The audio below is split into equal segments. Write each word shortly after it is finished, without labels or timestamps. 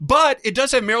But it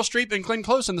does have Meryl Streep and Glenn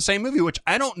Close in the same movie, which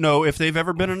I don't know if they've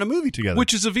ever been in a movie together.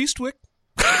 Which is of Eastwick.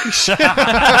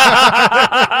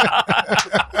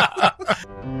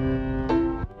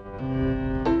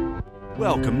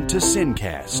 Welcome to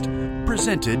Sincast,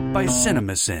 presented by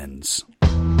CinemaSins.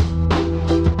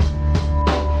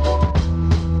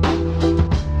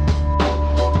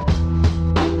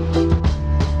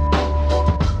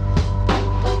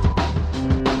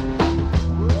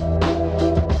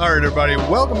 All right, everybody,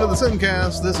 welcome to the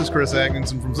Sincast. This is Chris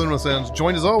Atkinson from CinemaSins,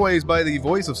 joined as always by the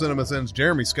voice of CinemaSins,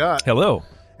 Jeremy Scott. Hello.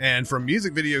 And from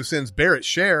Music Video Sins, Barrett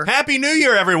Scher. Happy New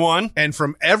Year, everyone. And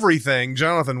from Everything,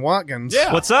 Jonathan Watkins.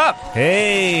 Yeah. What's up?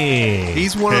 Hey.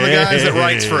 He's one of the guys that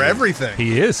writes for everything.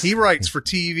 He is. He writes for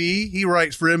TV, he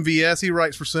writes for MVS, he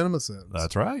writes for CinemaSins.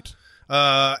 That's right.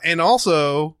 And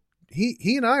also,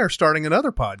 he and I are starting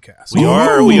another podcast. We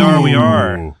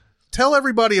are. Tell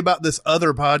everybody about this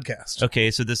other podcast.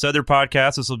 Okay, so this other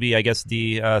podcast, this will be, I guess,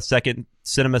 the second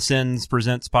CinemaSins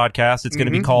Presents podcast. It's going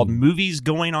to be called Movies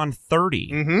Going on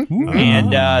 30.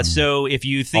 And so if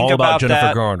you think all about Jennifer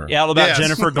that, Garner. Yeah, all about Yes,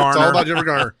 Jennifer Garner. It's all about Jennifer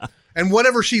Garner. And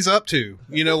whatever she's up to.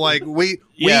 You know, like, we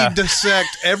dissect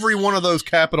every one of those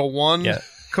Capital One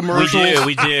commercials.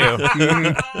 We do.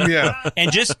 Yeah.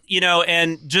 And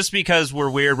just because we're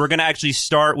weird, we're going to actually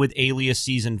start with Alias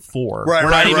Season 4. Right,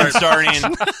 we're right, not even right.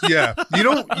 starting Yeah. You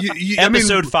don't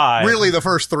Episode 5. Really, the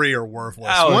first 3 are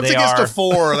worthless. Oh, Once they it gets are. to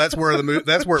 4, that's where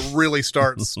it really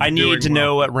starts. I need doing to well.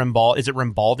 know what Rimbaldi. Is it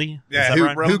Rimbaldi? Yeah, Is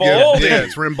that right? who Rimbaldi. Yeah,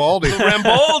 it's Rimbaldi. The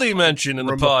Rambaldi mention in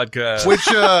the podcast.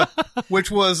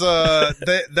 Which was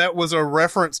that was a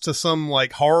reference to some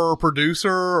like horror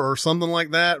producer or something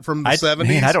like that from the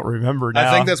 70s. Man, I don't remember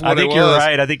now. I think that's what it was.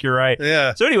 I think you're right.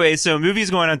 Yeah. So anyway,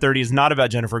 Movies Going on 30 is not about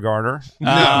Jennifer Garner.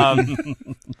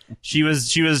 She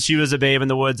was a babe in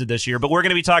the woods this year, but we're going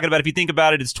to be talking about, if you think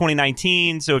about it, it's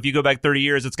 2019. So if you go back 30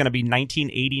 years, it's going to be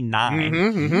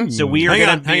 1989. So we are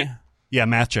going to be. Yeah,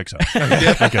 math checks out.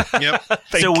 Yep.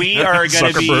 So we are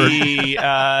going to be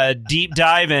deep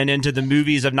diving into the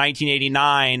movies of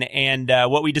 1989, and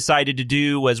what we decided to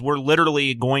do was we're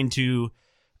literally going to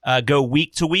go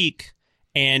week to week,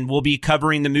 and we'll be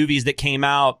covering the movies that came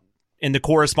out in the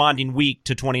corresponding week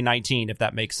to 2019, if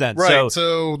that makes sense. Right.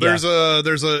 So there's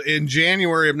in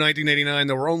January of 1989,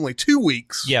 there were only 2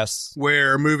 weeks. Yes.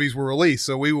 Where movies were released.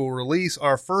 So we will release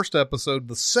our first episode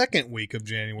the second week of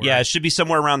January. Yeah, it should be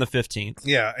somewhere around the 15th.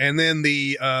 Yeah, and then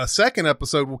the second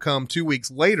episode will come 2 weeks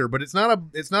later, but it's not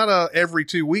a every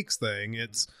 2 weeks thing.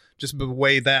 It's just the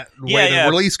way the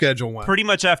release schedule went. Pretty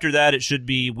much after that, it should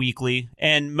be weekly.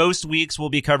 And most weeks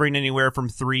we'll be covering anywhere from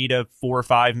 3 to 4 or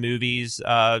 5 movies.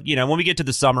 When we get to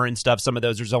the summer and stuff, some of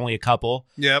those, there's only a couple.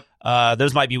 Yep.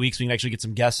 Those might be weeks we can actually get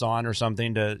some guests on or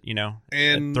something to,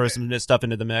 and throw some stuff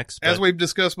into the mix. As we've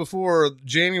discussed before,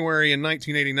 January in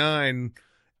 1989,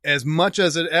 as much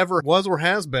as it ever was or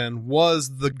has been,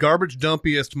 was the garbage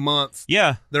dumpiest month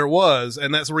there was.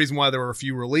 And that's the reason why there were a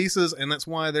few releases. And that's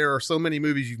why there are so many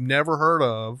movies you've never heard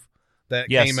of that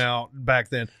came out back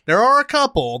then. There are a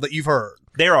couple that you've heard.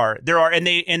 There are. And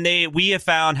we have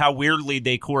found how weirdly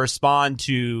they correspond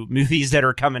to movies that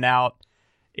are coming out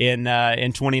in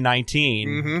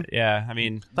 2019. Yeah. I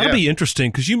mean, that'll be interesting,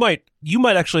 because you might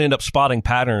actually end up spotting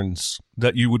patterns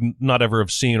that you would not ever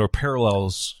have seen, or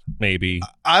parallels maybe.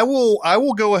 I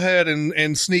will go ahead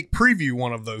and sneak preview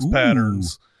one of those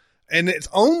patterns. And it's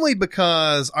only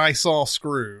because I saw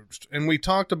Scrooged, and we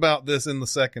talked about this in the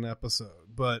second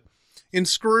episode, but in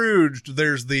Scrooged,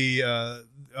 there's the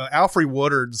Alfre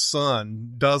Woodard's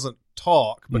son doesn't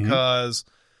talk because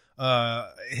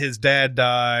his dad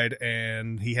died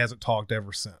and he hasn't talked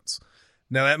ever since.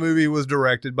 Now, that movie was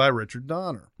directed by Richard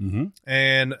Donner.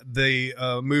 And the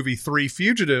movie Three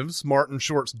Fugitives, Martin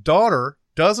Short's daughter,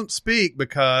 doesn't speak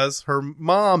because her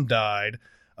mom died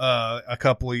a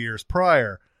couple of years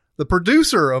prior. The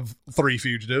producer of Three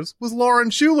Fugitives was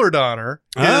Lauren Shuler Donner,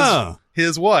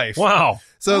 his wife. Wow.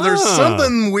 So there's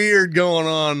something weird going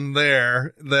on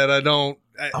there that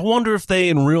I wonder if they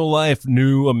in real life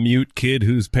knew a mute kid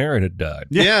whose parent had died.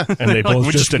 Yeah. And they both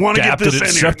just adapted it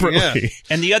separately. Yeah.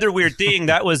 And the other weird thing,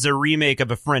 that was a remake of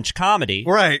a French comedy.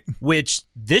 Right. Which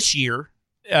this year,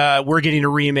 we're getting a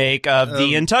remake of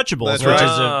The Untouchables,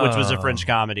 which was a French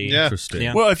comedy. Yeah. Interesting.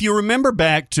 Yeah. Well, if you remember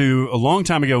back to a long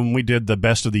time ago when we did the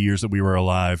best of the years that we were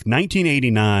alive,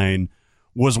 1989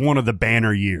 was one of the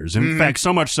banner years. In fact,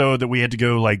 so much so that we had to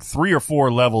go like 3 or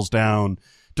 4 levels down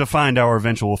to find our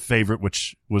eventual favorite,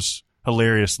 which was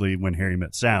hilariously When Harry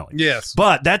Met Sally. Yes.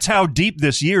 But that's how deep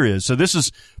this year is. So this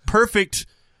is perfect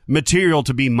material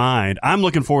to be mined. I'm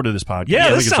looking forward to this podcast. Yeah, I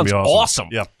think this it's gonna sounds be awesome.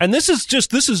 Yeah. And this is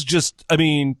just, I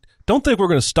mean, don't think we're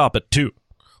going to stop at 2.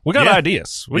 We got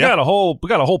ideas. We got a whole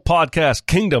podcast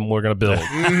kingdom we're going to build.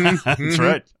 That's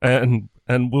right.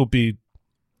 And we'll be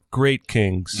great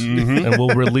kings. And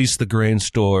we'll release the grain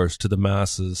stores to the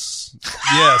masses.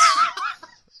 Yes.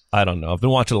 I don't know. I've been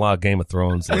watching a lot of Game of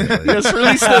Thrones lately. Yes,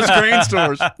 release those grain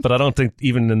stores. But I don't think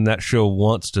even in that show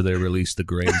once do they release the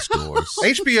grain stores.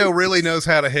 HBO really knows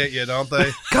how to hit you, don't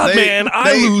they? God,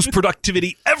 I lose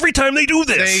productivity every time they do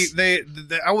this.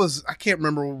 I can't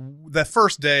remember the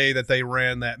first day that they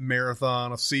ran that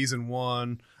marathon of season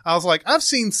 1. I was like, I've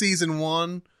seen season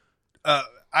 1.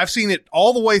 I've seen it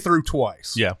all the way through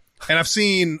twice. Yeah. And I've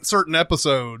seen certain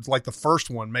episodes, like the first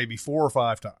one, maybe 4 or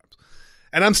 5 times.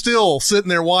 And I'm still sitting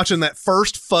there watching that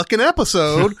first fucking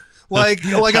episode. Like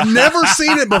I've never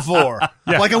seen it before.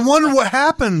 Yeah. Like I wonder what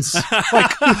happens.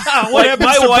 Like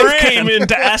my wife came in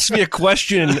to ask me a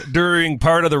question during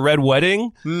part of the Red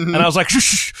Wedding, and I was like,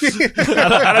 shh. And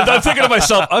I'm thinking to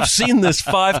myself, I've seen this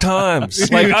 5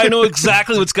 times. Like I know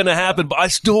exactly what's going to happen, but I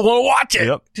still want to watch it.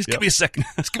 Yep. Just give me a second.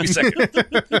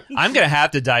 I'm gonna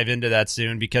have to dive into that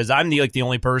soon because I'm the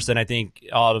only person I think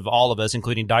out of all of us,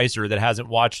 including Dicer, that hasn't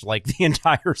watched like the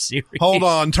entire series. Hold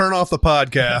on, turn off the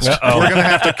podcast. We're gonna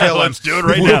have to kill him. Let's do it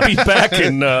right We'll now. be back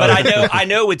in. But I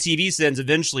know with TV Sins,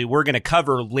 eventually we're going to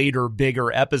cover later,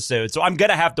 bigger episodes. So I'm going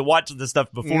to have to watch the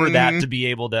stuff before that to be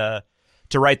able to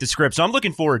write the script. So I'm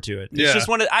looking forward to it. It's just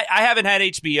I haven't had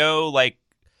HBO like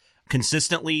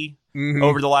consistently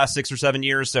over the last 6 or 7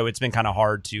 years, so it's been kind of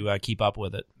hard to keep up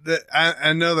with it.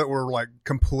 I know that we're like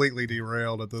completely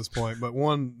derailed at this point, but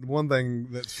one thing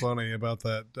that's funny about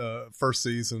that first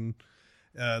season,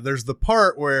 there's the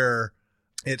part where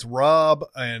it's Rob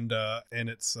and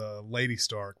it's Lady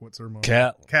Stark. What's her name?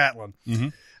 Catelyn.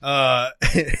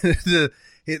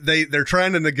 They're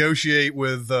trying to negotiate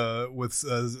with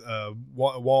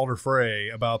Walder Frey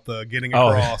about the getting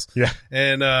across.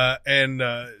 And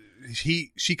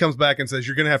she comes back and says,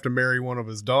 "You're going to have to marry one of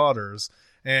his daughters."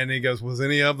 And he goes, "Was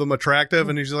any of them attractive?"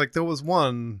 And he's like, "There was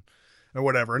one." Or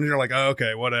whatever. And you're like, oh,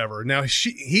 okay, whatever. Now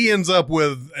he ends up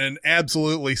with an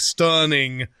absolutely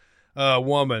stunning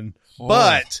woman.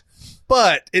 But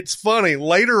it's funny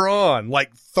later on,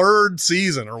 like 3rd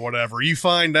season or whatever, you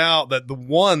find out that the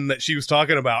one that she was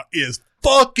talking about is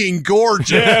fucking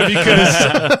gorgeous. Yeah,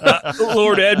 because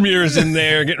Lord Edmure's in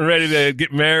there getting ready to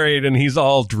get married, and he's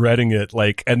all dreading it.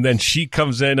 Like, and then she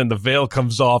comes in, and the veil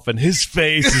comes off, and his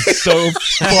face is so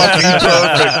fucking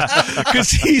perfect because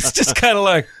he's just kind of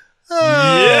like.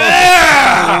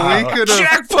 Yeah, we could have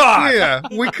jackpot. Yeah,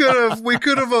 we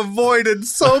could have avoided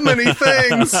so many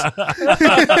things.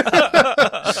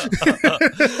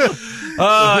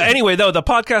 Anyway, though, the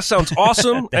podcast sounds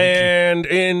awesome, and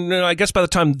I guess by the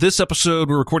time this episode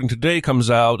we're recording today comes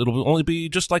out, it'll only be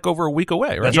just like over a week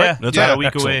away, right? That's about a week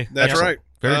Excellent. away. That's Excellent. right.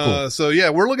 Very cool. So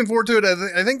yeah, we're looking forward to it.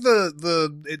 I think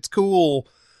it's cool.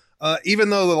 Even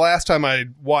though the last time I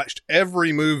watched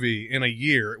every movie in a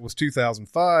year, it was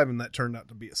 2005, and that turned out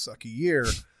to be a sucky year.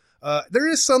 There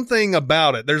is something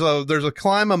about it. There's a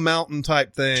climb a mountain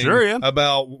type thing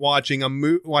about watching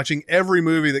every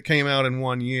movie that came out in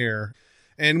one year.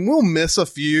 And we'll miss a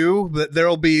few, but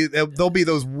there'll be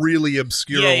those really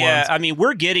obscure ones. Yeah, I mean,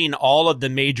 we're getting all of the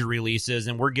major releases,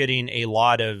 and we're getting a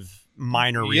lot of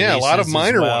minor releases. Yeah, a lot of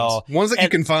minor ones that you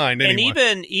can find. Anyway.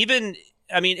 And even.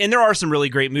 I mean, and there are some really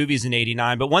great movies in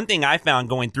 '89, but one thing I found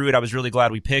going through it, I was really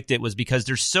glad we picked it, was because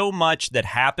there's so much that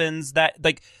happens that,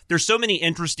 like, there's so many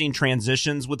interesting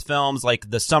transitions with films. Like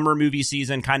the summer movie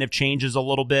season kind of changes a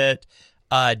little bit.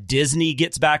 Disney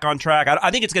gets back on track.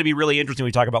 I think it's going to be really interesting when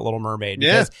we talk about Little Mermaid,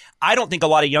 because I don't think a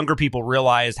lot of younger people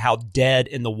realize how dead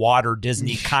in the water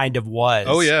Disney kind of was.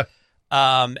 Oh yeah.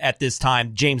 At this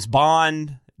time, James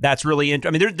Bond. That's really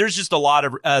interesting. I mean, there's just a lot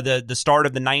of the start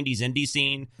of the 90s indie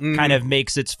scene kind of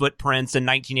makes its footprints in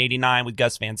 1989 with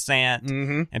Gus Van Sant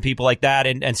and people like that,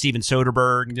 and Steven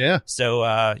Soderbergh. Yeah. So,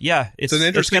 it's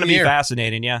interesting going to be year.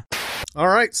 fascinating. Yeah. All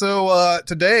right. So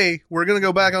today we're going to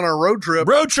go back on our road trip.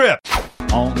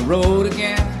 On the road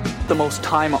again. The most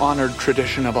time-honored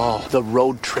tradition of all, the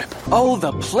road trip. Oh,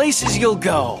 the places you'll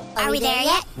go. Are we there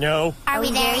yet? No. Are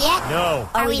we there yet? No.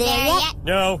 Are we there yet?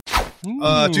 No.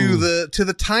 To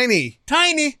the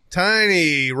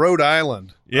tiny Rhode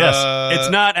Island. Yes, it's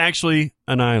not actually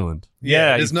an island.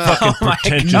 Yeah, it's you not. fucking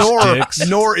pretentious dicks.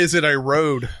 Nor is it a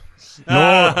road.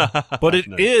 But it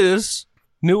is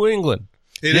New England.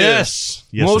 It Yes,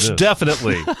 it Most is.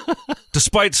 definitely.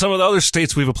 Despite some of the other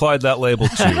states we've applied that label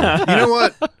to. You know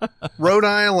what? Rhode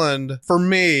Island, for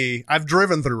me, I've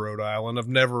driven through Rhode Island. I've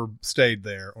never stayed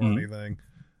there or anything.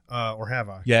 Or have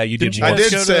I? Yeah, you did. I once.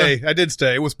 did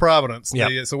stay. It was Providence.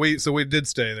 Yeah. So we did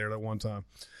stay there that one time.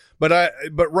 But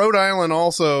Rhode Island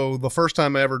also, the first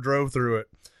time I ever drove through it,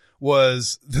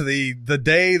 was the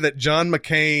day that John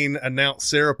McCain announced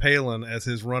Sarah Palin as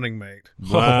his running mate.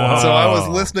 Wow. So I was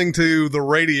listening to the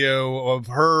radio of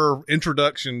her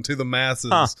introduction to the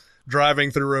masses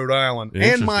driving through Rhode Island,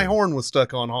 and my horn was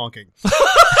stuck on honking.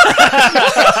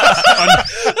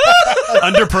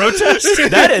 Under protest?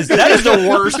 That is the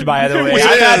worst, by the way. Which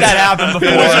I've had is. that happen before.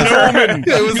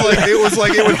 It was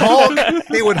like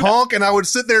it would honk, and I would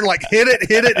sit there and like hit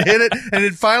it, and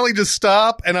it'd finally just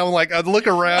stop, and I'd look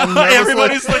around,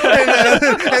 Everybody's looking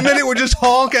and then it would just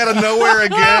honk out of nowhere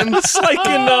again. It's like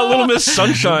in Little Miss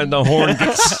Sunshine, the horn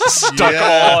gets stuck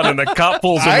on and the cop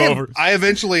pulls him over. I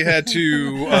eventually had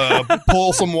to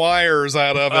pull some wires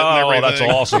out of it. And everything. That's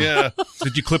awesome. Yeah.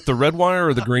 Did you clip the red wire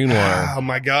or the green wire? Oh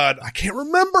my God, I can't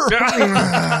remember.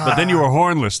 But then you were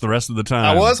hornless the rest of the time.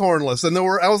 I was hornless, and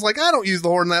I was like, I don't use the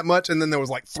horn that much, and then there was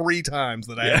like 3 times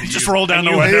that I had to just use roll it. down And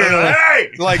the you window. hear, Hey!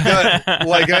 like that.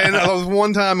 And there was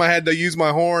one time I had to use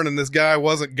my horn, and this guy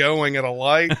wasn't going at a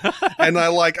light, and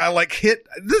I hit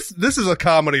this. This is a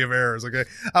comedy of errors. Okay,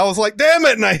 I was like, damn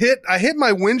it, and I hit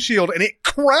my windshield, and it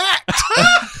cracked.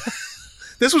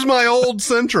 This was my old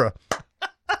Sentra.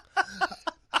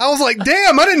 I was like,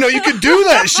 damn, I didn't know you could do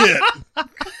that shit.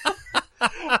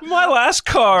 My last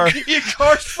car. Your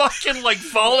car's fucking like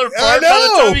falling apart. I by the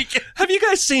know. time you get- Have you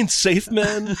guys seen Safe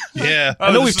Men? Yeah. I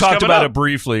know this we've is talked coming about up. it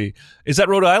briefly. Is that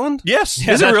Rhode Island? Yes.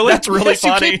 Is it really? That's really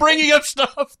funny. You keep bringing up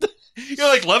stuff. You're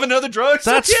like, loving other drugs?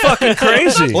 That's fucking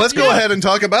crazy. Let's go ahead and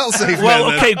talk about Safe Men. Well,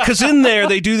 then. okay, because in there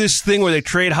they do this thing where they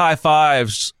trade high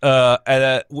fives,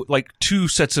 like 2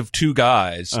 sets of 2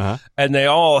 guys, and they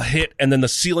all hit, and then the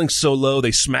ceiling's so low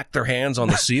they smack their hands on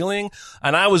the ceiling.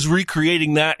 And I was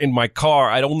recreating that in my car.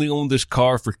 I'd only owned this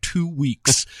car for 2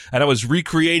 weeks, and I was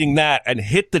recreating that and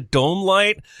hit the dome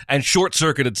light and short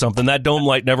circuited something. That dome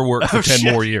light never worked for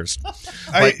 10 more years,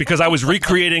 because I was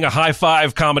recreating a high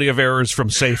five comedy of errors from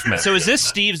Safe Men. So is this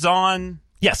Steve Zahn?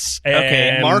 Yes, Okay.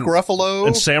 and Mark Ruffalo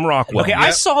and Sam Rockwell. Okay, I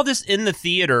saw this in the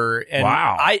theater, and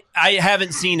Wow. I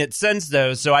haven't seen it since,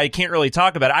 though, so I can't really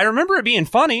talk about it. I remember it being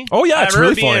funny. Oh, yeah, it's I remember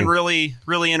really it being funny. really,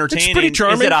 really entertaining. It's pretty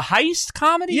charming. Is it a heist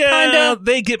comedy, Yeah, kind of?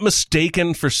 they get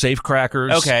mistaken for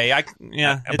safecrackers. Okay,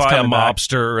 it's by a coming back.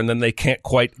 mobster, and then they can't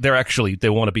quite. They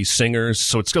want to be singers,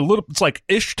 so it's It's like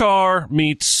Ishtar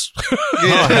meets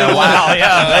Wow,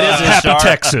 yeah, that is Happy Ishtar.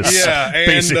 Texas. Yeah, and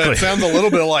basically. it sounds a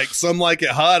little bit like Some Like It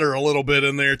Hotter a little bit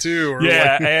in there too. Or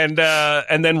Yeah, like,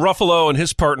 and then Ruffalo and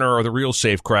his partner are the real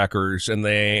safecrackers, and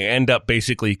they end up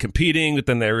basically competing, but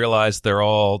then they realize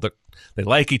they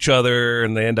like each other,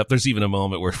 and they end up. There's even a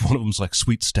moment where one of them's like,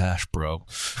 "Sweet stash, bro,"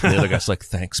 and the other guy's like,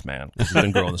 "Thanks, man. We've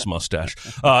been growing this mustache."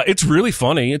 It's really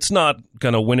funny. It's not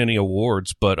gonna win any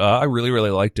awards, but I really, really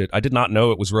liked it. I did not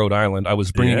know it was Rhode Island. I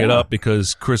was bringing it up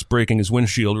because Chris breaking his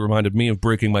windshield reminded me of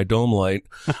breaking my dome light,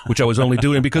 which I was only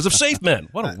doing because of Safe Men.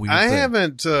 What a weird I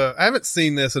thing. haven't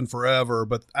seen this in forever,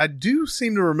 but I do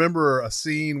seem to remember a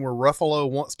scene where Ruffalo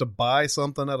wants to buy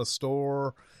something at a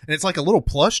store, and it's like a little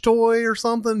plush toy or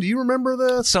something. Do you remember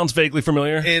this? Sounds vaguely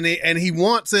familiar. And he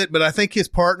wants it, but I think his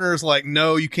partner's like,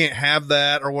 no, you can't have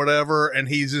that or whatever. And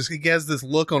he has this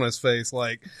look on his face,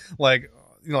 like, oh,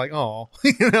 like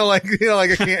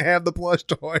I can't have the plush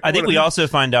toy. I think we also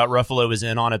find out Ruffalo was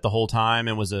in on it the whole time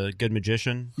and was a good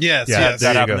magician. Yes, Yeah, yes.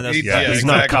 there you happened go. in this- Yeah, Yeah, he's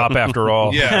not a exactly. cop after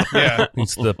all. Yeah.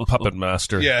 He's the puppet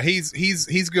master. Yeah, he's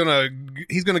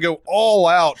gonna go all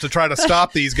out to try to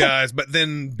stop these guys, but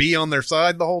then be on their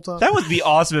side the whole time. That would be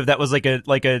awesome if that was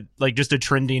like just a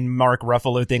trending Mark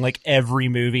Ruffalo thing. Like every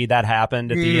movie that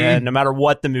happened at the end, no matter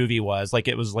what the movie was, like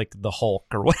it was like the Hulk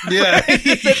or whatever.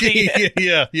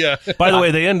 yeah. By the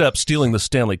way, they end up stealing the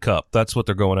Stanley Cup. That's what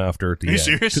they're going after at the Are you end.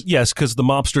 serious? Yes, because the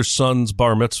mobster's son's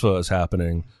bar mitzvah is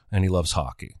happening, and he loves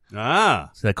hockey. Ah.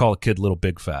 So they call a kid Little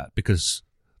Big Fat because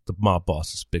the mob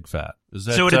boss is Big Fat. Is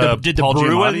that, So did the Paul Giamatti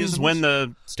Bruins is in win this?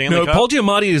 the Stanley No, Cup? Paul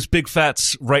Giamatti is Big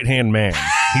Fat's right-hand man.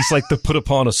 He's like the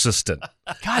put-upon assistant.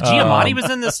 God, Giamatti was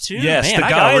in this too. Yes, Man, the I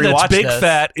guy gotta that's rewatch Big this.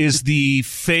 Fat is the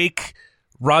fake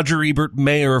Roger Ebert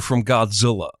mayor from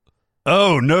Godzilla.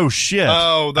 Oh, no shit.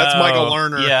 Oh, that's Michael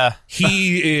Lerner. Yeah.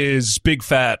 He is Big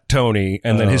Fat Tony,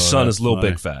 and then his son that's is Little funny.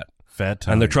 Big Fat. Fat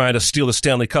Tony. And they're trying to steal the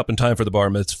Stanley Cup in time for the bar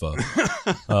mitzvah.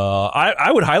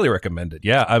 I would highly recommend it.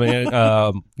 Yeah, I mean,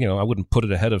 I wouldn't put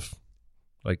it ahead of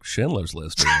like Schindler's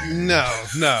List. No.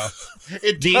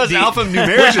 It The- does the-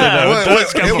 alphanumerically, though. It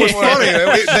does come It was from-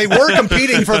 funny. They were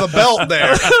competing for the belt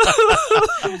there.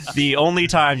 The only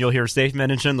time you'll hear Safe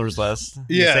Men and Schindler's List.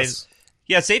 Yes.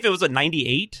 Safe. It was at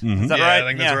 98. Mm-hmm. Is that Yeah, right? I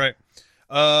think that's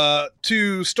right.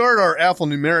 To start our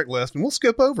alphanumeric list, and we'll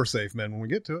skip over Safe Men when we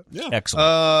get to it,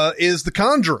 Excellent. is The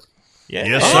Conjuring. Yeah.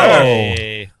 Yes, sir.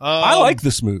 Hey. I like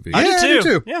this movie. I do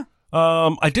too. Yeah.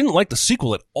 I didn't like the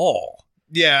sequel at all.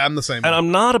 Yeah, I'm the same. And way.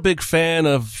 I'm not a big fan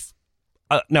of...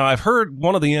 now, I've heard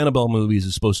one of the Annabelle movies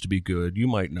is supposed to be good. You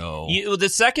might know. The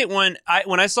second one,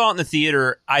 when I saw it in the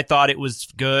theater, I thought it was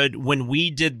good. When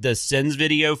we did the Sins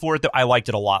video for it, though, I liked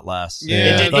it a lot less.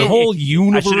 Yeah. The whole I should've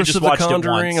universe just of The watched it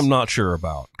Conjuring, once. I'm not sure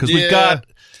about. Because Yeah. we've got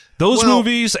those Well-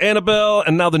 movies, Annabelle,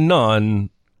 and now The Nun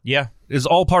Yeah. is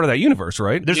all part of that universe,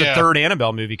 right? There's Yeah. a third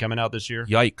Annabelle movie coming out this year.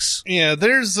 Yikes. Yeah,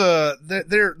 there's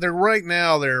they're right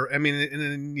now they're I mean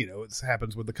and you know it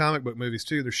happens with the comic book movies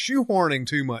too. They're shoehorning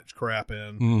too much crap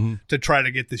in Mm-hmm. to try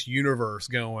to get this universe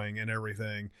going and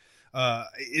everything.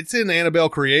 It's in Annabelle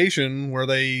Creation where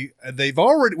we've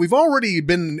already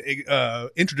been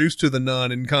introduced to the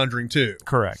Nun in Conjuring 2.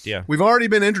 Correct, yeah. We've already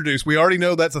been introduced. We already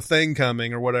know that's a thing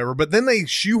coming or whatever. But then they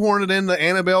shoehorn it into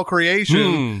Annabelle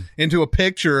Creation into a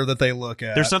picture that they look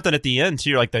at. There's something at the end,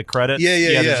 too, like the credits.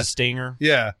 Yeah. There's a stinger.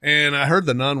 Yeah, and I heard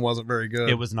the Nun wasn't very good.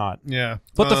 It was not. Yeah,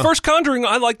 But the first Conjuring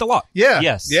I liked a lot. Yeah.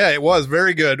 Yes. Yeah, it was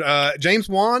very good. James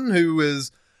Wan, who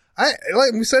is,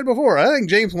 like we said before, I think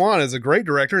James Wan is a great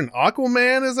director, and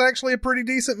Aquaman is actually a pretty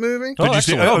decent movie. Oh, Did you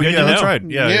see? excellent. Oh, Good yeah, to that's know. right.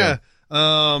 Yeah.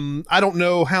 I don't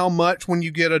know how much when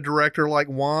you get a director like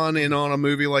Wan in on a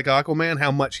movie like Aquaman,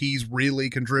 how much he's really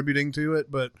contributing to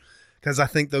it, but because I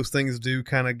think those things do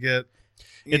kind of get.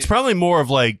 It's probably more of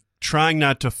like trying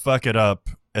not to fuck it up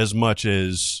as much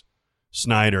as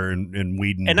Snyder and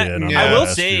Whedon And did. on Yeah. I the will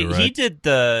last say, two, right? he did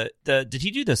did he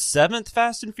do the 7th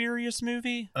Fast and Furious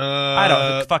movie? I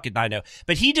don't fucking I know.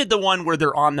 But he did the one where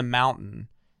they're on the mountain.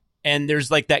 And there's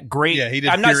like that great. Yeah, he did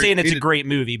I'm not Fury- saying it's he a did- great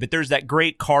movie, but there's that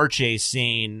great car chase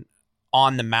scene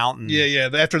on the mountain. Yeah.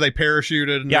 After they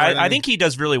parachuted. And Yeah, I everything. think he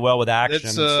does really well with action. It's,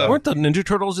 and stuff. Weren't the Ninja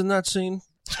Turtles in that scene?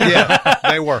 Yeah,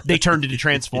 they were. They turned into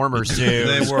Transformers too.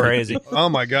 They It was were crazy. Oh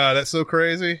my god, that's so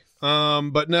crazy.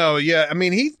 But no, yeah, I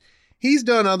mean he's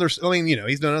done other. I mean, you know,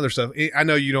 he's done other stuff. I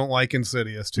know you don't like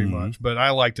Insidious too much, but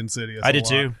I liked Insidious. I a did lot.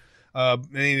 too. And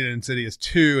he did Insidious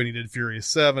 2, and he did Furious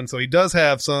 7. So he does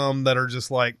have some that are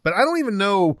just like. But I don't even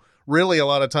know really a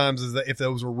lot of times is that if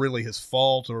those were really his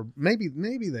fault or maybe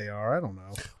they are. I don't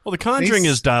know. Well, The Conjuring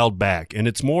He's- is dialed back, and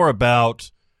it's more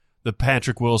about the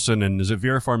Patrick Wilson and is it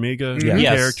Vera Farmiga Yeah.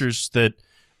 Yes. characters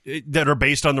that are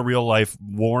based on the real life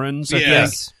Warrens. I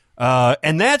Yes. think.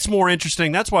 And that's more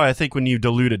interesting. That's why I think when you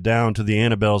dilute it down to the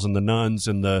Annabelles and the nuns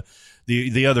and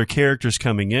the other characters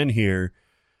coming in here,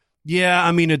 yeah,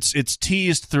 I mean it's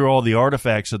teased through all the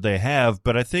artifacts that they have,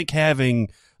 but I think having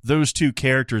those two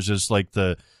characters as like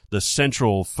the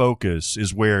central focus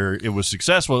is where it was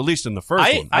successful, at least in the first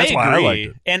one. That's I why agree. I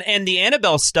liked it. And the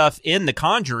Annabelle stuff in The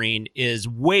Conjuring is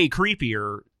way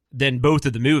creepier than both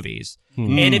of the movies.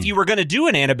 And if you were going to do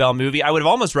an Annabelle movie, I would have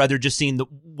almost rather just seen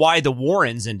why the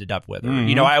Warrens ended up with her.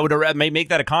 You know, I would have make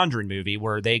that a Conjuring movie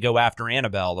where they go after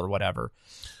Annabelle or whatever.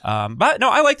 But no,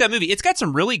 I like that movie. It's got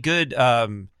some really good.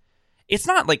 It's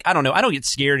not like I don't know. I don't get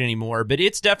scared anymore, but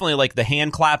it's definitely like the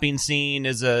hand clapping scene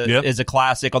is a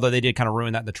classic. Although they did kind of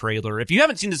ruin that in the trailer. If you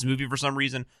haven't seen this movie for some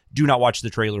reason, do not watch the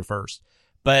trailer first.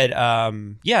 But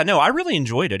yeah, no, I really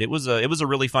enjoyed it. It was a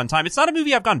really fun time. It's not a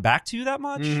movie I've gone back to that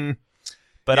much,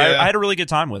 but Yeah. I had a really good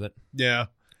time with it. Yeah.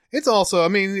 It's also, I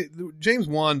mean, James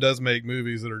Wan does make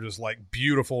movies that are just like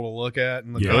beautiful to look at,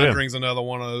 and The Yeah. Conjuring's another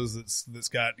one of those that's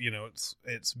got, you know,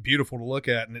 it's beautiful to look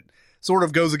at, and it sort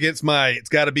of goes against it's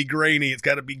got to be grainy, it's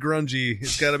got to be grungy,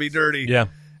 it's got to be dirty. Yeah.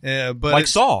 But Like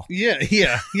it's- Saw. Yeah.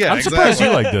 I'm surprised exactly.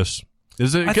 you like this.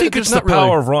 Is it? I think it's the not really-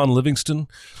 power of Ron Livingston.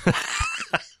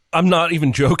 I'm not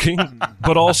even joking,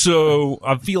 but also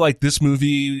I feel like this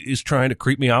movie is trying to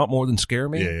creep me out more than scare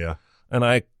me. Yeah. And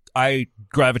I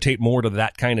gravitate more to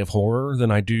that kind of horror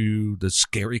than I do the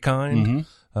scary kind.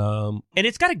 And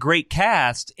it's got a great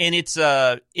cast, and it's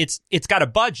got a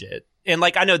budget. And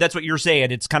like I know that's what you're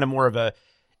saying. It's kind of more of a,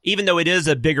 even though it is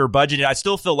a bigger budget, I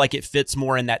still feel like it fits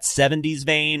more in that 70s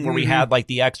vein where we had like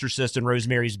The Exorcist and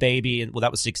Rosemary's Baby, and well,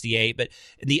 that was 68, but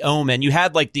The Omen. You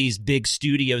had like these big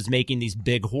studios making these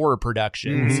big horror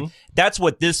productions. That's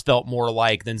what this felt more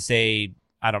like than say.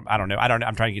 I don't know.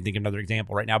 I'm trying to think of another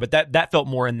example right now, but that felt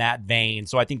more in that vein.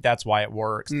 So I think that's why it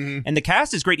works. And the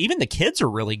cast is great. Even the kids are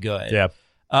really good.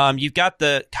 Yeah. You've got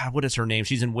God, what is her name?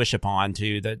 She's in Wish Upon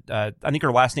too. I think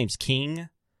her last name's King.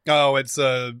 Oh, it's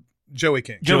Joey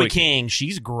King. Joey King.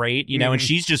 She's great, you know, and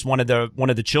she's just one of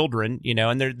the children, you know,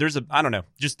 and there's I don't know,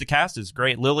 just the cast is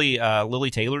great. Lily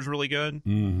Taylor's really good.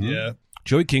 Yeah.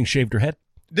 Joey King shaved her head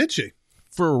Did she?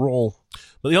 for a role.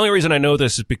 But the only reason I know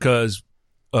this is because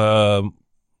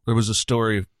there was a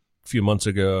story a few months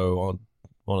ago on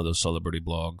one of those celebrity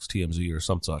blogs, TMZ or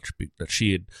some such, that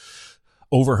she had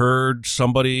overheard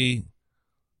somebody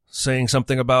saying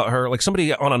something about her. Like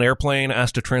somebody on an airplane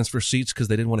asked to transfer seats because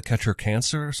they didn't want to catch her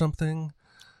cancer or something.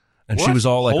 And she was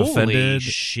all like Holy offended.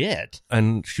 shit.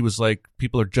 And she was like,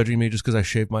 people are judging me just because I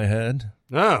shaved my head.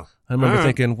 Oh. I remember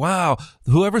thinking, wow,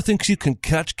 whoever thinks you can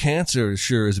catch cancer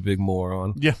sure is a big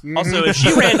moron. Yeah. Also,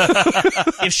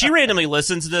 if she randomly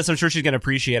listens to this, I'm sure she's going to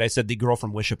appreciate I said the girl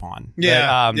from Wish Upon.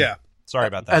 Yeah, But, yeah. Sorry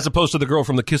about that. As opposed to the girl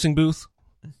from the kissing booth.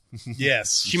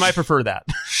 Yes. She might prefer that.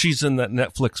 She's in that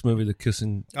Netflix movie, The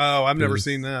Kissing. Oh, I've never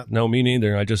seen that. No, me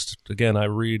neither. I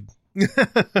read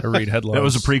headlines. That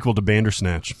was a prequel to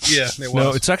Bandersnatch. Yeah, it was.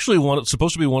 No, it's actually it's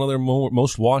supposed to be one of their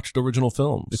most watched original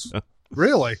films.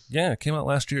 Really? Yeah, it came out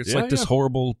last year. It's Yeah, like this yeah.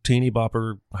 horrible teeny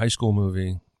bopper high school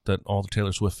movie that all the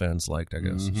Taylor Swift fans liked, I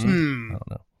guess. So,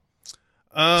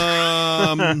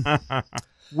 I don't know.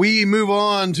 We move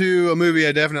on to a movie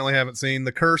I definitely haven't seen,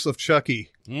 The Curse of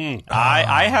Chucky.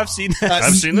 I have seen that.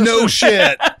 I've seen this. No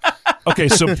shit. Okay,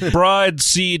 so Bride,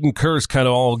 Seed, and Curse kind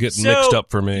of all get mixed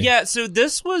up for me. Yeah, so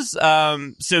this was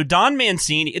so Don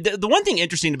Mancini. The one thing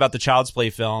interesting about the Child's Play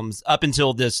films, up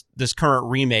until this current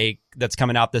remake that's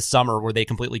coming out this summer, where they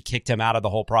completely kicked him out of the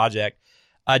whole project.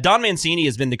 Don Mancini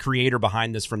has been the creator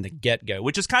behind this from the get-go,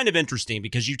 which is kind of interesting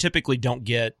because you typically don't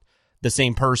get the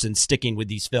same person sticking with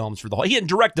these films for the whole. He hadn't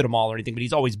directed them all or anything, but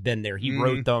he's always been there. He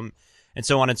wrote them and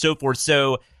so on and so forth.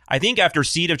 So I think after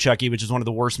Seed of Chucky, which is one of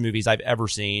the worst movies I've ever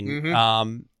seen,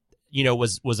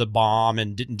 was a bomb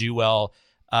and didn't do well.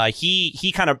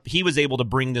 He was able to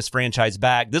bring this franchise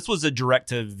back. This was a direct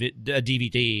to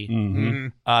DVD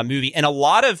movie, and a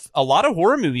lot of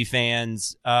horror movie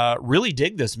fans really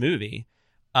dig this movie.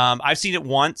 I've seen it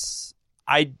once.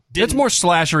 It's more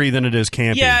slashery than it is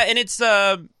campy. Yeah, and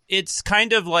it's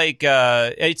kind of like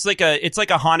it's like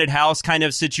a haunted house kind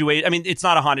of situation. I mean, it's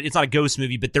not a ghost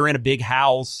movie, but they're in a big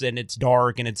house and it's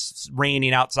dark and it's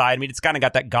raining outside. I mean, it's kind of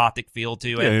got that gothic feel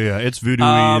to it. Yeah, it's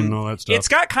voodoo-y and all that stuff. It's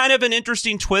got kind of an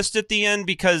interesting twist at the end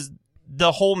because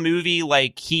the whole movie,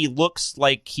 like, he looks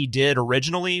like he did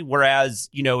originally, whereas,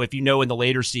 if in the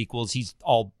later sequels, he's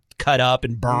all cut up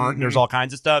and burnt and there's all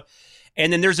kinds of stuff.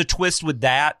 And then there's a twist with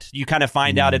that. You kind of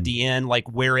find out at the end,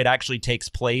 like, where it actually takes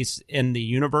place in the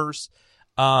universe.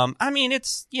 I mean,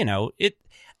 it's,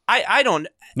 I don't.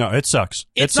 No, it sucks.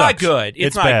 It's It not sucks. good.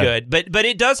 It's not bad. good. But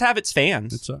it does have its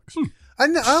fans. It sucks. I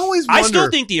always wonder. I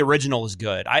still think the original is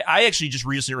good. I actually just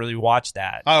recently watched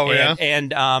that. Oh, yeah?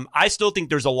 And I still think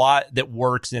there's a lot that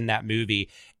works in that movie.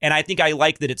 And I think I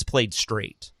like that it's played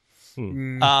straight.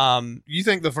 You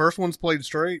think the first one's played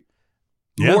straight?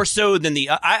 Yeah. More so than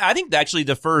I think actually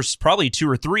the first probably 2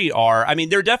 or 3 are. I mean,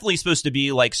 they're definitely supposed to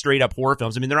be like straight up horror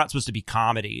films. I mean, they're not supposed to be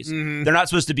comedies. They're not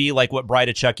supposed to be like what Bride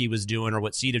of Chucky was doing or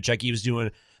what Seed of Chucky was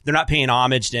doing. They're not paying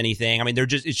homage to anything. I mean,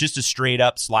 it's just a straight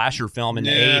up slasher film in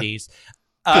the 80s.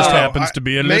 Just happens to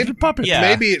be a maybe, little puppet. Yeah.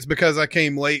 Maybe it's because I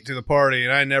came late to the party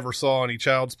and I never saw any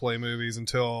Child's Play movies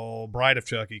until Bride of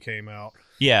Chucky came out.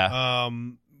 Yeah.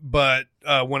 But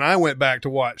when I went back to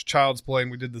watch Child's Play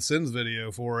and we did the Sins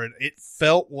video for it, it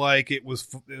felt like it was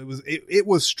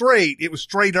straight. It was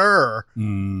straighter,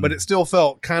 but it still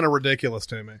felt kind of ridiculous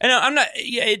to me. And I'm not.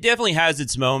 Yeah, it definitely has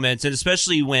its moments, and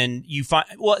especially when you find.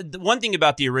 Well, the one thing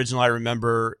about the original I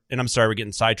remember, and I'm sorry we're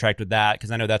getting sidetracked with that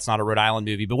because I know that's not a Rhode Island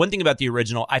movie. But one thing about the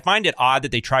original, I find it odd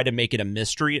that they tried to make it a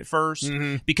mystery at first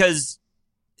because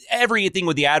everything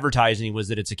with the advertising was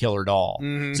that it's a killer doll.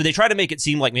 So they try to make it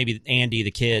seem like maybe Andy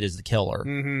the kid is the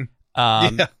killer.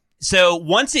 So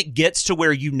once it gets to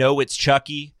where it's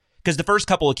Chucky, because the first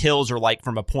couple of kills are like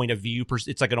from a point of view,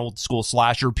 it's like an old school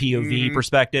slasher POV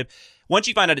perspective. Once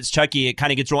you find out it's Chucky, it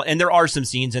kind of gets rolling. And there are some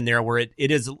scenes in there where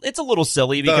it's a little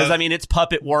silly because it's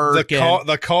puppet work.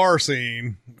 The car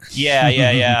scene.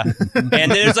 Yeah.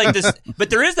 And there's like this, but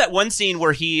there is that one scene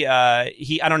where he I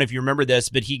don't know if you remember this,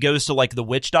 but he goes to like the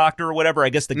witch doctor or whatever. I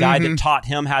guess the guy that taught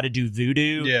him how to do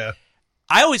voodoo. Yeah.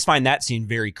 I always find that scene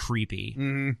very creepy.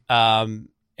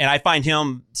 And I find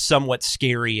him somewhat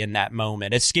scary in that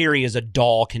moment, as scary as a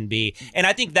doll can be. And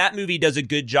I think that movie does a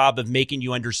good job of making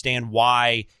you understand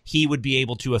why he would be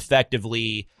able to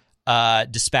effectively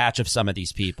dispatch of some of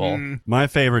these people. My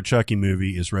favorite Chucky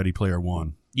movie is Ready Player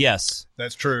One. Yes,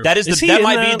 that's true. That is he that in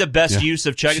might that? be the best use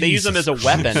of Chucky. They use him as a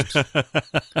weapon.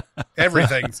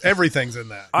 Everything's in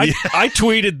that. I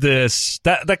tweeted this.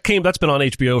 That's been on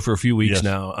HBO for a few weeks Yes.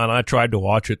 now, and I tried to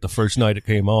watch it the first night it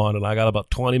came on, and I got about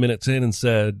 20 minutes in and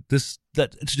said, it's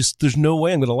just there's no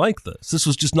way I'm going to like this. This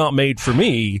was just not made for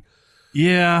me.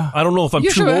 Yeah. I don't know if I'm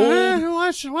too old. I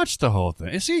watch the whole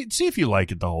thing. See if you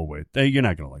like it the whole way. You're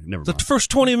not gonna like it. Never The mind. first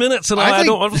 20 minutes, and I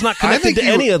I was not connected to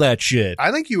any of that shit.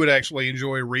 I think you would actually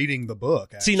enjoy reading the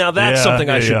book. See, now that's Yeah, something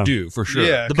I yeah, should yeah. do for sure.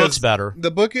 Yeah, The book's 'cause better.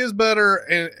 The book is better,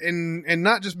 and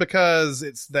not just because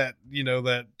it's that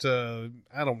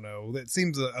I don't know, that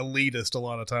seems elitist a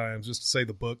lot of times just to say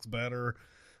the book's better.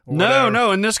 or whatever.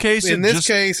 No. In this case, It's just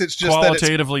that it's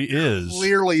qualitatively is.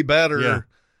 clearly better. Yeah.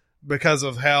 Because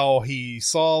of how he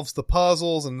solves the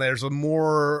puzzles, and there's a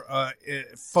more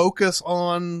focus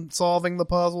on solving the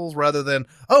puzzles rather than,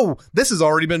 oh, this has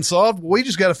already been solved. We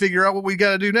just got to figure out what we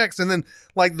got to do next. And then,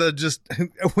 like,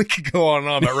 we could go on and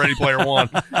on about Ready Player One,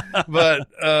 but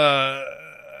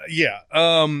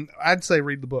I'd say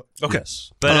read the book. Okay.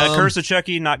 Yes. But Curse of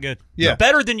Chucky, not good. Yeah.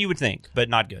 Better than you would think, but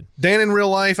not good. Dan in real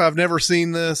life, I've never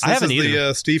seen this. I This haven't is either.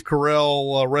 the Steve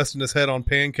Carell resting his head on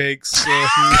pancakes.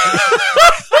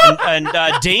 And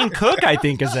Dane Cook, I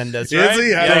think, is in this, right? Is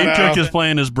he? I Dane don't know. Cook is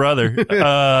playing his brother.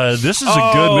 This is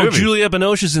a good movie. Julia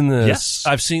Binoche's in this. Yes.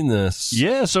 I've seen this.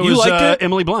 Yeah, so You is liked it?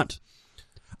 Emily Blunt.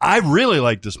 I really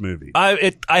like this movie.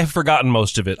 I have forgotten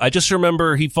most of it. I just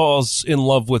remember he falls in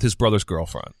love with his brother's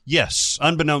girlfriend. Yes,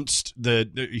 unbeknownst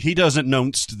he doesn't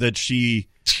knownst that she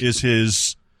is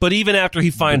his. But even after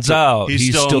he finds out, He's he's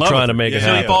still in still love trying with to her. make Yeah, it So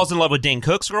happen. he falls in love with Dane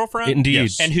Cook's girlfriend? Indeed.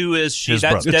 Yes. And who is she? His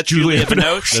That's brother. Julia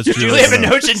Binoche. That's Julia Julia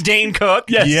Binoche and Dane Cook?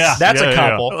 Yes. Yeah. That's Yeah, a yeah,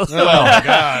 couple. Oh my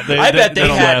god! I bet they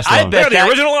don't had. last I long. bet the that,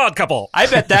 original odd couple. I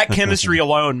bet that chemistry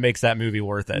alone makes that movie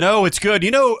worth it. No, it's good.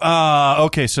 You know,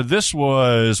 okay, so this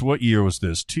was, what year was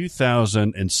this?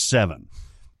 2007.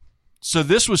 So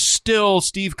this was still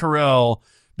Steve Carell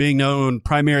being known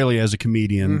primarily as a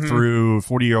comedian through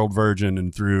 40-Year-Old Virgin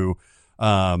and through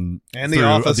And The through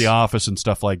Office. The Office and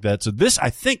stuff like that. So this, I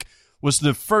think, was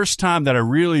the first time that I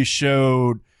really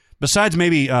showed, besides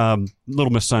maybe Little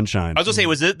Miss Sunshine. I was going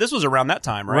to say, this was around that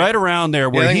time, right? Right around there Yeah,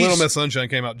 where I think he's, Little Miss Sunshine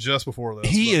came out just before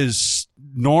this. he but- is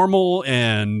normal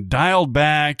and dialed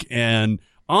back and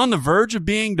on the verge of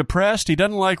being depressed. He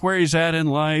doesn't like where he's at in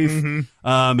life.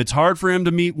 It's hard for him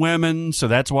to meet women, so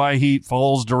that's why he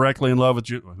falls directly in love with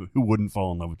who wouldn't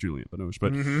fall in love with Julia Binoche?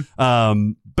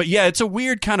 But yeah, it's a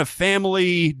weird kind of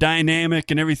family dynamic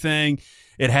and everything.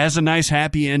 It has a nice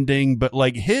happy ending, but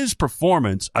like his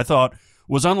performance, I thought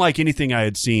was unlike anything I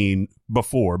had seen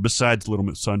before besides Little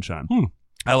Miss Sunshine.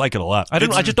 I like it a lot. I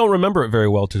just don't remember it very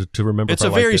well to remember. It's if a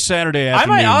I liked very it. Saturday I'll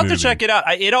afternoon have to movie. check it out.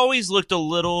 It always looked a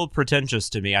little pretentious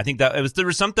to me. I think that there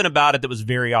was something about it that was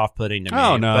very off-putting to me.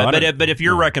 Oh, no, I don't- but if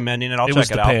you're recommending it, I'll It check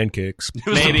was it the out. pancakes. It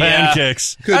was Maybe, the yeah.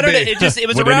 pancakes. Could I don't know. be. It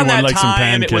was Would around that anyone like some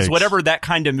time. It was pancakes? whatever that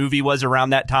kind of movie was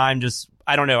around that time. Just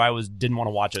I don't know. I didn't want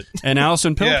to watch it. And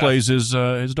Allison Pill Yeah. plays his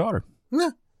daughter.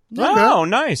 Oh,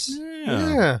 nice.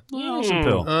 Yeah. Allison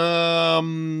Pill.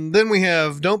 Then we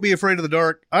have Don't Be Afraid of the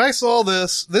Dark. I saw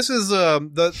this. This is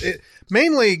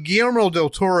mainly Guillermo del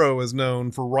Toro is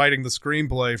known for writing the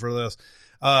screenplay for this.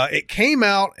 It came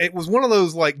out. It was one of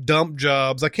those like dump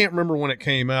jobs. I can't remember when it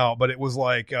came out, but it was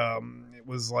like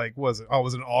was it? Oh, it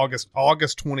was in August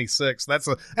 26th.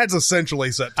 That's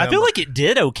essentially September. I feel like it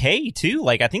did okay too.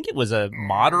 Like I think it was a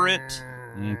moderate.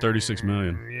 36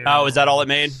 million. Oh, is that all it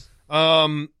made?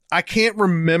 I can't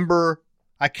remember.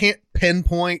 I can't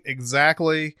pinpoint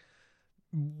exactly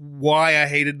why I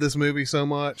hated this movie so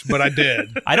much, but I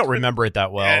did. I don't remember it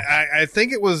that well. I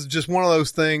think it was just one of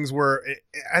those things where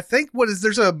I think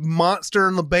there's a monster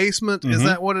in the basement. Is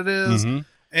that what it is?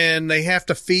 And they have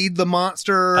to feed the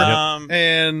monster. And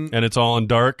And it's all in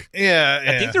dark. yeah,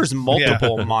 I think there's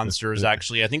multiple monsters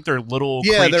actually. I think they're little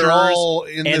Yeah, creatures, they're all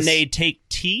in and this- they take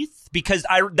teeth because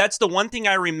that's the one thing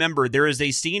I remember. There is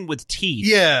a scene with teeth.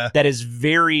 Yeah. that is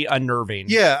very unnerving.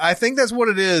 Yeah, I think that's what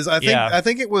it is. I Yeah.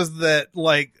 think it was that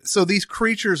like so these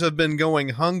creatures have been going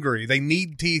hungry. They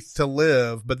need teeth to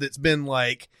live, but it's been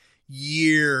like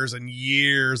years and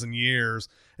years and years.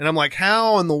 And I'm like,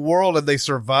 how in the world have they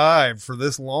survived for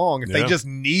this long if they Yeah. just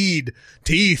need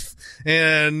teeth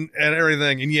and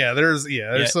everything? And there's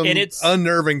some and it's-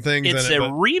 unnerving things It's in it. a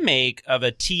but- remake of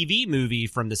a TV movie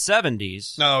from the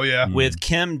 70s. oh yeah. With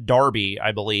Kim Darby,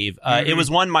 I believe. It was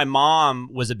one my mom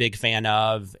was a big fan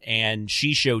of, and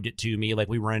she showed it to me, like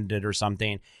we rented it or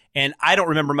something. And I don't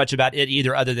remember much about it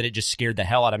either, other than it just scared the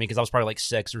hell out of me because I was probably like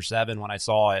 6 or 7 when I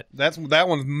saw it. That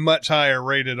one's much higher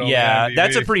rated on Yeah, IMDb.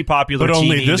 that's a pretty popular But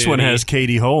only TV this one movie. has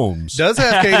Katie Holmes. does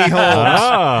have Katie Holmes.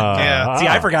 Ah. Yeah. See,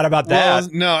 I forgot about that. Well,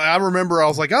 no, I remember I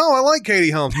was like, oh, I like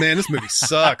Katie Holmes. Man, this movie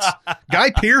sucks. Guy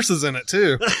Pearce is in it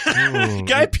too.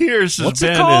 Guy Pearce has What's it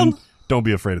been called? in Don't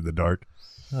Be Afraid of the Dark.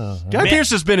 Guy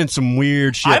Pearce has been in some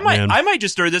weird shit, man. I might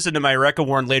just throw this into my Recca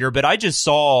Warren later, but I just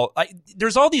saw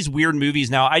there's all these weird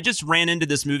movies now. I just ran into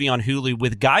this movie on Hulu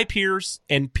with Guy Pearce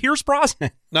and Pierce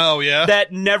Brosnan. Oh yeah,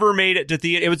 that never made it to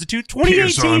theater. It was a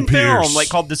 2018 film, like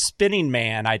called The Spinning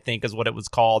Man, I think is what it was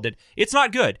called. It's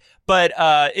not good, but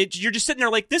you're just sitting there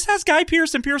like, this has Guy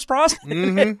Pearce and Pierce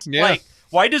Brosnan. Mm-hmm. Yeah. Like,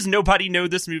 why does nobody know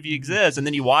this movie exists? And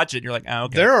then you watch it and you're like, oh,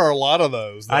 okay. There are a lot of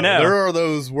those, though. I know. There are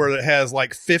those where it has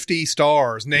like 50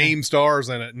 stars, name stars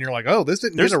in it, and you're like, oh, this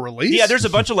didn't get a release? Yeah, there's a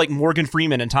bunch of like Morgan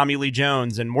Freeman and Tommy Lee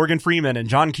Jones and Morgan Freeman and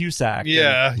John Cusack.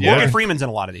 Yeah. Morgan Freeman's in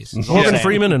a lot of these. Morgan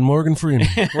Freeman and Morgan Freeman.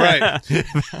 Right.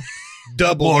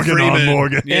 Double Morgan Freeman. on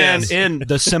Morgan. Yes. And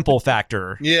The Simple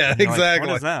Factor. Yeah, You're like, exactly.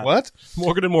 what is that? What?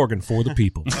 Morgan and Morgan for the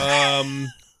people.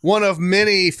 One of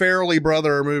many Farrelly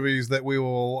brother movies that we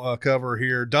will cover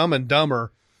here, Dumb and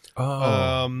Dumber. This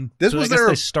So was I guess their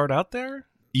they start out there?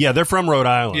 Yeah, they're from Rhode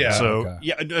Island. Yeah. So Okay.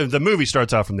 yeah, the movie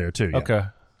starts out from there too. Yeah. Okay.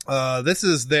 I think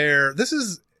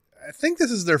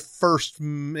this is their first,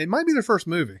 it might be their first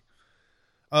movie.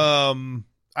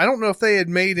 I don't know if they had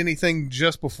made anything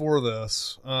just before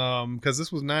this, because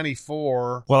this was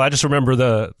 94. Well, I just remember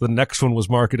the next one was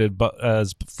marketed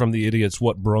as from the idiots,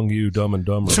 What Brung You, Dumb and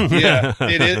Dumber. Yeah,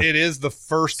 it is the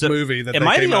first movie that Am they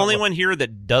I came the out only with. one here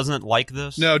that doesn't like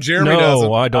this? No, Jeremy doesn't.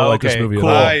 No, I don't like this Okay, movie cool.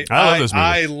 at all. I love this movie.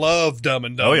 I love Dumb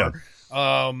and Oh, Dumber.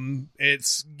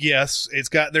 It's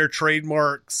got their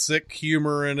trademark sick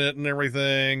humor in it and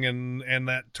everything, and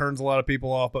that turns a lot of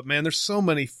people off. But man, there's so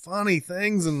many funny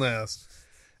things in this.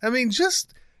 I mean,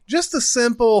 just the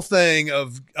simple thing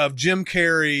of Jim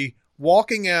Carrey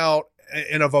walking out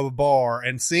of a bar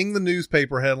and seeing the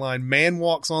newspaper headline, "Man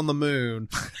walks on the moon,"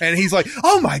 and he's like,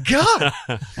 "Oh my God,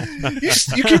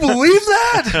 you can believe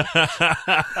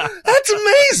that? That's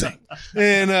amazing!"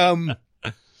 And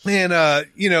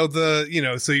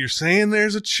so you're saying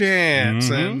there's a chance,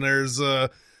 and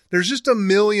there's just a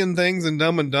million things in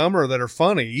Dumb and Dumber that are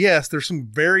funny. Yes, there's some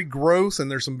very gross and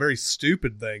there's some very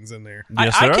stupid things in there.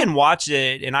 Yes, I there are. can watch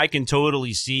it and I can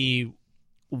totally see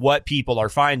what people are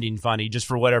finding funny. Just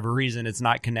for whatever reason, it's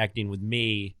not connecting with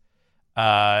me.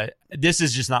 This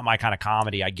is just not my kind of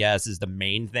comedy, I guess, is the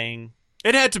main thing.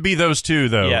 It had to be those two,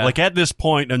 though. Yeah. Like at this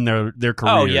point in their careers.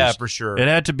 Oh, yeah, for sure. It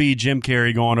had to be Jim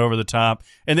Carrey going over the top,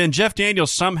 and then Jeff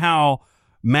Daniels somehow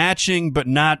matching but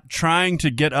not trying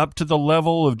to get up to the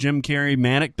level of Jim Carrey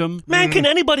manicdom. Man, can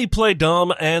anybody play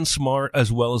dumb and smart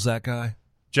as well as that guy?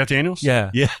 Jeff Daniels? Yeah.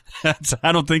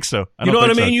 I don't think so. You know what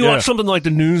I mean? You watch something like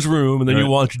The Newsroom, and then you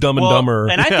watch Dumb and Dumber.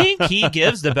 And I think he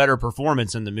gives the better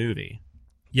performance in the movie.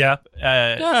 Yeah.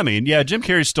 Jim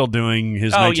Carrey's still doing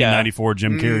his 1994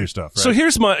 Jim Carrey stuff.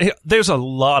 Right? So there's a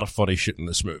lot of funny shit in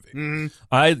this movie.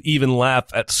 I even laugh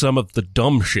at some of the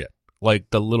dumb shit,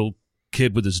 like the little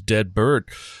kid with his dead bird.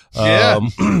 Yeah.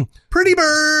 Pretty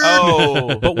bird.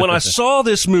 Oh. But when I saw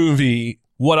this movie,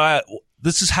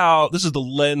 this is the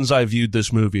lens I viewed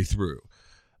this movie through.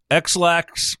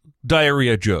 X-Lax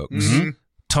diarrhea jokes.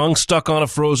 Tongue stuck on a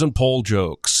frozen pole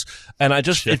jokes. And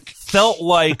it felt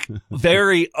like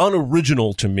very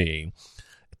unoriginal to me.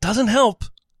 It doesn't help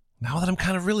now that I'm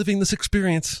kind of reliving this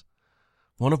experience.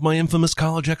 One of my infamous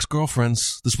college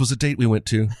ex-girlfriends, this was a date we went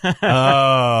to.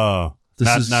 Oh.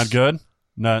 This is not good?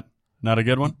 Not a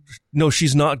good one? No,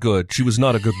 she's not good. She was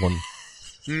not a good one.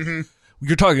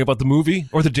 You're talking about the movie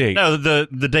or the date? No, the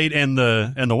date and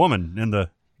the woman and the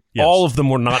yes. All of them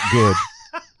were not good.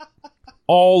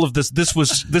 All of this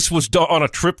was done on a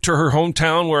trip to her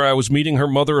hometown where I was meeting her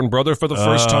mother and brother for the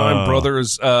first time. Brother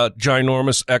is a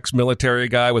ginormous ex-military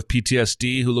guy with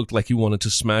PTSD who looked like he wanted to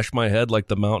smash my head like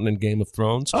the mountain in Game of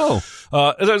Thrones. Oh.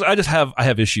 I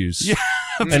have issues. Yeah,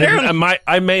 and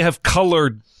I may have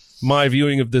colored my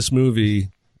viewing of this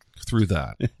movie through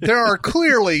that. There are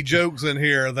clearly jokes in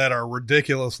here that are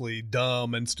ridiculously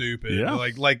dumb and stupid. Yeah.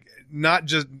 Like not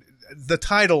just the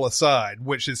title aside,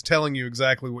 which is telling you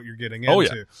exactly what you're getting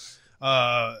into. Oh,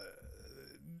 yeah.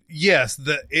 Yes,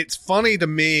 it's funny to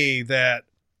me that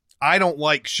I don't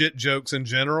like shit jokes in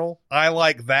general. I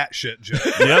like that shit joke.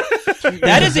 Yep.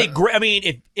 That is a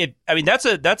great. I mean, that's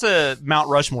a Mount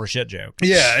Rushmore shit joke.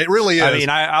 Yeah, it really is. I mean,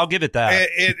 I'll give it that.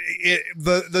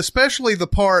 Especially the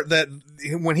part that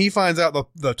when he finds out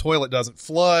the toilet doesn't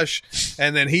flush,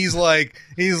 and then he's like,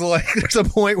 there's a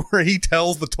point where he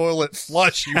tells the toilet,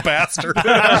 "Flush, you bastard."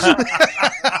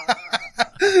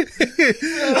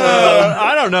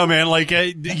 I don't know, man. Like,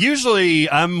 usually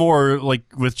I'm more like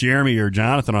with Jeremy or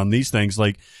Jonathan on these things.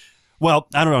 Like, well,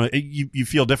 I don't know. You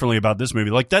feel differently about this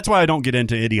movie. Like, that's why I don't get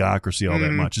into Idiocracy all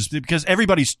that much. Is because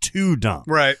everybody's too dumb.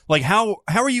 Right. Like, how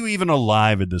are you even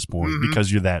alive at this point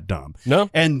because you're that dumb? No.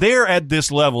 And they're at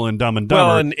this level in Dumb and Dumber.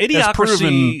 Well, in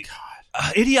Idiocracy,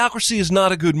 Idiocracy is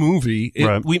not a good movie.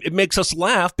 Right. It makes us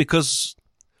laugh because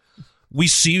we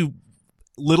see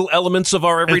little elements of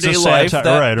our everyday life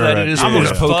satire. that Right. it is, I'm it going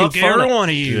is to poking fuck fun every at. one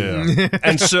of you. Yeah.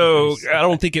 And so I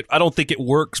don't think it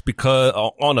works because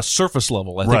on a surface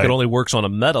level. I think Right. it only works on a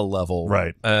meta level.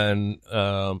 Right. And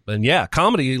yeah,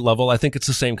 comedy level, I think it's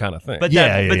the same kind of thing. But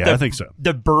Yeah, but I think so.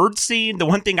 The bird scene, the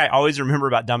one thing I always remember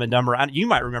about Dumb and Dumber, you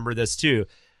might remember this too,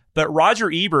 but Roger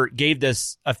Ebert gave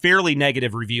this a fairly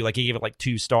negative review, like he gave it like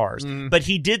 2 stars. But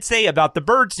he did say about the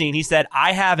bird scene, he said,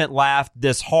 I haven't laughed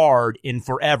this hard in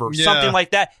forever. Yeah. Something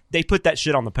like that. They put that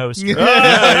shit on the poster. yeah.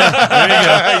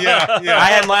 I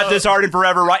hadn't laughed this hard in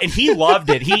forever, right? And he loved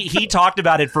it. He talked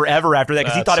about it forever after that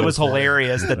because he That's thought it so was funny.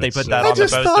 hilarious that they put that I on the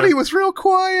just poster. thought he was real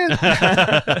quiet.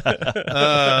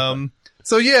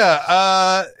 So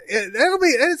yeah,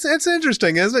 it's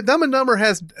interesting, isn't it? Dumb and Dumber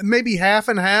has maybe half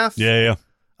and half. Yeah.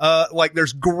 Like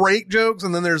there's great jokes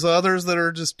and then there's others that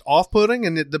are just off-putting,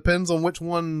 and it depends on which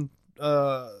one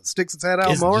sticks its head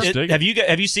out more. Have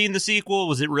you seen the sequel?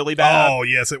 Was it really bad? Oh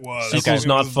yes, it was. Sequel's It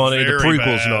not was funny. The very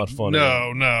prequel's bad. not funny.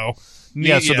 No.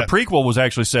 Yeah, so the prequel was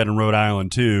actually set in Rhode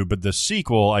Island too, but the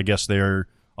sequel, I guess they're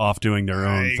off doing their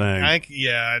own thing. I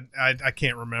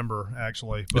can't remember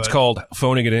actually. But, It's called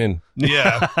Phoning It In.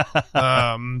 yeah.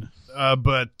 But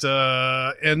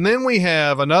and then we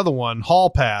have another one, Hall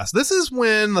Pass. This is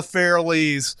when the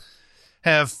Farrellys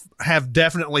have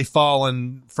definitely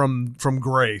fallen from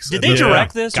grace. Did they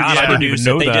direct this? Or God, just I didn't produce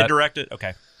even know it? They that. did direct it.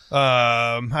 Okay.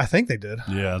 I think they did.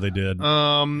 Yeah, they did.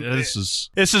 This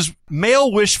This is male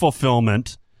wish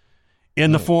fulfillment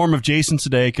in the form of Jason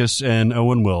Sudeikis and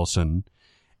Owen Wilson,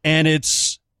 and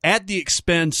it's at the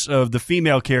expense of the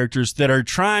female characters that are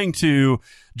trying to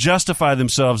justify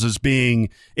themselves as being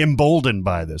emboldened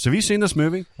by this. Have you seen this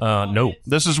movie? No.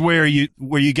 This is where you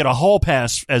get a hall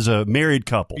pass as a married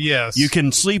couple. Yes. You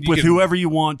can sleep with whoever you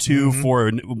want to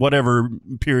for whatever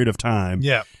period of time.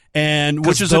 Yeah. And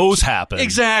which is those happen.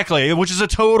 Exactly, which is a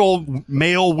total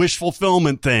male wish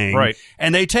fulfillment thing. Right.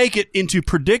 And they take it into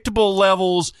predictable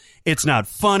levels. It's not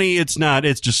funny. It's a bad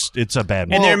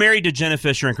movie. And they're married to Jenna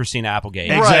Fisher and Christina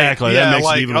Applegate. Exactly. Right. That Yeah, makes it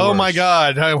like, even oh worse. my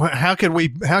God, how can we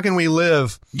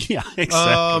live? Yeah,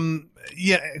 exactly.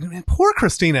 Yeah, man, poor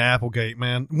Christina Applegate,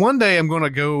 man. One day I'm going to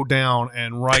go down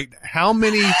and write how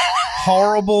many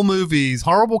horrible movies,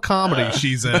 horrible comedies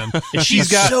she's in. And she's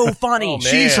so funny.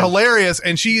 She's hilarious,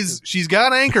 and she's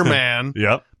got Anchorman.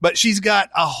 Yep. But she's got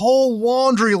a whole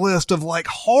laundry list of like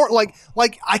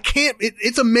I can't.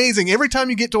 It's amazing. Every time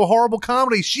you get to a horrible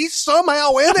comedy, she's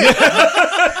somehow in it.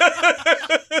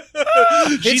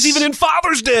 She's even in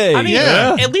Father's Day. I mean,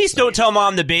 Yeah. at least don't tell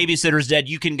mom the babysitter's dead.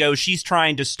 You can go, she's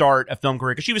trying to start a film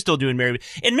career because she was still doing Married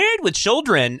with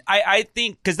Children. I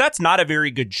think because that's not a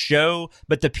very good show,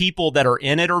 but the people that are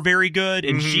in it are very good.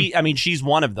 And she's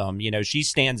one of them. You know, she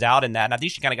stands out in that. And I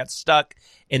think she kind of got stuck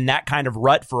in that kind of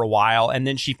rut for a while. And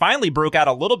then she finally broke out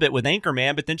a little bit with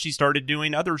Anchorman, but then she started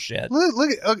doing other shit.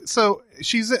 Look so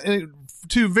she's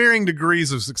to varying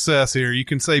degrees of success here. You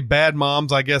can say Bad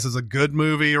Moms, I guess, is a good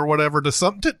movie or whatever to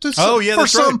some. Oh, yeah, for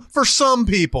that's some right. for some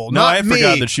people. No, not I me.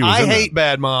 forgot that she was I in hate that.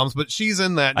 Bad Moms, but she's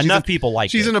in that. Enough people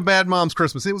like She's it. in a Bad Moms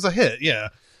Christmas. It was a hit, yeah.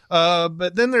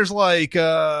 But then there's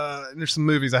there's some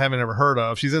movies I haven't ever heard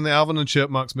of. She's in the Alvin and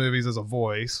Chipmunks movies as a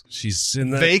voice. She's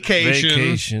in that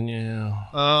Vacation.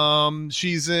 yeah.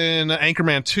 She's in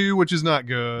Anchorman 2, which is not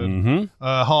good. Mm-hmm.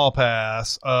 Hall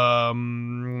Pass.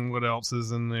 What else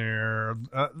is in there?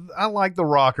 I like The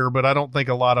Rocker, but I don't think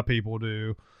a lot of people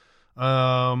do.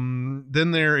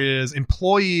 Then there is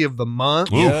Employee of the Month.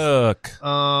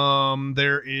 Yuck.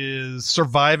 There is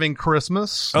Surviving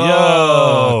Christmas.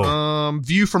 Oh.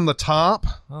 View from the Top.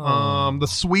 The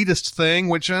Sweetest Thing,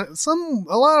 which a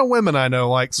lot of women I know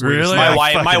like Sweetest Really? Thing. My I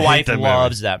wife fucking hate that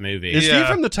loves that movie. Is Yeah. View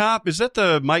from the Top? Is that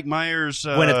the Mike Myers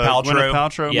Gwyneth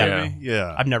Paltrow? Yeah. movie?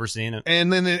 Yeah. I've never seen it.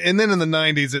 And then in the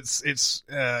 90s, it's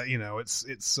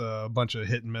a bunch of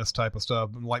hit and miss type of stuff,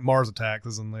 like Mars Attacks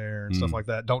is in there and stuff like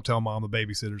that. Don't Tell Mom the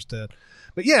Babysitter's Dead.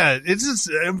 But yeah, it's just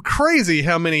crazy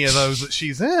how many of those that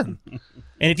she's in.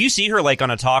 And if you see her like on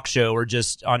a talk show or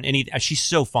just on any, she's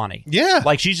so funny. Yeah.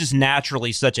 Like she's just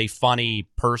naturally such a funny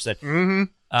person.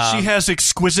 Mm-hmm. She has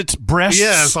exquisite breasts.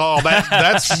 Yes,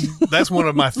 that's one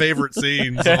of my favorite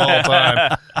scenes of all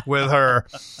time with her.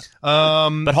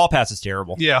 But Hall Pass is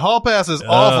terrible. Yeah, Hall Pass is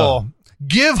awful.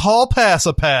 Give Hall Pass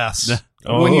a pass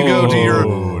when you go to your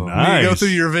when you go through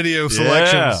your video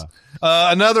selections.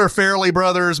 Another Farrelly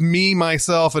Brothers, Me,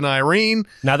 Myself, and Irene.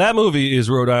 Now that movie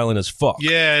is Rhode Island as fuck.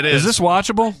 Yeah, it is. Is this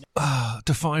watchable?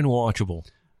 Define watchable.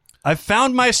 I've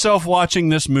found myself watching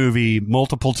this movie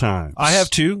multiple times. I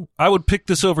have too. I would pick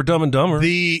this over Dumb and Dumber.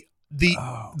 The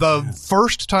the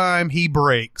first time he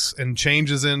breaks and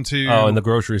changes into in the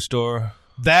grocery store.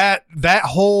 that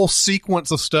whole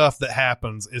sequence of stuff that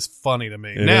happens is funny to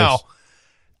me. It Now, is.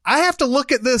 I have to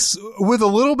look at this with a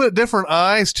little bit different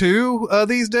eyes too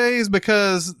these days,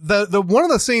 because the one of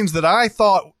the scenes that I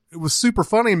thought was super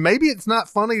funny, maybe it's not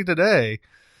funny today.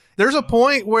 There's a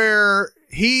point where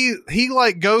he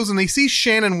like goes and he sees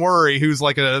Shannon Worry, who's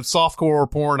like a softcore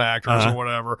porn actress or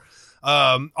whatever,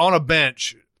 on a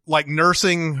bench, like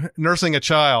nursing a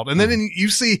child, and then you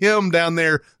see him down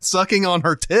there sucking on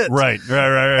her tits. Right.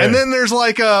 And then there's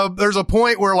a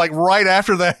point where like right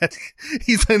after that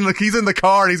he's in the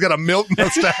car and he's got a milk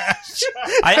mustache.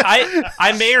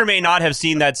 I may or may not have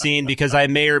seen that scene because I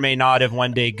may or may not have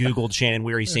one day Googled Shannon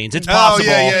Weary scenes. It's possible.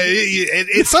 Oh yeah.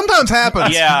 It sometimes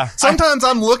happens. Yeah. Sometimes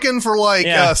I'm looking for like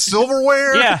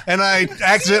silverware. Yeah. And I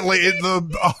accidentally the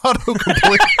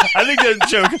autocomplete. I think that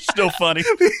joke is still funny.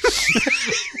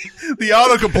 The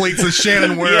autocompletes is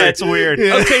Shannon Worry. Yeah, it's weird.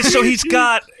 Okay, so he's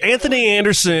got Anthony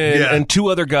Anderson Yeah. and two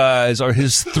other guys are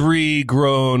his 3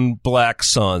 grown black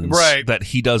sons Right. that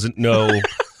he doesn't know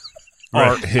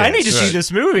aren't his. I need to see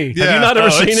this movie. Yeah. Have you not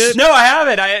ever seen it? No, I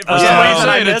haven't. For some reason,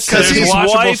 I missed because it. he's His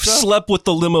watchable wife stuff. slept with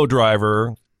the limo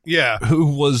driver Yeah.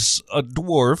 who was a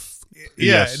dwarf. Yeah.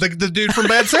 Yes. The dude from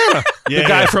Bad Santa. The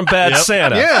guy from Bad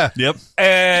Santa. Yeah. Yep.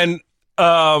 And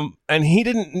he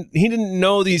didn't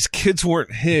know these kids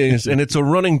weren't his, and it's a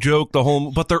running joke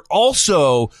but they're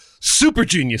also super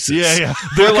geniuses. Yeah.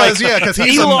 They're Because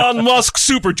he's Elon Musk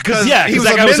super, because he that was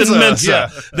guy a was in Mensa, Mensa. yeah.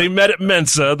 They met at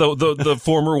Mensa, the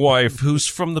former wife who's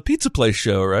from the Pizza Place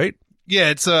show, right? Yeah,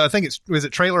 it's I think is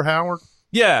it Trailer Howard?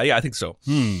 Yeah, I think so.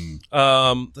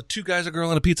 The 2 guys, a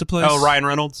girl, in a pizza place. Oh, Ryan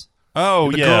Reynolds.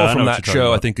 Oh, The yeah. girl I from know what that you're talking show,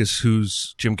 about. I think, is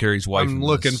who's Jim Carrey's wife. I'm in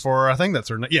looking this. for. I think that's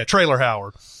her name. Yeah, Trailer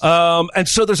Howard. And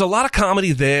so there's a lot of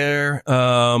comedy there,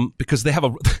 because they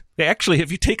actually,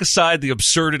 if you take aside the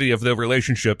absurdity of their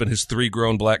relationship and his 3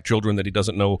 grown black children that he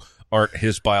doesn't know aren't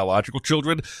his biological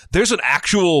children, there's an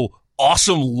actual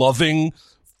awesome, loving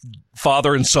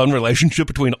father and son relationship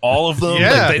between all of them.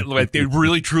 Yeah. Like they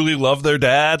really truly love their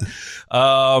dad.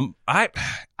 I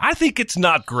think it's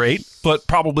not great, but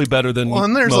probably better than Well,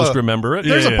 and there's most remember it.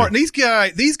 There's Yeah. a part. These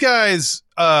guys,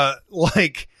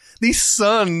 like these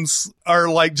sons are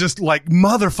like just like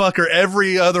motherfucker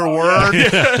every other word. You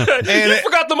And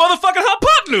forgot the motherfucking hot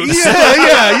pot noodles.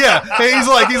 yeah. And he's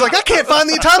like, I can't find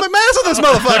the atomic mass of this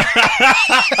motherfucker.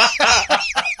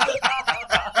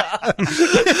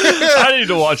 I need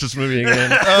to watch this movie again.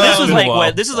 This was been a like while.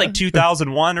 what? This is like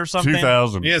 2001 or something.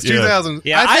 2000. Yeah, it's 2000.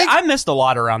 Yeah, I think, I missed a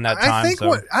lot around that time. I think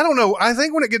so. I don't know. I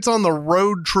think when it gets on the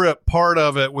road trip part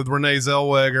of it with Renee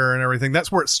Zellweger and everything,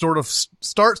 that's where it sort of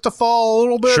starts to fall a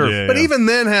little bit. Sure. Yeah, but yeah. even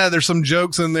then, there's some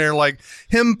jokes in there, like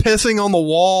him pissing on the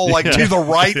wall, like to the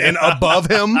right and above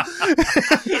him.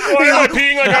 Why am I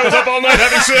peeing like I was up all night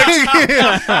having sex?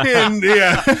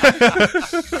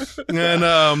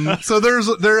 and so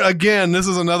there again, this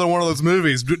is another one of those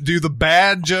movies. Do the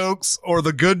bad jokes or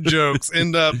the good jokes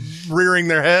end up rearing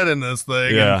their head in this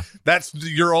thing? Yeah. And that's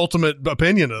your ultimate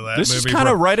opinion of that This movie. is kind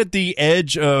of right at the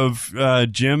edge of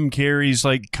Jim Carrey's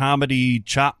like comedy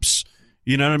chops.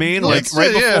 You know what I mean? Like It's-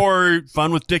 right yeah. before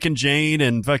Fun with Dick and Jane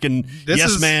and fucking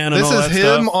Yes Man and this all is that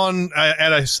him stuff. on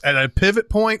at a pivot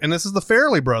point, and this is the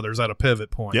Farrelly brothers at a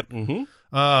pivot point. Yep.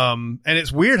 And it's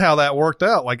weird how that worked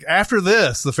out. Like after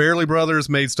this, the Farrelly brothers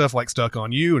made stuff like Stuck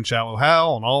on You and Shallow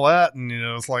Hal and all that, and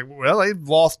it's like, well, they've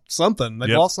lost something. They've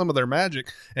Yep. lost some of their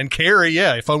magic. And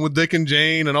Carrey, Fun with Dick and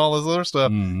Jane and all this other stuff.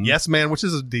 Yes Man, which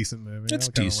is a decent movie. It's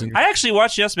I kinda decent. like it. I actually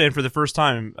watched Yes Man for the first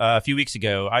time a few weeks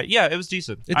ago. It was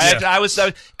decent. It's- I was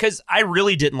because I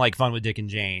really didn't like Fun with Dick and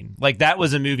Jane. Like that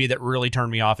was a movie that really turned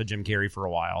me off of Jim Carrey for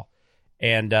a while,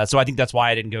 and so I think that's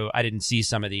why I didn't see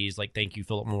some of these. Like Thank You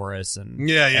Philip Morris and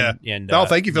Yeah. and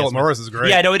Thank You, Philip Yes Man. Morris is great.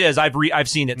 Yeah, no, it is. I've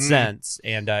seen it since,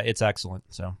 and it's excellent.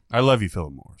 So I love you,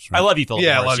 Philip Morris. Right? I love you, Philip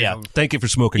Yeah, I Morris. love you, yeah. Philip. Thank you for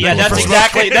smoking. Yeah, Philip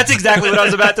that's Morris. exactly what I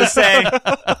was about to say.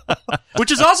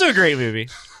 Which is also a great movie.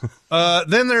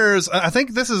 Then there's, I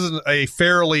think this is a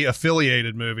fairly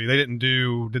affiliated movie.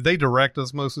 Did they direct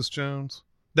Osmosis Jones?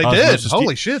 They did. Osmosis-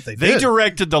 Holy shit, they They did.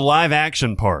 directed the live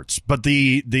action parts, but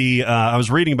the I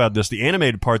was reading about this. The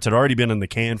animated parts had already been in the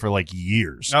can for like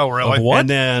years. Oh, really? Of what? And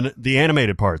then the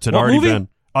animated parts had What already movie? been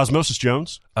Osmosis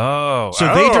Jones. Oh,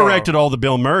 So they directed all the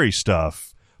Bill Murray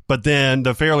stuff, but then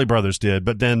the Farrelly brothers did.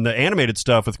 But then the animated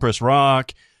stuff with Chris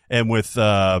Rock and with who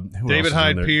else David is in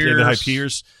Hyde there? Pierce. David Hyde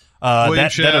Pierce. William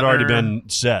That had already Shatner. been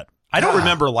set. I don't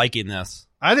remember liking this.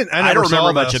 I I never don't remember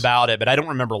saw much this. about it, but I don't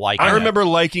remember liking it. I remember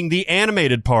liking the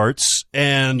animated parts,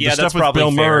 and Yeah, the that's stuff with probably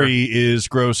Bill fair. Murray is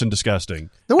gross and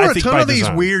disgusting. There were I a think ton by of these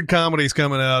design. weird comedies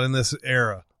coming out in this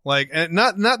era. Like, and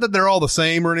not that they're all the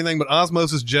same or anything, but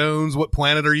Osmosis Jones, What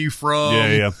Planet Are You From?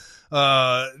 Yeah.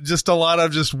 Just a lot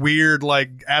of just weird,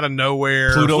 like, out of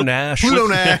nowhere. Pluto Nash. Pluto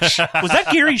Nash. Was that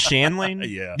Gary Shandling?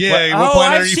 Yeah. Yeah. What- What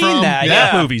Planet I've Are You seen From? that,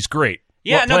 That yeah. movie's great.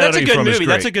 Yeah, What no, Planet that's Are a You good From is movie.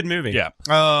 That's great. a good movie. Yeah.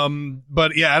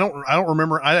 But yeah, I don't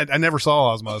remember. I never saw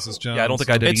Osmosis Jones. Yeah, I don't think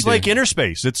I did It's either. like Inner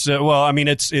Space. It's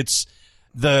it's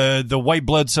the white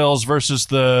blood cells versus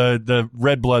the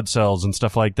red blood cells and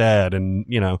stuff like that. And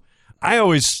I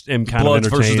always am kind Bloods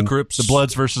of versus entertained. the Crips. The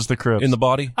Bloods versus the Crips. in the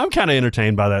body. I'm kind of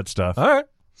entertained by that stuff. All right.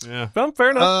 Yeah. Well,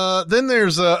 fair enough. Then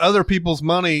there's Other People's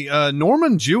Money.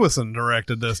 Norman Jewison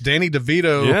directed this. Danny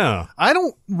DeVito. Yeah. I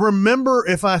don't remember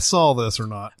if I saw this or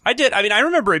not. I did. I mean, I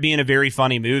remember it being a very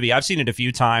funny movie. I've seen it a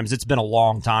few times. It's been a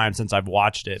long time since I've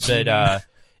watched it, but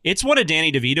it's one of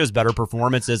Danny DeVito's better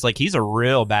performances. Like, he's a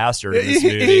real bastard in this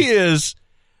movie. He is.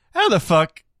 How the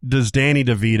fuck does Danny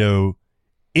DeVito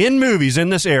in movies in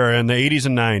this era in the 80s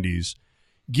and 90s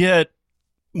get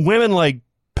women like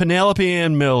Penelope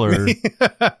Ann Miller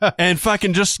and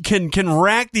fucking just can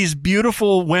rack these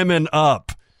beautiful women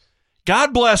up?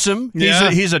 God bless him.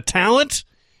 He's a talent.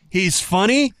 He's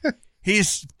funny.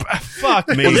 He's fuck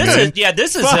me. Well, man.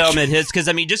 this is Fuck. him at his, because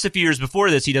I mean, just a few years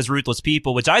before this, he does Ruthless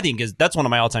People, which I think that's one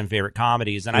of my all-time favorite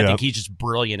comedies, and I Yeah. think he's just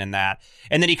brilliant in that.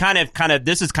 And then he kind of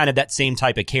this is kind of that same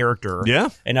type of character, Yeah.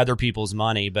 in Other People's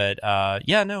Money. But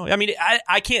no, I mean,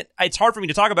 I can't. It's hard for me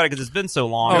to talk about it because it's been so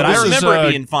long. but I this is, remember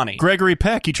it being funny. Gregory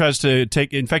Peck, he tries to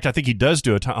take, in fact, I think he does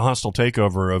do a hostile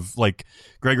takeover of, like,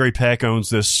 Gregory Peck owns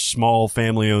this small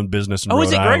family-owned business in Rhode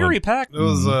Is it Island. Gregory Peck? It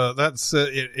was that's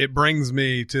it brings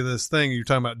me to this thing you're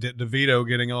talking about DeVito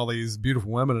getting all these beautiful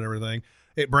women and everything.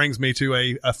 It brings me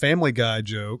to a Family Guy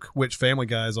joke, which Family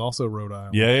Guy is also Rhode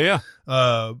Island. Yeah.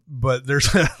 But there's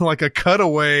like a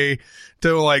cutaway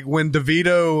to like when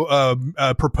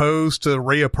DeVito proposed to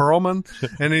Rhea Perlman,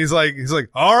 and he's like,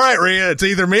 all right, Rhea, it's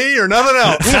either me or nothing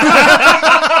else.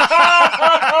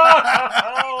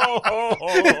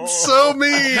 It's so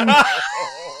mean.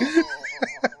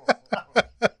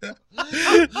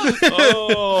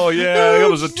 Oh yeah, that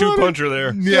was a two-puncher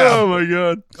there. Yeah. Oh my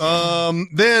god.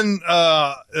 Then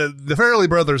the Farrelly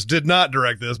brothers did not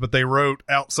direct this, but they wrote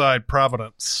Outside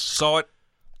Providence. Saw it,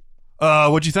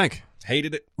 What'd you think?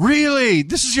 hated it. Really?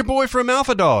 This is your boy from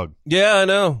Alpha Dog. Yeah, I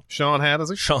know. Sean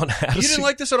Hattie. Sean Hattie. You didn't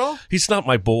like this at all? He's not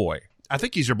my boy. I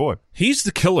think he's your boy. He's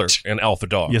the killer in Alpha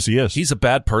Dog. Yes, he is. He's a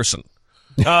bad person.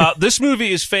 This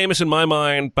movie is famous in my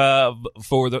mind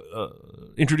for the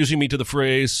introducing me to the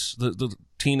phrase, the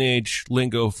teenage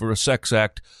lingo for a sex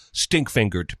act,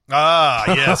 stink-fingered, Ah,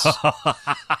 yes.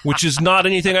 which is not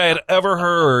anything I had ever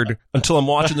heard until I'm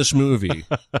watching this movie.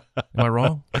 Am I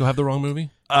wrong? Do I have the wrong movie?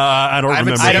 I don't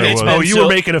haven't remember. seen who it. it It's was. Oh, been you so- were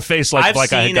making a face like I've I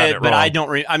seen had gotten it, it but wrong. I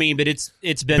don't. I mean, but it's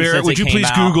been Barrett, since would it you came please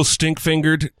out. Google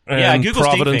stink-fingered and Yeah, Google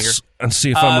Providence stink-finger. and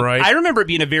see if I'm right? I remember it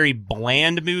being a very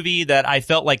bland movie that I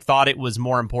felt like thought it was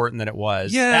more important than it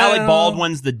was. Yeah. Alec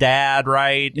Baldwin's the dad,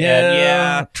 right? yeah, And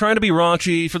yeah. trying to be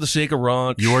raunchy for the sake of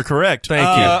raunch. You are correct.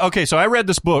 Thank you. Okay, so I read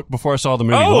this book before I saw the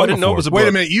movie. Oh, long I didn't know it before. was a Wait a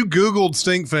book. minute. You Googled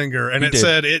Stinkfinger, and He it did.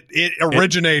 said it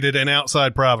originated in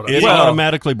Outside Providence. It Well-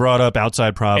 automatically brought up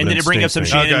Outside Providence. And did it bring up some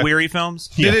Stink Shannon Okay. Weary films?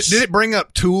 Did Yes. it bring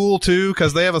up Tool too?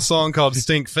 Because they have a song called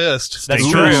Stink Fist. That's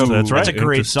Ooh, true. that's right. That's a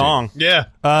great Interesting. song.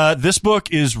 Yeah. This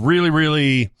book is really,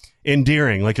 really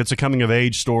endearing. Like, it's a coming of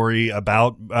age story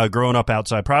about growing up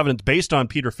outside Providence, based on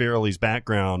Peter Farrelly's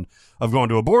background of going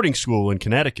to a boarding school in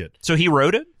Connecticut. So he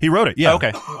wrote it? He wrote it, yeah.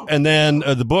 Okay. And then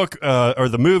the book or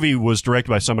the movie was directed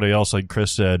by somebody else, like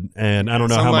Chris said, and I don't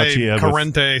know how much he had. with-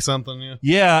 Carente something. Yeah.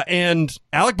 Yeah, and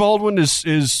Alec Baldwin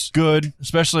is good,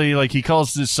 especially like he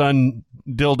calls his son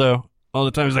Dildo all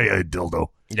the time. He's like, "Hey, Dildo."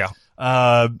 Yeah.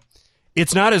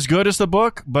 It's not as good as the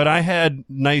book, but I had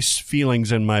nice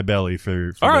feelings in my belly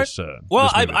for All right. this. Well,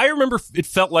 this movie. I remember it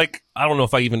felt like, I don't know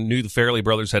if I even knew the Farrelly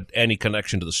brothers had any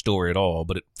connection to the story at all,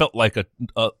 but it felt like a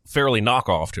Farrelly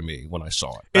knockoff to me when I saw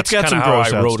it. It's That's got kinda some how I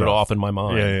gross out wrote stuff. it off in my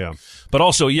mind. Yeah. But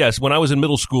also, yes, when I was in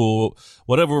middle school,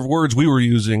 whatever words we were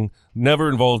using never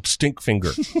involved stink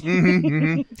finger.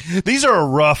 These are a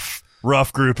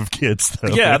rough group of kids, though.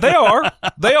 Yeah, they are.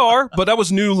 They are. But that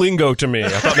was new lingo to me. I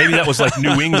thought maybe that was like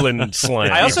New England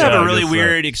slang. I also Yeah, have I a really guess so.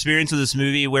 weird experience with this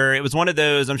movie where it was one of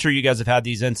those, I'm sure you guys have had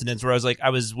these incidents where I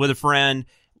was with a friend.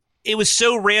 It was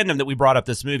so random that we brought up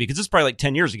this movie because this is probably like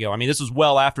 10 years ago. I mean, this was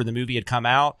well after the movie had come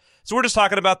out. So we're just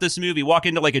talking about this movie, walk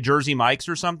into like a Jersey Mike's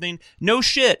or something. No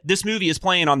shit. This movie is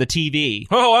playing on the TV.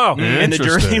 Oh, wow. In the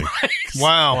Jersey Interesting. Mike's.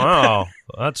 Wow. Wow.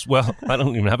 That's, well, I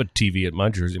don't even have a TV at my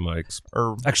Jersey Mike's.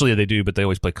 Or Actually, they do, but they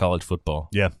always play college football.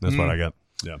 Yeah, that's what I got.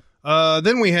 Yeah.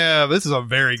 Then we have, this is a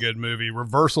very good movie,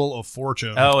 Reversal of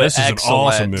Fortune. Oh, This is excellent. an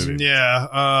awesome movie.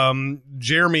 Yeah.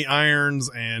 Jeremy Irons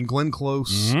and Glenn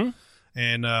Close. Mm-hmm.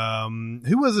 And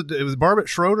who was it? It was Barbet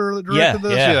Schroeder that directed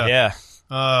this? Yeah.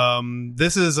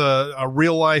 This is a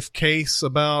real life case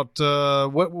about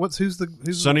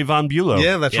who's Sonny Von Bulow.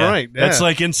 Yeah, that's Yeah. right. Yeah. That's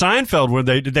like in Seinfeld where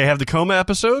did they have the coma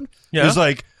episode? Yeah. It's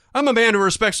like, I'm a man who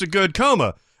respects a good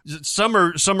coma. Some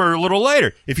are a little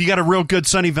later. If you got a real good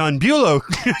Sonny Von Bulow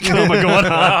coma going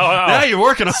on, now you're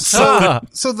working on something.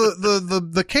 So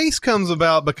the case comes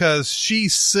about because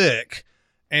she's sick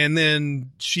and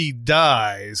then she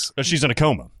dies. She's in a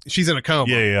coma. She's in a coma.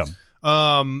 Yeah.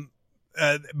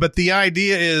 But the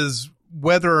idea is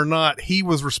whether or not he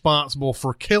was responsible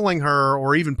for killing her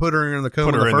or even put her in the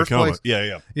coma Put her in the first place.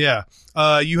 Yeah.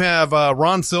 Yeah. You have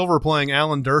Ron Silver playing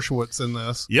Alan Dershowitz in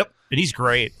this. Yep. And he's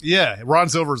great. Yeah, Ron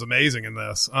Silver's amazing in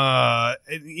this.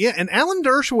 And Alan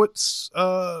Dershowitz,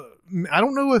 I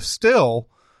don't know if still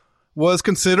was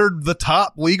considered the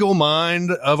top legal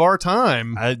mind of our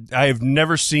time. I have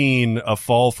never seen a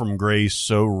fall from grace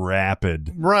so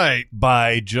rapid Right.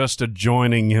 by just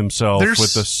adjoining himself There's-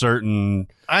 with a certain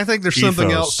I think there's something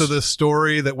ethos. else to this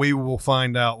story that we will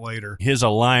find out later. his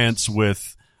alliance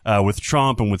with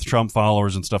Trump and with Trump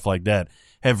followers and stuff like that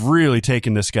have really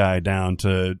taken this guy down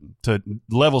to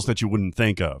levels that you wouldn't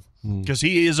think of because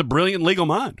he is a brilliant legal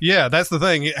mind. Yeah, that's the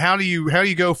thing. How do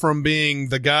you go from being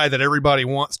the guy that everybody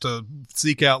wants to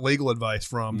seek out legal advice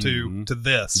from to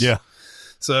this? Yeah.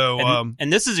 So,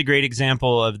 And this is a great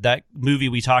example of that movie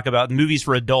we talk about, movies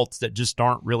for adults that just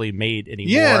aren't really made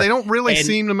anymore. yeah, they don't really And-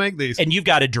 seem to make these. And you've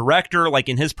got a director like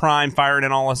in his prime, firing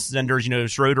in all his cylinders. You know,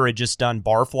 Schroeder had just done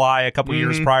Barfly a couple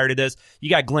years prior to this.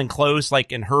 You got Glenn Close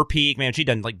like in her peak. Man, she'd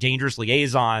done like Dangerous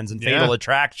Liaisons and Fatal Yeah.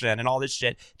 Attraction and all this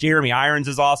shit. Jeremy Irons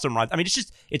is awesome. I mean,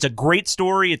 it's a great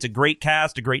story. It's a great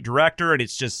cast, a great director, and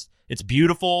it's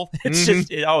beautiful. It's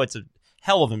it's a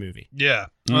hell of a movie. Yeah.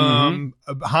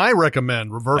 High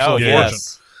recommend Reversal Oh, of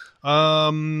yes.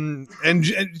 Fortune. And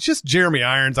just Jeremy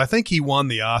Irons, I think he won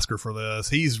the Oscar for this.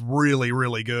 He's really,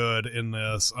 really good in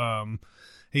this.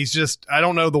 He's just, I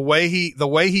don't know, the way he is, the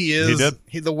way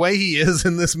he is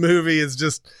in this movie is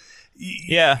just,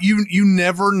 Yeah. you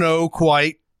never know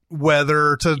quite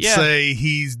whether to Yeah. say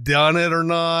he's done it or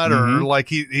not, or like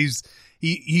you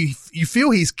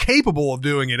feel he's capable of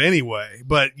doing it anyway,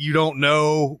 but you don't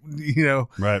know,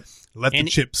 Right. let the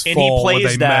chips and fall he where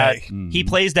plays they that may. he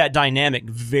plays that dynamic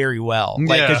very well.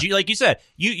 Yeah. Because like you said,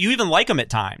 you even like him at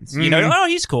times. You know, oh,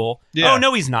 he's cool. Yeah. Oh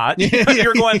no, he's not.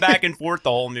 You're going back and forth the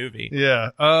whole movie.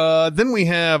 Yeah. Then we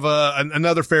have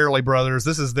another Farrelly Brothers.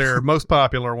 This is their most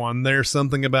popular one. There's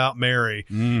Something About Mary.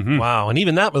 Wow. And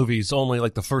even that movie's only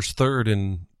like the first third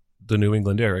in the New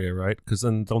England area, right? Because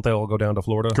then don't they all go down to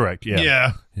Florida? Correct. Yeah.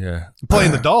 Yeah. Yeah.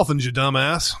 Playing the Dolphins, you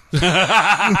dumbass.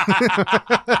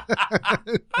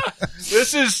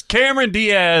 This is Cameron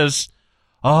Diaz.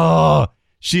 Oh,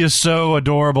 she is so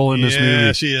adorable in this Yeah,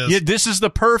 movie. she is. Yeah, this is the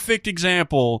perfect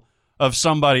example of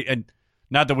somebody, and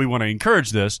not that we want to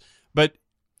encourage this, but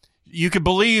you could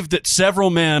believe that several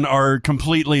men are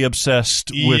completely obsessed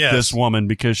with Yes. this woman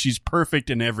because she's perfect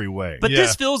in every way. But Yeah.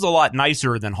 this feels a lot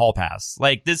nicer than Hall Pass.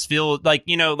 Like this feels like,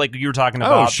 like you were talking Oh,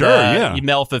 about sure, yeah.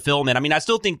 male fulfillment. I mean, I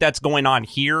still think that's going on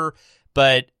here,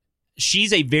 but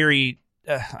she's a very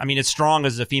as strong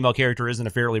as a female character is in a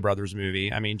Farrelly Brothers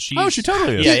movie. I mean, she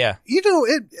totally is. Yeah.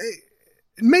 It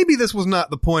maybe this was not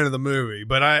the point of the movie,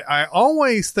 but I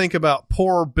always think about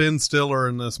poor Ben Stiller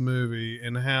in this movie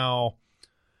and how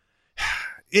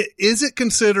is it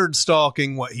considered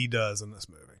stalking what he does in this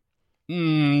movie?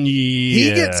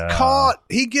 Yeah.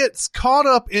 He gets caught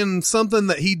up in something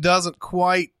that he doesn't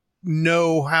quite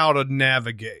know how to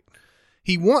navigate.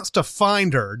 He wants to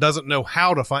find her, doesn't know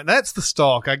how to find. That's the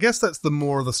stalk. I guess that's the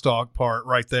more of the stalk part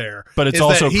right there. But it's Is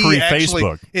also that he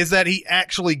pre-Facebook. Is that he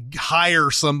actually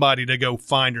hires somebody to go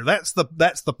find her? That's the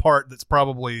part that's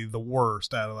probably the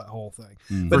worst out of that whole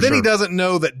thing. But then he doesn't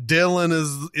know that Dylan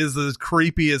is as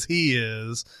creepy as he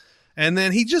is, and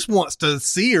then he just wants to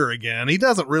see her again. He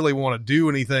doesn't really want to do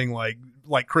anything like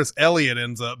Chris Elliott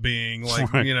ends up being.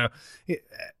 Like Right.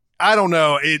 I don't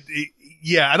know.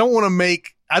 I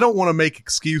don't want to make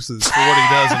excuses for what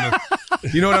he does in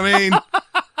the, you know what I mean?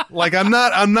 Like I'm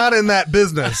not in that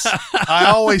business. I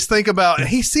always think about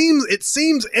it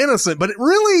seems innocent, but it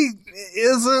really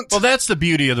isn't. Well, that's the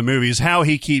beauty of the movie is how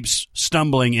he keeps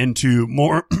stumbling into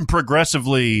more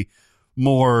progressively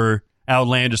more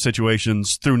outlandish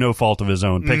situations through no fault of his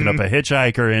own, picking up a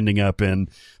hitchhiker, ending up in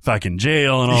fucking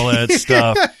jail and all that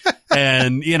stuff.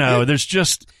 And, there's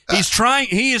just,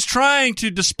 He is trying to,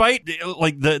 despite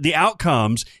like the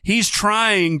outcomes, he's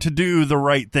trying to do the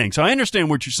right thing. So I understand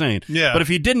what you're saying. Yeah. But if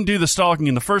he didn't do the stalking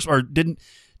in the first, or didn't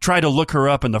try to look her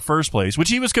up in the first place, which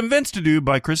he was convinced to do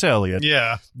by Chris Elliott,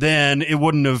 Yeah. then it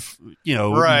wouldn't have,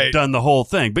 Right. done the whole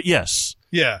thing. But yes,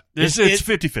 Yeah. it's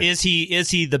 50-50. Is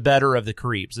he the better of the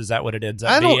creeps? Is that what it ends up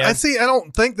I being?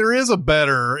 don't think there is a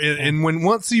better. And when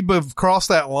once you've crossed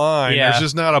that line, Yeah. there's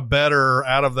just not a better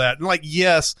out of that. And like,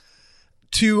 yes,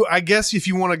 I guess if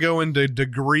you want to go into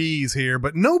degrees here,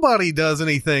 but nobody does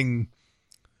anything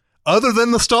other than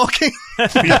the stalking.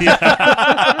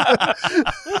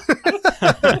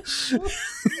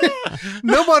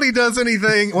 Nobody does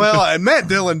anything. Well, Matt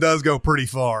Dillon does go pretty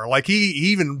far. Like he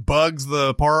even bugs the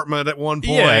apartment at one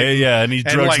point. Yeah, and he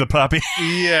drugs like, the puppy.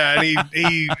 Yeah, and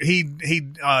he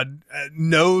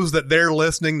knows that they're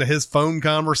listening to his phone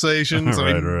conversations. So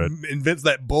Right. he invents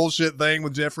that bullshit thing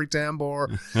with Jeffrey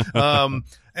Tambor.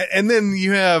 And then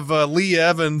you have Lee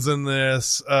Evans in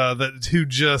this who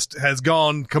just has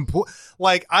gone complete.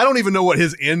 Like I don't even know what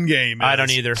his end game is. I don't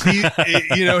either.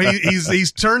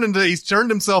 He's turned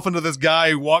himself into this guy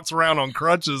who walks around on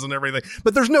crutches and everything.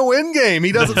 But there's no end game.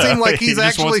 He doesn't seem like He he's just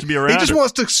actually. wants to be around He just her.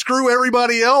 wants to screw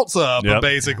everybody else up, Yep.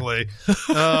 basically.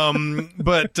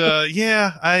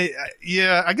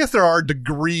 I guess there are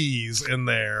degrees in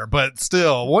there, but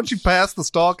still, once you pass the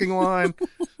stalking line,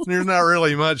 there's not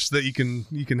really much that you can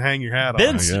hang your hat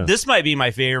on. This might be my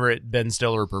favorite Ben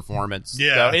Stiller performance.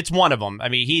 Yeah. So it's one of them. I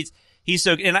mean, he's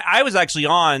so, and I was actually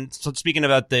on, so speaking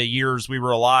about the years we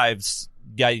were alive,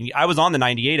 I was on the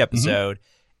 98 episode,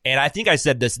 and I think I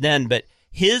said this then, but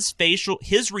his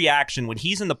reaction when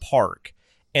he's in the park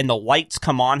and the lights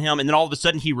come on him, and then all of a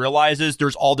sudden he realizes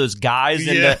there's all those guys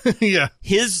Yeah.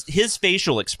 his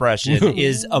facial expression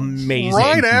is amazing.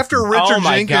 Right after Richard Oh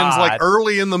my Jenkins, God. like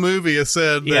early in the movie, has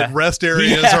said Yeah. that rest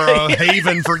areas Yeah. are a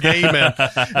haven for gay men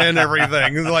and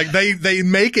everything. Like they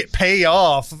make it pay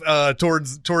off toward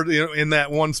in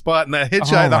that one spot, and that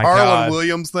hitchhike, Oh the my Harlan God.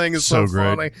 Williams thing is So so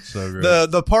great. funny. So great.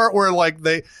 The part where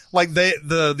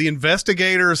the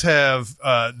investigators have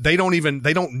they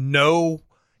don't know.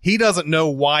 He doesn't know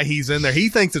why he's in there. He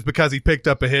thinks it's because he picked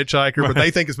up a hitchhiker, but they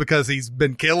think it's because he's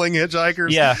been killing hitchhikers.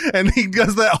 Yeah. And he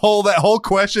does that whole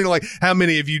question, like, how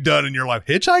many have you done in your life?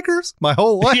 Hitchhikers? My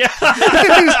whole life? Yeah.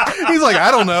 he's like,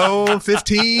 I don't know,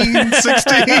 15,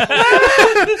 16.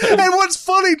 And what's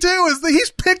funny too is that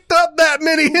he's picked up that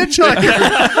many hitchhikers.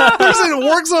 It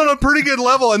works on a pretty good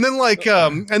level. And then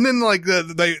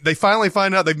they finally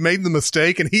find out they've made the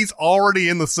mistake, and he's already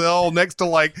in the cell next to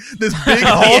like this big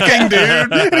hulking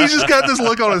dude. And he's just got this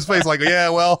look on his face like, yeah,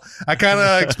 well, I kind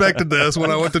of expected this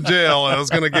when I went to jail, and I was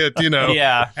going to get,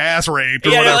 ass raped or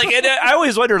whatever. Like, and I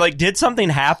always wonder, like, did something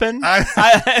happen? I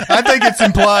think it's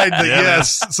implied that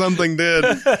yes, something did.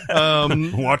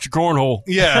 Watch your cornhole.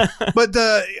 Yeah, but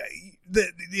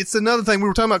it's another thing. We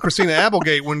were talking about Christina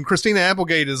Applegate. When Christina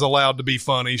Applegate is allowed to be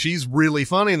funny, she's really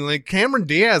funny. And like Cameron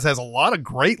Diaz has a lot of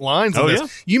great lines in Oh, this. yeah.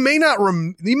 You may not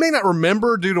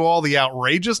remember due to all the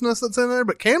outrageousness that's in there,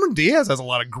 but Cameron Diaz has a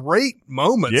lot of great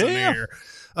moments in Yeah. here.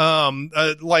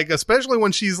 Like especially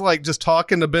when she's like just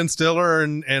talking to Ben Stiller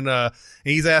and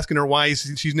he's asking her why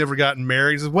she's never gotten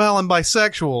married. He says, well, I'm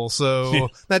bisexual. So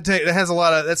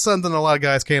that's something a lot of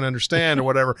guys can't understand or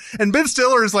whatever. And Ben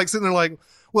Stiller is like sitting there like,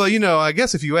 well, I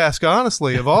guess if you ask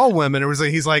honestly of all women,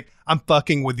 he's like, I'm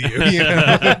fucking with you.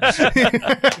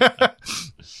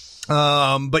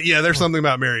 But yeah, there's something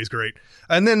about Mary's great.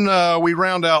 And then we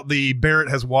round out the Barrett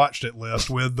has watched it list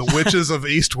with The Witches of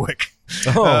Eastwick.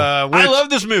 I love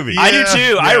this movie. I do Yeah,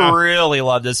 too. yeah. I really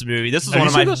love this movie. This is one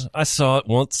of my. I saw it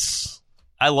once.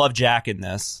 I love Jack in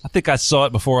this. I think I saw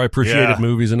it before I appreciated Yeah.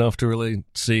 movies enough to really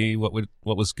see what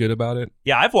was good about it.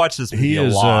 Yeah, I've watched this movie He a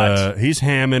is. lot. He's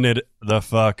hamming it the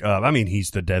fuck up. I mean,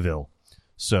 he's the devil.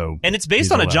 So, And it's based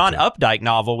he's on a allowed John to. Updike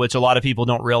novel, which a lot of people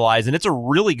don't realize, and it's a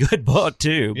really good book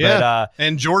too. Yeah. But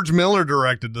and George Miller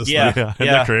directed this Yeah. thing. Yeah, isn't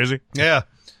that crazy? Yeah.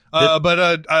 But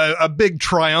a big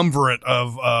triumvirate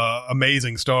of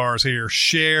amazing stars here.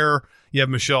 Cher, you have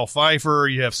Michelle Pfeiffer,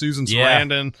 you have Susan Yeah.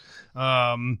 Sarandon.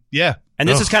 and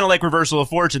this is kind of like Reversal of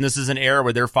Fortune. This is an era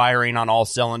where they're firing on all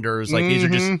cylinders. Like these are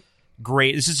just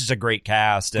great. This is just a great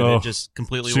cast, and it just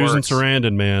completely Susan works.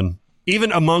 Sarandon, man.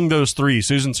 Even among those three,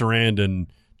 Susan Sarandon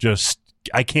just,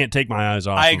 I can't take my eyes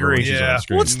off I of her agree. when she's Yeah. on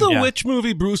screen. What's the Yeah. witch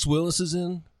movie Bruce Willis is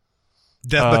in?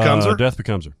 Death Becomes Her. Death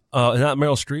Becomes Her. Is that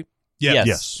Meryl Streep? Yeah.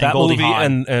 Yes. And That Goldie movie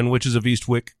Hawn. and Witches of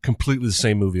Eastwick, completely the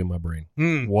same movie in my brain.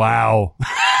 Wow.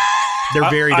 They're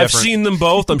very I've different. seen them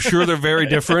both. I'm sure they're very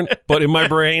different, but in my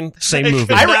brain, same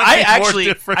movie. I actually,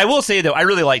 different. I will say though, I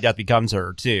really like Death Becomes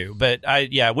Her too. But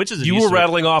which is You were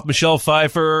rattling off Michelle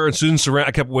Pfeiffer and Susan Sarandon.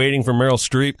 I kept waiting for Meryl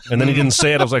Streep, and then he didn't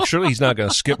say it. I was like, surely he's not going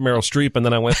to skip Meryl Streep. And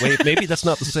then I went, wait, maybe that's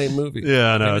not the same movie.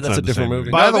 Yeah, no, maybe it's that's not a the different same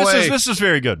movie. By No, the way- this is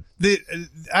very good.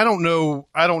 I don't know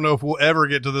if we'll ever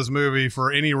get to this movie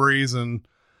for any reason,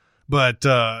 but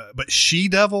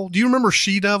She-Devil. Do you remember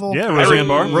She-Devil? Yeah, Roseanne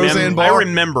Barr. Roseanne I Barr.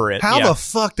 remember it. How yeah. the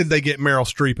fuck did they get Meryl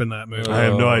Streep in that movie? I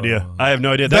have no idea.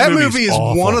 that movie's movie is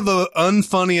awful. one of the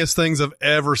unfunniest things I've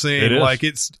ever seen. It is. Like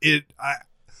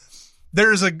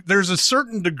there's a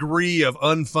certain degree of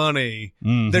unfunny.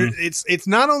 Mhm. There, it's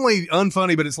not only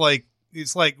unfunny, but it's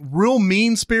like real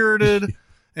mean spirited.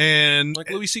 And Like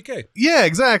Louis C.K. yeah,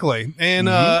 exactly. And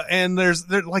and there's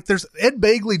Ed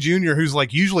Begley Jr., who's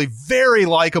like usually very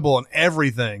likable and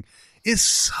everything, is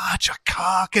such a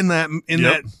cock in that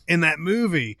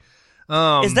movie.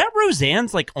 Is that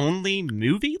Roseanne's like only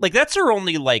movie? Like that's her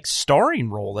only like starring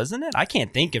role, isn't it? I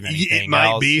can't think of anything. It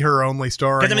might else. be her only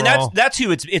starring Because I mean role. that's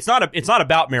who it's not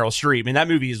about Meryl Streep. I mean that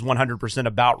movie is 100%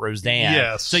 about Roseanne.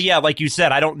 Yes. So yeah, like you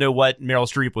said, I don't know what Meryl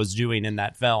Streep was doing in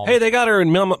that film. Hey, they got her in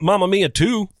Mamma Mia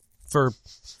 2 for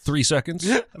 3 seconds.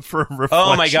 For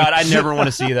oh my god, I never want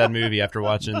to see that movie after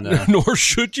watching that. Nor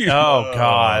should you. Oh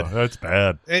god. that's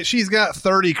bad. And she's got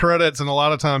 30 credits, and a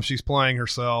lot of times she's playing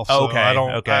herself. So Okay, I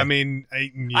don't. okay. I mean,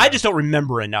 I just don't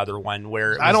remember another one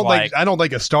where it was I don't like, think I don't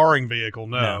think a starring vehicle.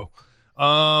 No.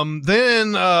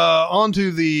 Then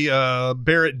onto the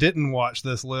Barrett didn't watch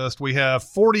this list. We have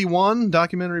 41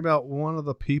 documentary about one of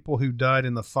the people who died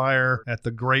in the fire at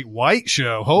the Great White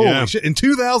Show. Holy Yeah. shit! In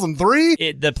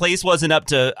 2003. the place wasn't up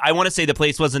to. I want to say the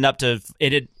place wasn't up to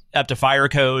it. Had, up to fire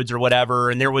codes or whatever,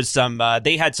 and there was some.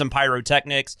 They had some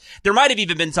pyrotechnics. There might have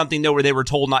even been something though where they were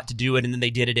told not to do it, and then they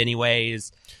did it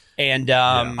anyways. And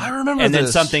I remember And then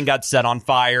this. something got set on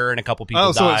fire, and a couple people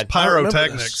Oh, so it's died.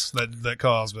 pyrotechnics that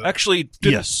caused it. Actually,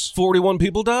 did Yes. 41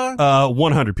 people die?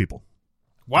 100 people.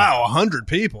 Wow, 100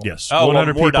 people. Yes. Oh, well,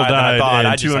 100 more people died than I died, thought. I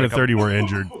and just had a couple- 230 were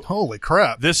injured. Holy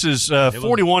crap. This is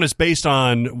 41 is based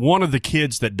on one of the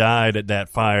kids that died at that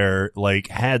fire, like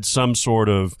had some sort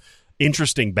of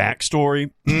interesting backstory,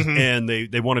 and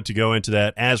they wanted to go into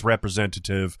that as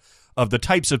representative of the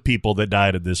types of people that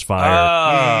died at this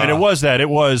fire. And it was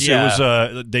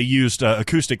they used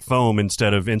acoustic foam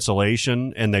instead of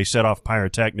insulation, and they set off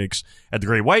pyrotechnics at the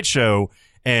Great White Show,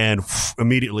 and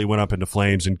immediately went up into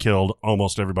flames and killed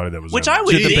almost everybody that was Which in I there.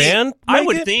 would Did the think, band I make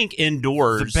would it? think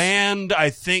indoors. The band, I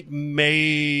think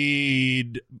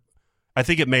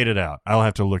it made it out. I'll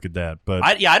have to look at that, but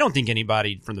I don't think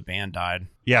anybody from the band died.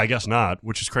 yeah, I guess not,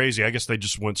 which is crazy. I guess they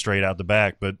just went straight out the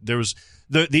back. But there was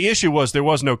the issue was there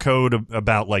was no code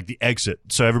about like the exit,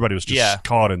 so everybody was just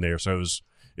caught in there. So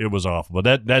it was awful.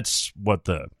 But that's what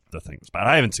the thing was about.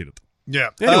 I haven't seen it. Yeah.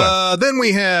 Anyway. Then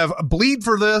we have Bleed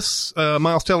for This,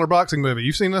 Miles Teller boxing movie.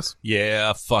 You've seen this?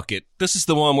 Yeah, fuck it. This is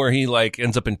the one where he like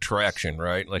ends up in traction,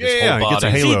 right? Like his Yeah, whole he gets a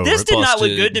body. halo. See, this did not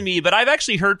look busted. good to me, but I've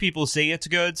actually heard people say it's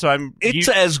good, so I'm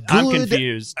I'm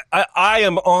confused. I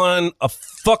am on a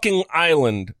fucking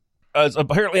island.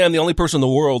 Apparently, I'm the only person in the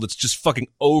world that's just fucking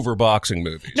over boxing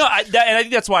movies. No, and I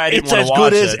think that's why I didn't It's want as to watch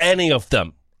good as it. any of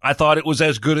them. I thought it was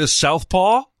as good as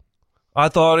Southpaw. I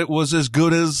thought it was as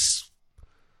good as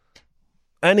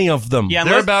any of them. Yeah,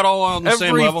 They're unless, about all on the same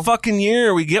Every level. fucking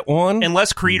year we get one.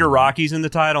 unless Creed or Rocky's in the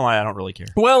title, I don't really care.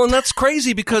 Well, and that's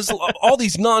crazy because all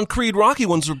these non-Creed Rocky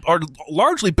ones are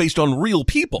largely based on real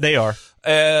people. They are.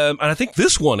 And I think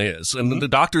this one is. And the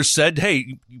doctors said,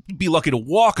 hey, you'd be lucky to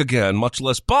walk again, much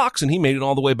less box. And he made it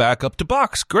all the way back up to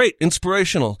box. Great.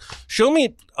 Inspirational. Show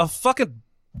me a fucking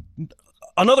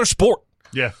another sport.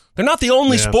 Yeah. They're not the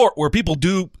only Yeah. sport where people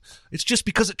do. It's just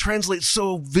because it translates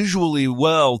so visually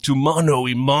well to mano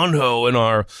y mano in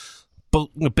our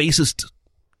basest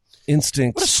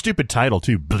instincts. What a stupid title,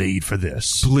 too. Bleed for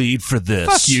This. Bleed for this.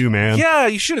 Fuck you, man. Yeah,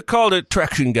 you should have called it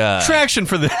Traction Guy. Traction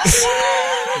for this.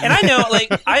 And I know, like,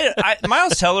 I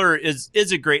Miles Teller is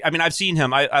a great. I mean, I've seen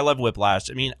him. I love Whiplash.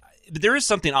 I mean, but there is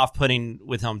something off-putting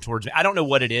with him towards me. I don't know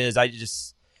what it is.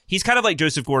 He's kind of like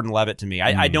Joseph Gordon-Levitt to me.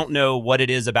 I don't know what it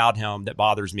is about him that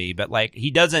bothers me, but like he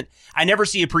doesn't. I never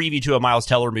see a preview to a Miles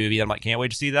Teller movie. And I'm like, can't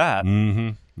wait to see that.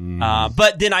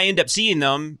 But then I end up seeing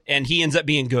them, and he ends up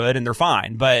being good, and they're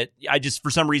fine. But I just, for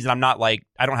some reason, I'm not like,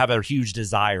 I don't have a huge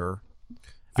desire.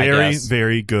 I Very, guess.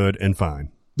 very good and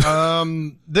fine.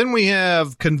 Then we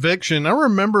have Conviction. I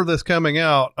remember this coming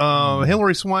out.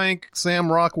 Hilary Swank, Sam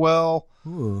Rockwell,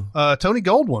 Tony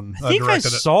Goldwyn I think I directed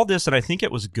it. saw this and I think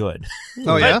it was good.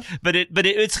 Oh yeah, but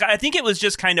it's I think it was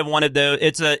just kind of one of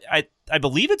the I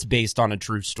believe it's based on a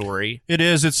true story. It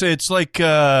is. It's like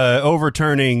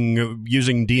overturning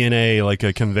using DNA, like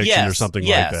a conviction or something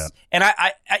like that. And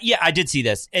I did see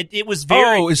this. It was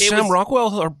very. Oh, is Sam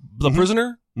Rockwell the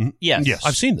prisoner? Yes.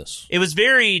 I've seen this. It was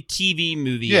very TV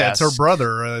movie. yeah, it's her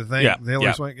brother. I think. Yeah, They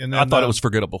always went- and I then, thought it was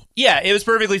forgettable. Yeah, it was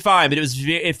perfectly fine, but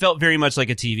it felt very much like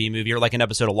a TV movie or like an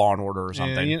episode of Law and Order or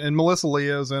something. and Melissa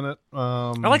Leo's in it.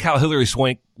 I like how Hilary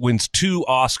Swank wins 2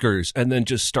 Oscars and then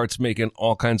just starts making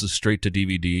all kinds of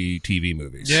straight-to-DVD TV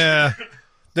movies. Yeah,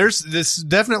 there's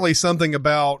definitely something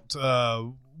about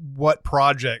what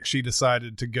project she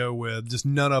decided to go with. Just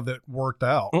none of it worked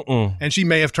out, and she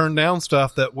may have turned down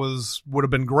stuff that would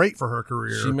have been great for her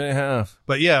career. She may have.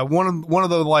 But yeah, one of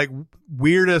the like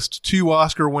weirdest 2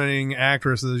 Oscar-winning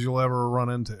actresses you'll ever run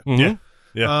into. Yeah.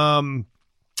 Yeah.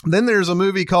 Then there's a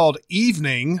movie called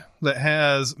Evening that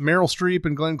has Meryl Streep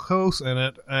and Glenn Close in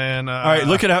it. And All right,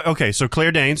 look at how. Okay, so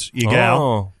Claire Danes, you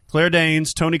gal. Claire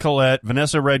Danes, Toni Collette,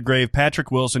 Vanessa Redgrave,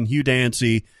 Patrick Wilson, Hugh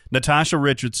Dancy, Natasha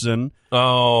Richardson.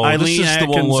 Oh, Eileen this is the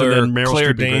Atkins, one where and then Meryl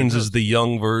Claire Streep. Danes is the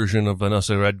young version of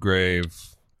Vanessa Redgrave.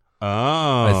 Oh,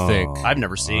 I think. I've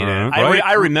never seen All it. right.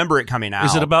 I remember it coming out.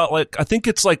 Is it about I think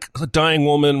it's like a dying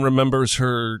woman remembers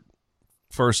her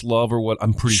first love or what?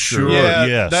 I'm pretty sure. yeah,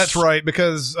 yes. that's right,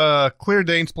 because Claire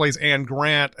Danes plays Anne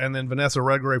Grant, and then Vanessa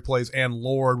Redgrave plays Anne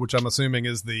Lord, which I'm assuming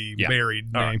is the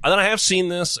married name. And then I have seen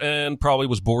this and probably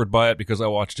was bored by it because I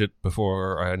watched it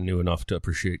before I knew enough to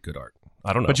appreciate good art.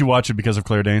 I don't know. But you watch it because of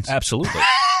Claire Danes? Absolutely.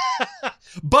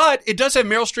 But it does have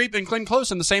Meryl Streep and Glenn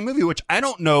Close in the same movie, which I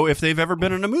don't know if they've ever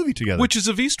been in a movie together. Which is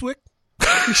of Eastwick.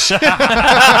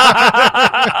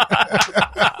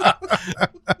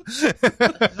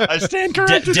 I stand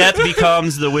corrected. Death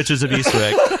Becomes the Witches of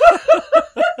Eastwick.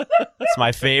 It's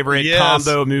my favorite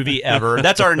combo movie ever.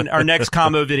 That's our next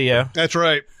combo video. That's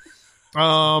right.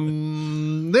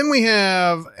 Then we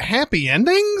have Happy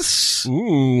Endings.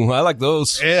 Ooh, I like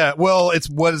those. Yeah, well, it's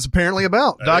what it's apparently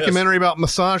about. Documentary about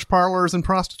massage parlors and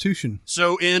prostitution.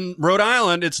 So in Rhode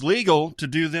Island, it's legal to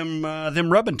do them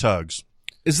rubbing tugs.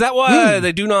 Is that why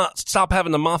they do not stop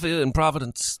having the mafia in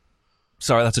Providence?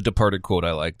 Sorry, that's a Departed quote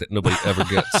I like that nobody ever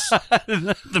gets.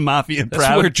 The mafia in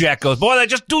That's where Jack goes, boy, they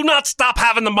just do not stop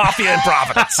having the mafia in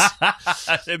Providence.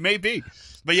 It may be.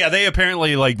 But yeah, they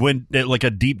apparently went a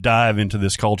deep dive into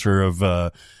this culture of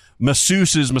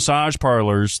masseuses, massage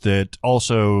parlors that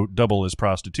also double as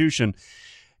prostitution.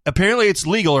 Apparently it's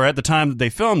legal, or at the time that they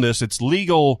filmed this, it's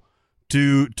legal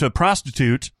to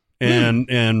prostitute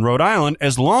in Rhode Island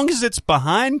as long as it's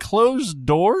behind closed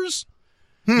doors.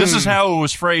 This is how it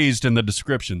was phrased in the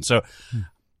description. So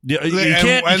you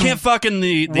can't fuck in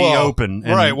the open.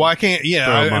 And right. Well, I can't. Yeah.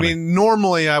 throw I money. mean,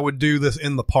 normally I would do this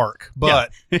in the park,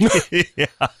 but you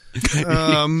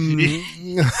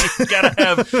gotta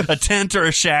have a tent or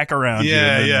a shack around you.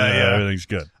 Yeah, and then, yeah. everything's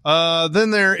good.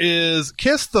 then there is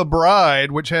Kiss the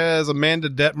Bride, which has Amanda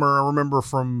Detmer, I remember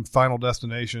from Final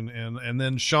Destination, and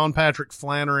then Sean Patrick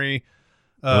Flannery,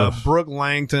 Brooke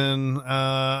Langton.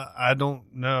 I don't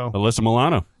know. Alyssa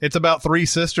Milano. It's about 3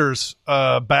 sisters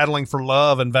battling for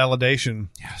love and validation.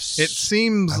 Yes. It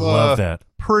seems I love that.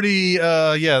 pretty.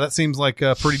 That seems like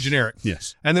pretty generic.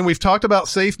 Yes. And then we've talked about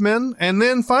Safe Men, and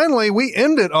then finally we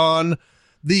ended on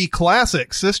the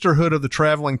classic Sisterhood of the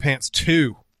Traveling Pants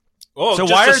 2. Oh, So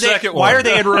just why the are they second why one. are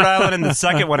they in Rhode Island in the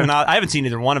second one and not? I haven't seen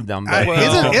either one of them. But,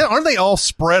 Aren't they all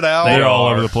spread out? They're all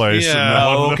over the place. Yeah.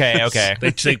 oh, okay.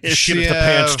 They ship the Yeah.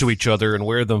 pants to each other and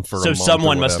wear them for a So month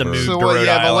someone or must have whatever. moved So to Rhode you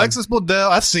have Island. Alexis Bledel.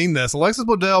 I've seen this. Alexis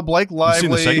Bledel, Blake Lively. seen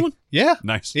the second one? Yeah,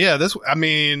 Nice. yeah. This. I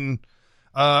mean,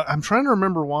 I'm trying to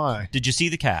remember why. Did you see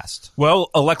the cast? Well,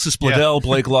 Alexis Bledel,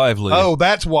 Blake Lively. Oh,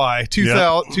 that's why.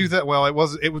 2000. Well, it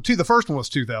was. The first one was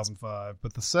 2005,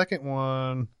 but the second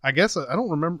one, I guess I don't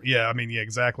remember. Yeah, I mean, yeah,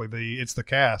 exactly. It's the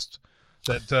cast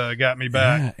that got me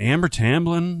back. Yeah, Amber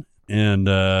Tamblyn and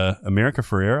America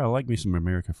Ferrera. I like me some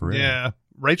America Ferrera. Yeah.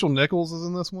 Rachel Nichols is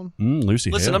in this one.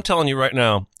 Lucy Listen, Hale. I'm telling you right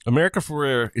now, America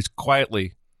Ferrera is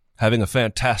quietly having a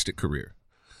fantastic career.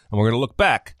 And we're going to look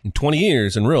back in 20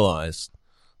 years and realize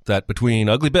that between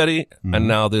Ugly Betty and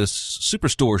now this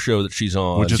Superstore show that she's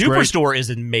on, Which is great. Superstore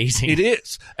is amazing. it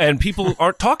is, and people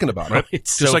aren't talking about it.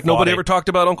 It's Just so like nobody funny. ever talked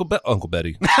about Uncle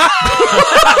Betty.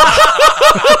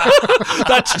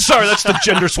 That's the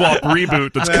gender swap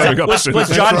reboot that's coming up soon. Was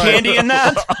John right. Candy in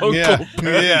that? Yeah.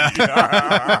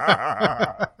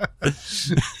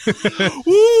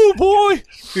 Ooh, boy.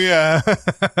 Yeah.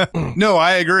 No,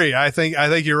 I agree. I think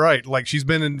you're right. Like she's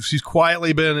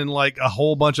quietly been in like a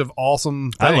whole bunch of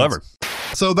awesome things. I love her.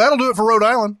 So that'll do it for Rhode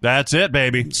Island. That's it,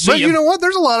 baby. But you know what?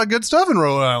 There's a lot of good stuff in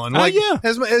Rhode Island. Like, yeah.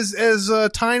 As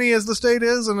tiny as the state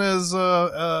is, and as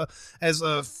a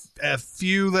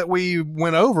few that we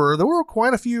went over, there were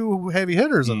quite a few heavy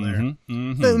hitters in there.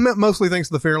 Mostly thanks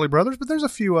to the Fairley Brothers, but there's a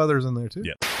few others in there too.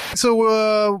 Yep.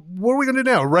 So what are we going to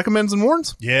do now? Recommends and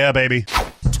warns? Yeah, baby.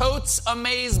 Totes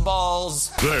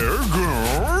Amazeballs. They're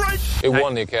great. It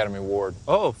won the Academy Award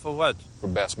Oh, for what? for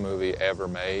best movie ever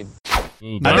made.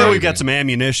 I know we've got some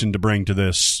ammunition to bring to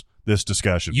this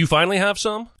discussion. You finally have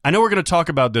some? I know we're going to talk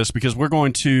about this because we're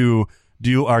going to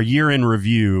do our year-end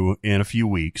review in a few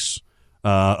weeks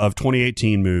of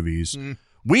 2018 movies.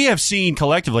 We have seen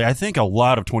collectively, I think, a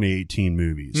lot of 2018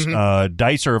 movies.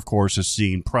 Dicer, of course, has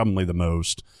seen probably the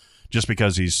most, just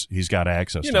because he's got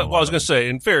access. You to know, well, I was going to say,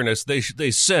 in fairness, they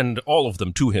send all of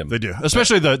them to him. They do,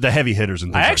 especially the heavy hitters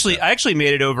and things. I actually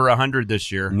made it over 100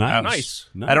 this year. Nice.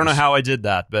 I don't know how I did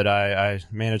that, but I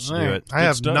managed to do it. I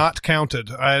have not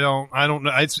counted. I don't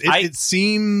know. It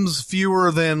seems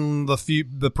fewer than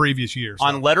the previous years.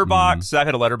 On Letterboxd, I've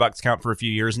had a Letterboxd account for a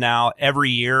few years now.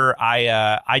 Every year,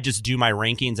 I just do my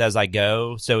rankings as I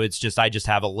go. So it's just I just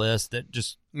have a list that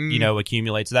just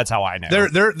accumulates. That's how I know.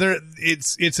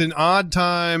 It's an odd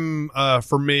time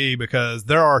for me because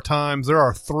there are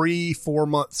 3-4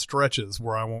 month stretches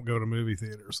where I won't go to movie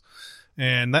theaters.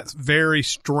 And that's very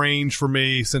strange for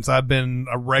me since I've been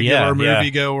a regular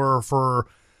moviegoer for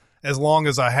as long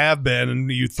as I have been,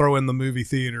 and you throw in the movie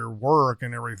theater work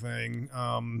and everything.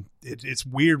 It's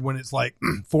weird when it's like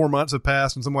 4 months have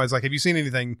passed and somebody's like, have you seen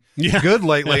anything good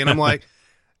lately? And I'm like,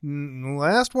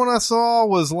 last one I saw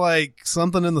was like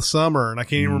something in the summer, and I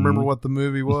can't even remember what the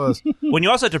movie was. When you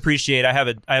also have to appreciate, I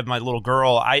have my little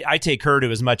girl. I take her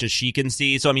to as much as she can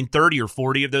see. So I mean, 30 or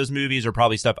 40 of those movies are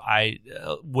probably stuff I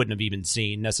wouldn't have even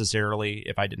seen necessarily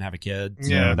if I didn't have a kid.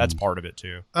 So that's part of it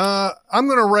too. I'm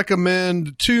going to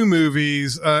recommend 2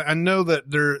 movies. I know that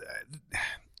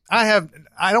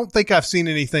I don't think I've seen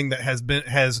anything that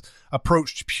has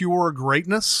approached pure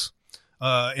greatness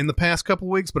in the past couple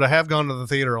of weeks, but I have gone to the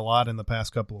theater a lot in the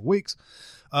past couple of weeks.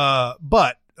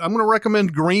 But I'm going to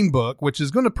recommend Green Book, which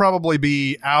is going to probably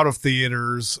be out of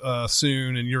theaters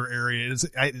soon in your area.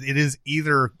 It is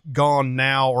either gone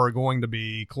now or going to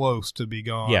be close to be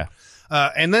gone. Yeah.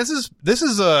 And this is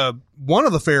one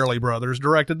of the Fairley brothers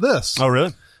directed this. Oh,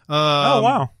 really? Oh,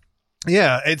 wow.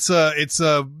 Yeah, it's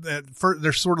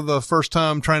they're sort of the first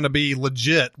time trying to be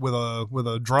legit with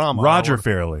a drama. Roger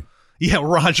Fairley. Yeah,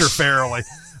 Roger Fairley.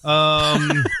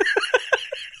 I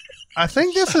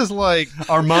think this is like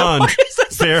Armand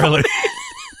Fairley.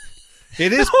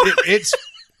 It is.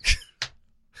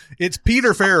 It's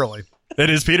Peter Fairley.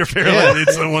 It is Peter Fairley. Yeah.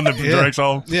 It's the one that directs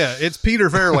all. Yeah, it's Peter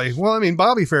Fairley. Well, I mean,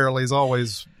 Bobby Fairley is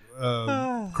always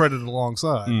credited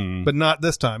alongside, but not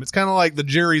this time. It's kind of like the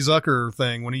Jerry Zucker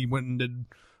thing when he went and did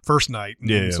First Night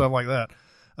and stuff like that.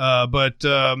 But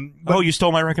you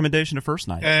stole my recommendation to First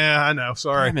Night. Yeah, I know.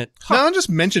 Sorry. Damn it. No, I just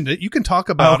mentioned it. You can talk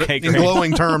about it in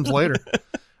glowing terms later.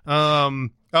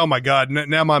 Oh my God!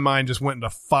 Now my mind just went into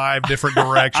 5 different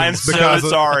directions. I'm so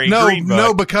sorry.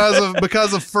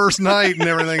 Because of First Night and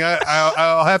everything.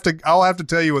 I'll have to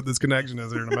tell you what this connection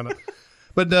is here in a minute.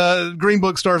 But Green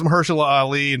Book stars Mahershala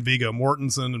Ali and Viggo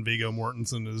Mortensen, and Viggo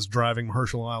Mortensen is driving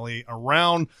Mahershala Ali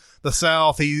around the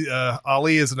South.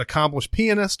 Ali is an accomplished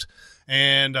pianist,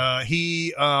 and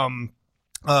he,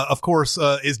 of course,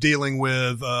 is dealing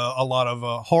with a lot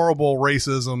of horrible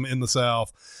racism in the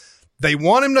South. They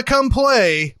want him to come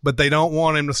play, but they don't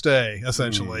want him to stay.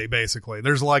 Essentially, basically,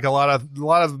 there's like a lot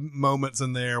of moments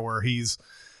in there where he's,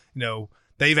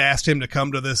 they've asked him to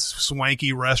come to this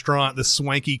swanky restaurant, this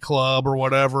swanky club or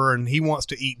whatever, and he wants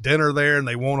to eat dinner there, and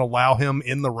they won't allow him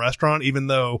in the restaurant, even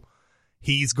though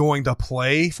he's going to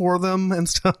play for them and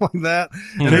stuff like that.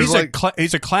 And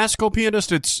he's a classical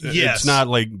pianist. It's not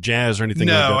like jazz or anything.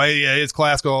 No, like that. It's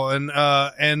classical.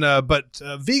 But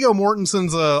Viggo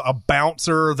Mortensen's a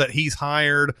bouncer that he's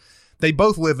hired. They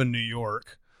both live in New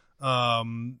York.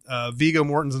 Viggo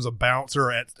Mortensen's a bouncer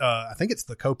at I think it's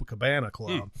the Copacabana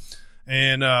Club.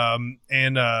 And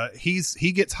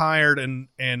he gets hired and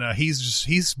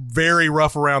he's very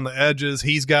rough around the edges.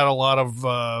 He's got a lot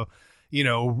of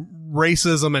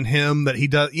racism in him that he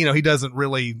doesn't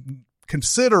really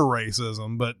consider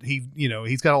racism, but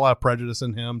he's got a lot of prejudice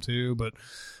in him too. But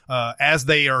as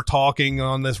they are talking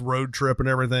on this road trip and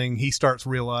everything, he starts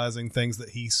realizing things that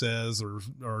he says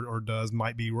or does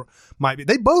might be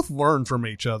they both learn from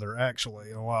each other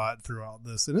actually a lot throughout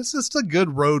this, and it's just a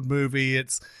good road movie.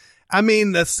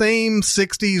 The same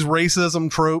 60s racism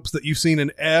tropes that you've seen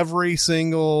in every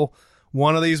single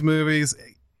one of these movies.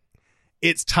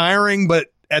 It's tiring,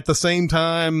 but at the same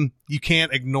time, you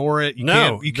can't ignore it. You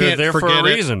No, can't they're there forget for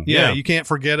a it. reason. Yeah, Yeah. you can't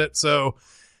forget it. So,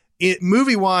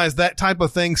 movie wise, that type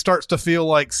of thing starts to feel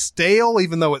like stale,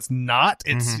 even though it's not.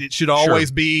 It should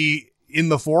always be in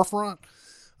the forefront.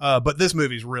 But this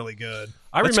movie's really good.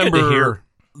 That's good to remember hear.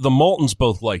 the Moultons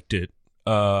both liked it,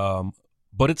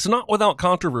 but it's not without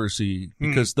controversy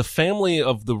because the family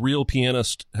of the real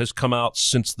pianist has come out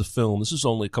since the film. This is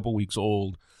only a couple weeks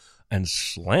old and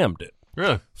slammed it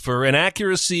Really? for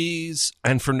inaccuracies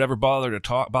and for never bothering to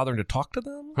talk to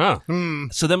them. Huh.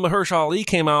 So then Mahershala Ali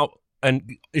came out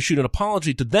and issued an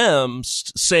apology to them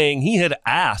saying he had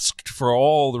asked for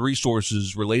all the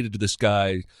resources related to this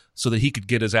guy so that he could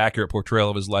get as accurate portrayal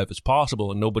of his life as possible,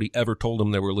 and nobody ever told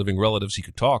him there were living relatives he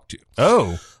could talk to.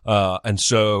 Oh. And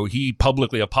so he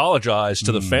publicly apologized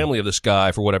to the family of this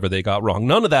guy for whatever they got wrong.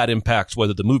 None of that impacts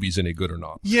whether the movie's any good or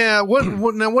not. Yeah.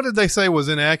 What did they say was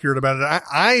inaccurate about it?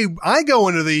 I go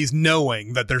into these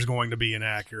knowing that there's going to be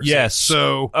inaccuracy. Yes.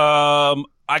 So,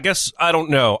 I guess I don't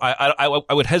know.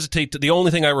 I would hesitate to. The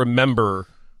only thing I remember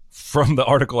from the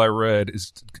article I read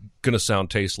is going to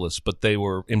sound tasteless, but they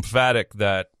were emphatic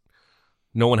that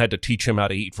no one had to teach him how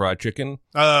to eat fried chicken.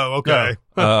 oh, okay.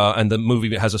 And the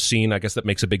movie has a scene, I guess, that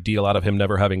makes a big deal out of him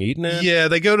never having eaten it. Yeah,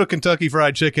 they go to Kentucky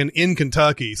Fried Chicken in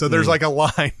Kentucky. So there's like a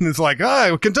line. It's like,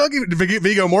 Kentucky.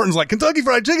 Viggo Morten's like, Kentucky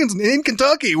Fried Chicken's in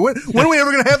Kentucky. When are we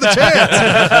ever going to have the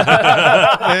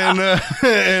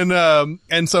chance?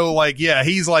 and so like, yeah,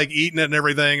 he's like eating it and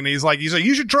everything. And he's like,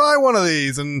 you should try one of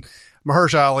these. And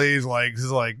Mahershala Ali's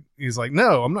he's like,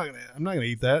 no, I'm not gonna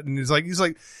eat that. And he's like,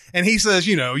 and he says,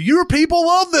 your people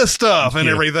love this stuff and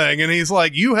everything. And he's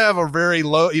like, you have a very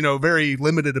low, very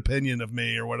limited opinion of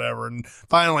me or whatever. And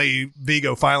finally,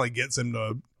 Viggo gets him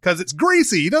to, cause it's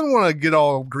greasy. He doesn't want to get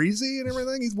all greasy and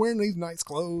everything. He's wearing these nice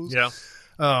clothes. Yeah.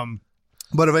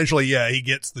 But eventually, yeah, he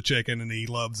gets the chicken and he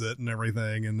loves it and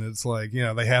everything. And it's like,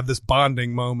 they have this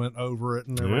bonding moment over it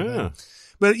and everything. Yeah.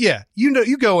 But yeah,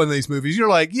 you go in these movies, you're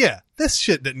like, yeah, this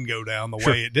shit didn't go down the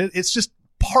way it did. It's just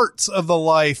parts of the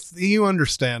life. You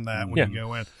understand that when you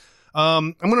go in.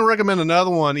 I'm going to recommend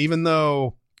another one, even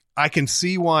though I can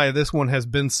see why this one has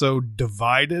been so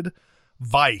divided.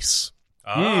 Vice.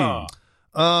 It's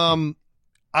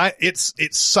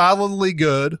solidly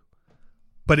good,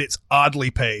 but it's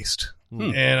oddly paced.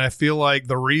 And I feel like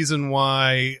the reason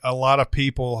why a lot of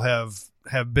people have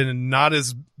been not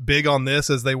as big on this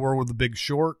as they were with The Big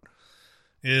Short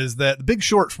is that The Big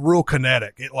Short's real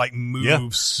kinetic. It like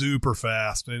moves super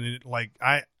fast. And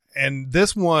and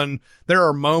this one, there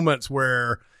are moments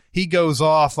where he goes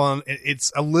off on,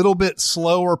 it's a little bit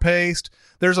slower paced.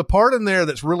 There's a part in there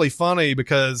that's really funny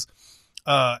because,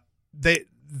 the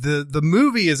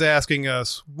movie is asking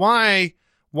us why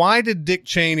did Dick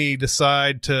Cheney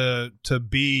decide to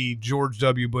be George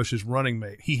W. Bush's running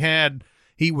mate?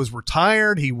 He was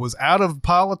retired. He was out of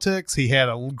politics. He had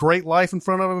a great life in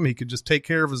front of him. He could just take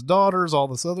care of his daughters, all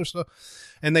this other stuff.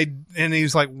 And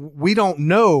he's like, we don't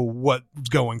know what's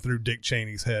going through Dick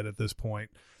Cheney's head at this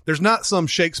point. There's not some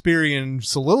Shakespearean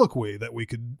soliloquy that we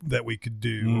could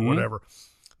do or whatever.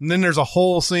 And then there's a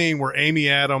whole scene where Amy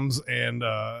Adams and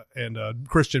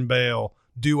Christian Bale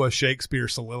do a Shakespeare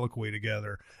soliloquy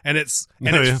together. And it's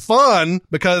fun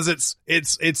because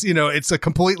it's a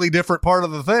completely different part of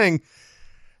the thing.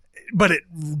 But it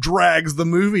drags the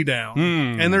movie down.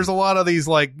 And there's a lot of these,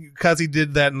 like, because he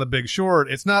did that in The Big Short,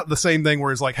 it's not the same thing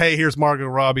where it's like, hey, here's Margot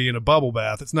Robbie in a bubble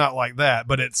bath. It's not like that,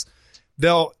 but it's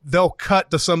they'll cut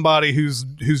to somebody who's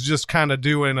just kind of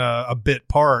doing a bit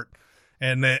part,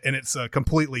 and it's a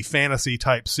completely fantasy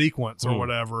type sequence or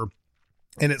whatever,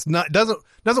 and it's not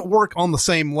doesn't work on the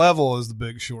same level as The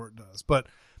Big Short does. But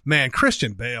man,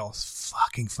 Christian Bale is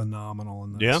fucking phenomenal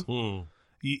in this. Yeah.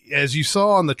 As you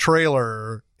saw on the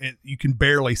trailer, you can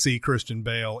barely see Christian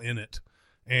Bale in it,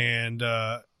 and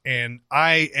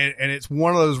it's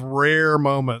one of those rare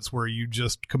moments where you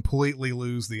just completely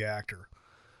lose the actor.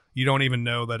 You don't even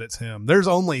know that it's him. There's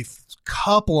only a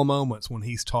couple of moments when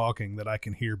he's talking that I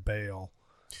can hear Bale.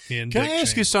 Can I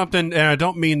ask you something? And I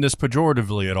don't mean this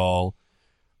pejoratively at all.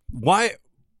 Why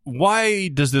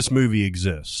does this movie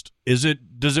exist?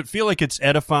 Does it feel like it's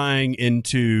edifying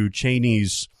into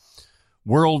Cheney's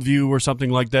worldview or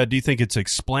something like that? Do you think it's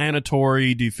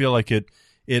explanatory? Do you feel like it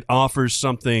offers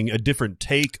a different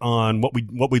take on what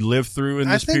we lived through in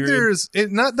this period? I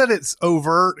think not that it's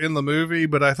overt in the movie,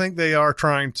 but I think they are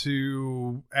trying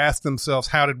to ask themselves,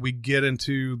 how did we get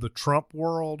into the Trump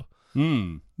world?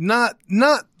 Not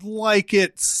like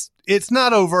it's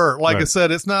not overt. Like I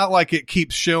said, it's not like it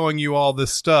keeps showing you all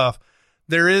this stuff.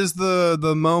 There is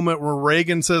the moment where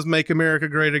Reagan says, "Make America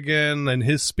Great Again," and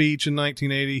his speech in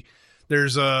 1980.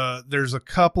 There's a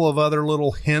couple of other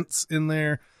little hints in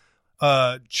there.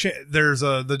 There's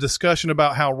the discussion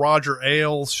about how Roger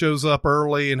Ailes shows up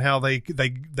early and how they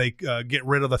get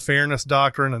rid of the fairness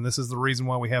doctrine, and this is the reason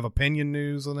why we have opinion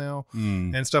news now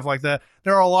and stuff like that.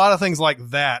 There are a lot of things like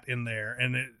that in there,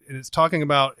 and it's talking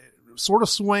about, it sort of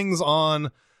swings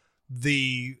on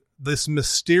this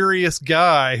mysterious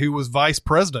guy who was vice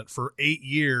president for 8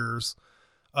 years,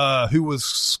 who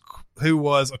was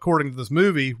according to this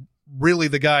movie really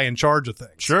the guy in charge of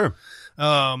things. Sure.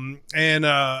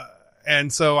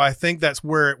 And so I think that's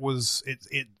where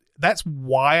that's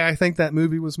why I think that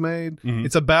movie was made. Mm-hmm.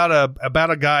 It's about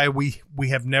a guy we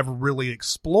have never really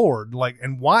explored,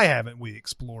 and why haven't we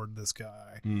explored this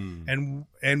guy? And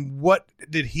what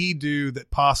did he do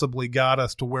that possibly got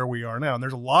us to where we are now? And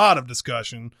there's a lot of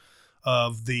discussion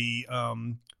of it's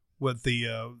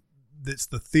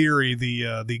the theory,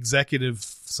 the executive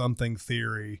something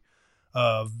theory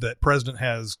of that president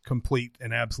has complete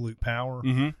and absolute power.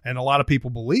 Mm-hmm. And a lot of people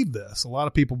believe this. A lot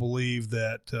of people believe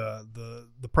that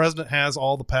the president has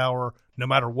all the power. No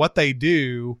matter what they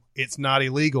do, it's not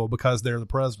illegal because they're the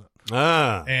president.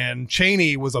 And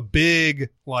Cheney was a big,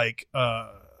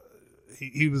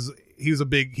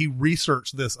 he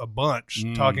researched this a bunch,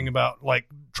 talking about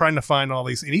trying to find all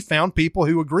these, and he found people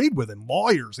who agreed with him,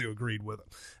 lawyers who agreed with him,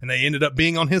 and they ended up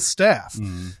being on his staff.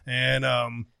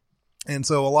 And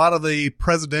so a lot of the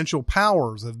presidential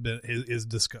powers is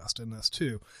discussed in this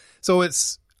too. So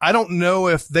I don't know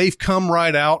if they've come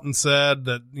right out and said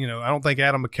that, I don't think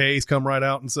Adam McKay's come right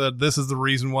out and said, this is the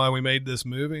reason why we made this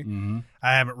movie.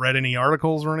 I haven't read any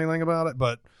articles or anything about it,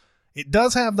 but it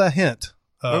does have the hint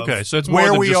of so it's more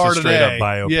where than we just are a straight today. up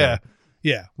biopic.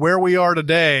 Yeah. Where we are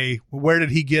today. Where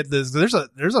did he get this? There's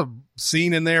a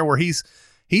scene in there where he's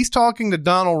talking to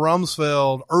Donald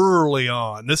Rumsfeld early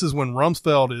on. This is when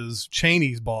Rumsfeld is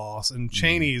Cheney's boss, and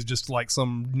Cheney is just like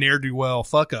some ne'er-do-well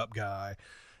fuck-up guy.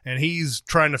 And he's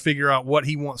trying to figure out what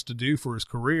he wants to do for his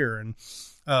career. And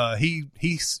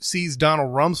he sees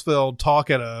Donald Rumsfeld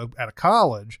talk at a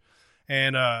college.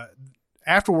 And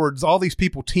afterwards, all these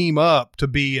people team up to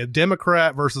be a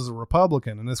Democrat versus a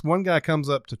Republican. And this one guy comes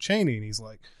up to Cheney, and he's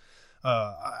like,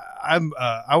 I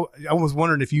was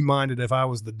wondering if you minded if I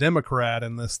was the Democrat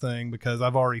in this thing, because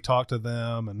I've already talked to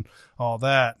them and all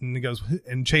that.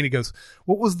 And Cheney goes,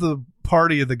 what was the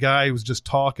party of the guy who was just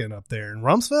talking up there? And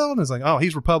Rumsfeld is like, oh,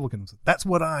 he's Republican. That's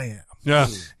what I am. Yeah.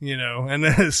 And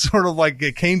then it's sort of like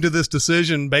it came to this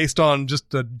decision based on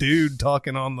just a dude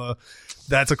talking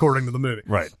that's according to the movie.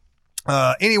 Right.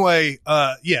 Anyway,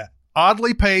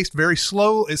 oddly paced, very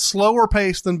slow. It's slower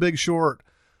paced than Big Short.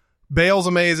 Bale's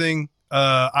amazing.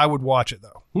 I would watch it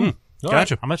though.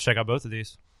 Gotcha. I'm gonna check out both of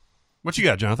these. What you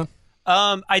got, Jonathan?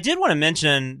 I did want to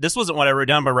mention, this wasn't what I wrote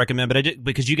down, but I recommend, but I did,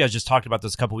 because you guys just talked about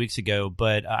this a couple weeks ago,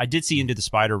 but I did see Into the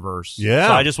Spider-Verse. Yeah.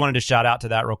 So I just wanted to shout out to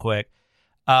that real quick.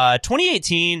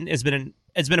 2018 has been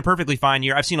a perfectly fine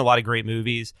year. I've seen a lot of great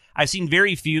movies. I've seen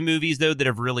very few movies though that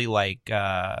have really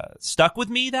stuck with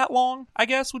me that long, I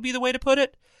guess would be the way to put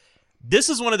it. This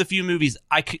is one of the few movies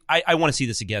I want to see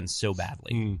this again so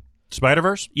badly.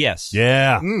 Spider-Verse? Yes.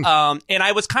 Yeah. And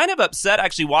I was kind of upset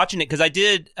actually watching it, because I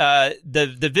did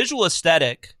the visual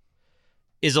aesthetic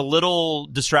is a little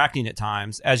distracting at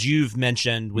times, as you've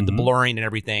mentioned, with the blurring and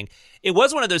everything. It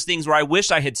was one of those things where I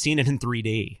wish I had seen it in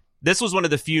 3D. This was one of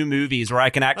the few movies where I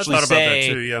can actually say, about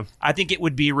that too, yeah. I think it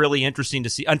would be really interesting to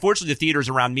see. Unfortunately, the theaters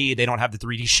around me, they don't have the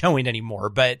 3D showing anymore,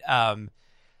 but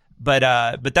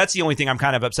that's the only thing I'm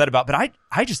kind of upset about. But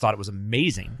I just thought it was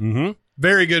amazing. Mm-hmm.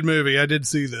 Very good movie. I did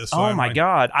see this. Oh my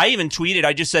God. I even tweeted,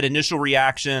 I just said initial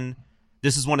reaction,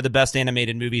 this is one of the best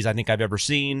animated movies I think I've ever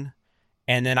seen.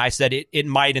 And then I said it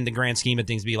might, in the grand scheme of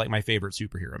things, be like my favorite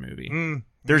superhero movie.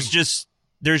 There's just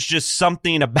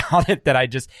something about it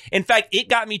that in fact, it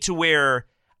got me to where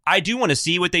I do want to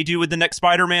see what they do with the next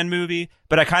Spider-Man movie,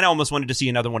 but I kind of almost wanted to see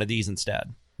another one of these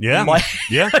instead. Yeah.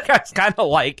 Yeah. It's kind of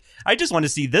like, I just want to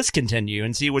see this continue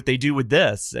and see what they do with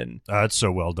this. And it's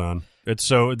so well done. It's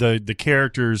so the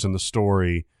characters and the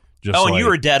story. Just and you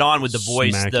were dead on with the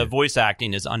voice. The it. voice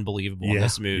acting is unbelievable in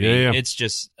this movie. Yeah. It's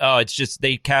just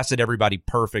they casted everybody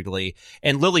perfectly.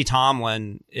 And Lily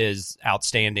Tomlin is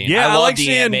outstanding. Yeah, I love like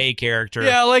the Aunt May character.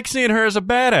 Yeah, I like seeing her as a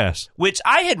badass. Which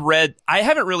I had read. I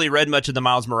haven't really read much of the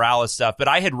Miles Morales stuff, but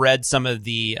I had read some of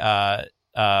the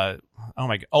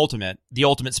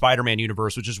Ultimate Spider-Man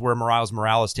universe, which is where Miles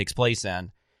Morales takes place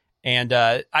in. And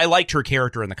I liked her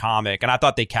character in the comic, and I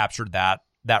thought they captured that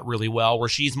really well, where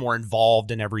she's more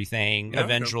involved in everything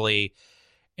eventually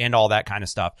and all that kind of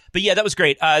stuff. But yeah, that was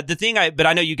great. But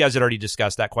I know you guys had already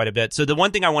discussed that quite a bit. So the one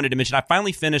thing I wanted to mention, I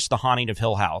finally finished The Haunting of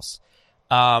Hill House.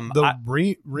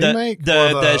 Remake?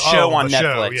 The show on the show.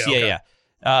 Netflix. Yeah,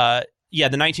 Yeah,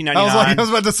 the 1999. I was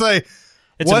about to say,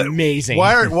 it's amazing.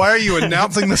 Why are you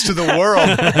announcing this to the world?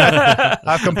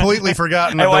 I've completely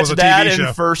forgotten that I there was watched a that TV show.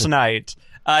 in first night.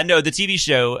 No, the TV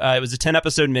show. It was a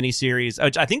 10-episode miniseries.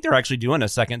 Which I think they're actually doing a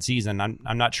second season.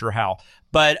 I'm not sure how,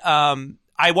 but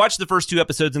I watched the first 2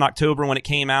 episodes in October when it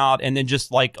came out, and then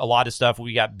just like a lot of stuff,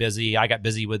 we got busy. I got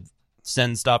busy with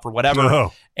Sin stuff or whatever.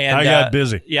 Oh, and I got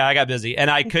busy. Yeah, I got busy, and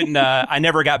I couldn't. I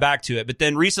never got back to it. But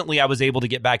then recently, I was able to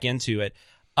get back into it.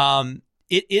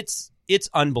 It's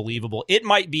unbelievable. It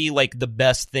might be like the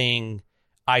best thing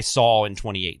I saw in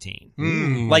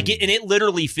 2018. Like, and it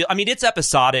literally feels. I mean, it's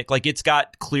episodic. Like, it's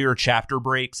got clear chapter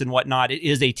breaks and whatnot. It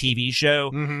is a TV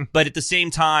show, but at the same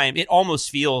time, it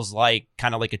almost feels like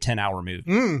kind of like a 10-hour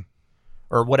movie.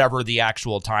 Or whatever the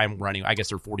actual time running. I guess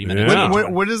they're 40 minutes. Yeah.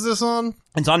 What is this on?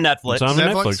 It's on Netflix. It's on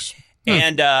Netflix.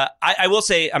 And I will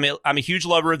say, I'm a huge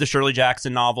lover of the Shirley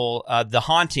Jackson novel, The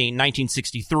Haunting,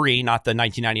 1963, not the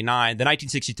 1999. The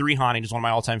 1963 Haunting is one of my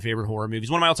all-time favorite horror movies.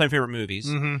 One of my all-time favorite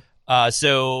movies.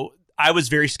 So I was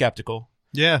very skeptical.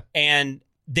 Yeah. And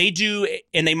they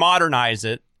modernize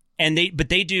it, but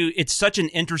they do. It's such an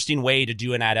interesting way to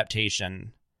do an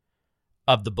adaptation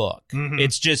of the book.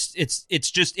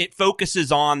 It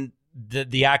focuses on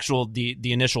the actual the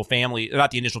initial family, not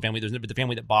the initial family, but the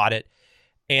family that bought it.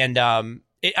 And I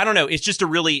don't know, it's just a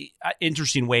really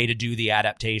interesting way to do the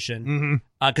adaptation.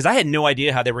 Because I had no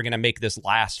idea how they were going to make this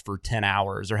last for 10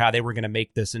 hours or how they were going to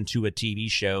make this into a TV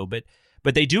show, but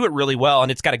they do it really well,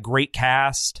 and it's got a great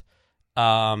cast.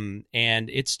 And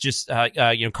it's just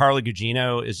Carla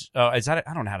Gugino is that,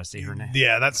 I don't know how to say her name.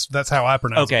 Yeah, that's how I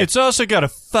pronounce it. It's also got a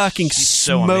fucking She's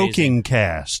so smoking amazing.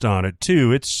 cast on it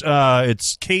too.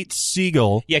 It's Kate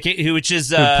Siegel, Yeah, which is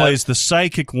who plays the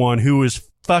psychic one, who is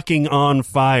fucking on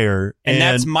fire, and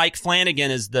that's Mike Flanagan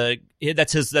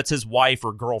that's his wife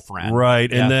or girlfriend,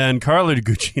 right? Yeah. And then Carla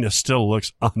Gugino still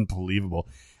looks unbelievable.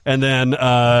 And then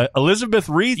Elizabeth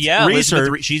Reese,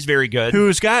 she's very good.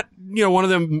 who's got one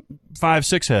of them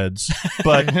 5'6" heads,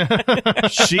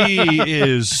 but she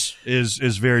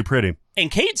is very pretty.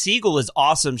 And Kate Siegel is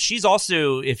awesome. She's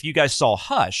also, if you guys saw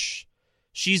Hush,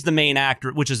 she's the main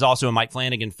actor, which is also a Mike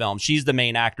Flanagan film. She's the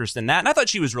main actress in that, and I thought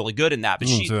she was really good in that. But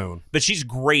she's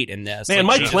great in this. Man,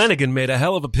 Like, Mike Flanagan made a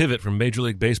hell of a pivot from Major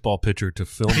League Baseball pitcher to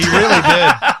film. He really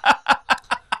did.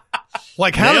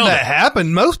 Like, how Nailed did that it.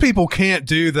 happen? Most people can't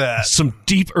do that. Some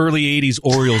deep early 80s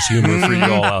Orioles humor for you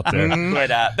all out there.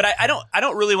 But I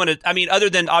don't really want to. I mean, other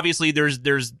than obviously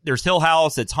there's Hill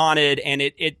House, it's haunted, and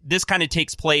this kind of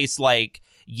takes place like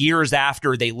years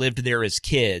after they lived there as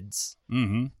kids.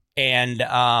 And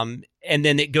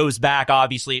then it goes back.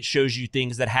 Obviously, it shows you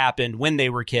things that happened when they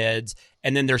were kids,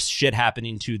 and then there's shit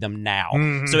happening to them now.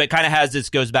 So it kind of has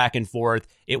this goes back and forth.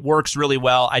 It works really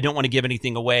well. I don't want to give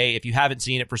anything away. If you haven't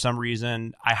seen it for some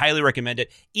reason, I highly recommend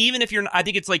it. Even if I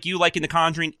think it's like you liking The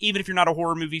Conjuring. Even if you're not a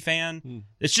horror movie fan,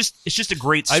 it's just a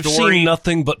great story. I've seen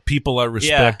nothing but people I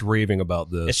respect raving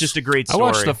about this. It's just a great I story.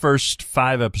 watched the first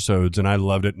 5 episodes and I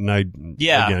loved it, and I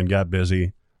again got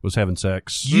busy. Was having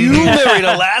sex. You married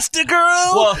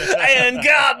Elastigirl and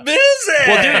got busy.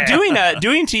 Well,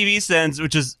 doing TV Sins,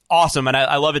 which is awesome, and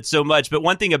I love it so much. But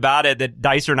one thing about it that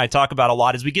Dicer and I talk about a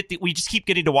lot is we just keep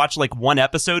getting to watch like one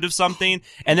episode of something,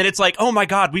 and then it's like, oh my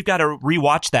god, we've got to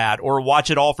rewatch that or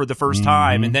watch it all for the first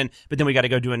time, but then we got to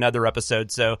go do another episode.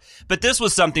 So, but this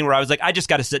was something where I was like, I just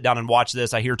got to sit down and watch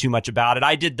this. I hear too much about it.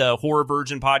 I did the Horror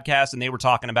Virgin podcast, and they were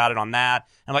talking about it on that.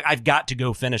 I'm like, I've got to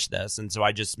go finish this, and so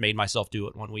I just made myself do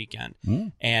it one weekend,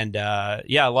 and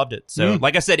I loved it. So,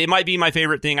 like I said, it might be my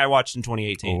favorite thing I watched in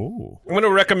 2018. I'm going to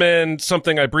recommend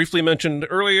something I briefly mentioned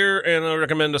earlier, and I'll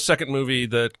recommend a second movie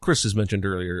that Chris has mentioned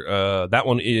earlier. That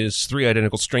one is Three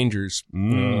Identical Strangers,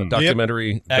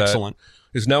 documentary. That Excellent.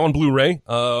 is now on Blu-ray.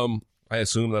 I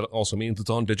assume that also means it's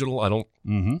on digital. I don't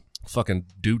fucking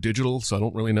do digital, so I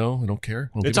don't really know. I don't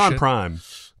care. It's on Prime.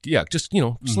 Yeah, just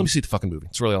let me see the fucking movie.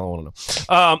 It's really all I want to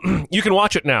know. You can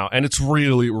watch it now, and it's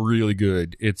really, really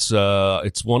good. It's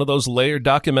one of those layered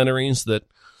documentaries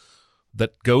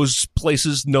that goes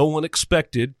places no one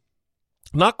expected.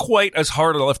 Not quite as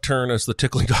hard a left turn as the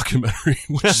Tickling documentary,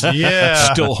 which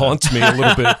still haunts me a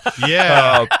little bit.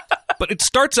 But it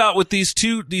starts out with these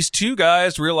two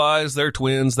guys realize they're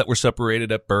twins that were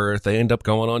separated at birth. They end up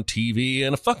going on TV,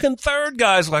 and a fucking third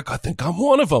guy's like, I think I'm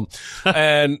one of them.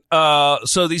 And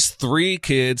so these 3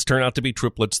 kids turn out to be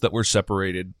triplets that were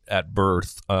separated at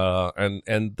birth.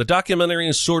 And the documentary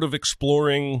is sort of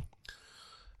exploring.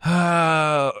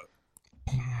 Let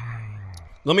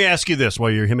me ask you this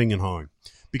while you're hemming and hawing,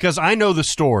 because I know the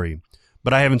story,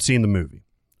 but I haven't seen the movie.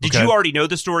 Did Okay. you already know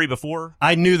the story before?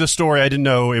 I knew the story. I didn't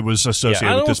know it was associated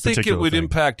I with don't this think particular it would thing.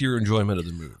 impact your enjoyment of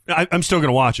the movie. I'm still going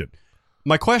to watch it.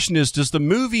 My question is, does the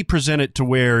movie present it to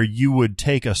where you would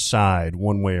take a side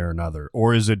one way or another?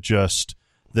 Or is it just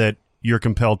that you're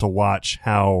compelled to watch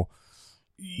how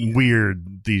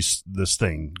weird this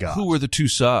thing got? Who are the two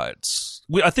sides?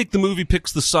 I think the movie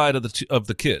picks the side of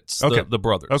the kids, Okay. the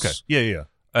brothers. Okay. Yeah.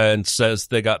 And says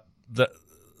they got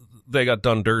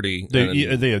done dirty. They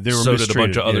and were so did a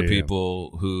bunch mistreated. of other Yeah.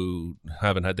 people who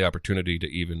haven't had the opportunity to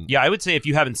even. Yeah, I would say if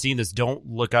you haven't seen this, don't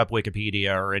look up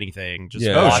Wikipedia or anything. Just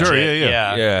Yeah. watch Oh, sure, it.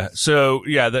 yeah. Yeah. So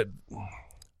that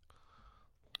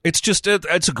it's just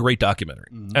it's a great documentary,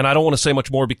 and I don't want to say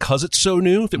much more because it's so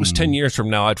new. If it was 10 years from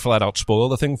now, I'd flat out spoil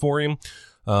the thing for you.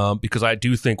 Because I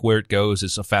do think where it goes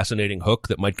is a fascinating hook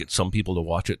that might get some people to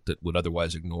watch it that would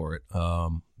otherwise ignore it.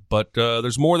 But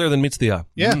there's more there than meets the eye.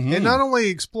 Yeah, it not only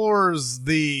explores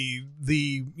the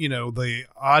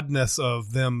oddness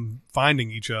of them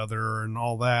finding each other and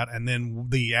all that, and then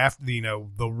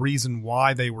the reason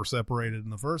why they were separated in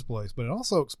the first place, but it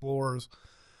also explores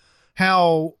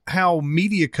how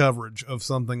media coverage of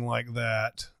something like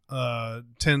that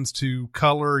tends to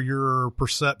color your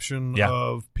perception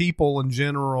of people in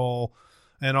general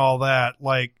and all that.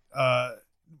 Like,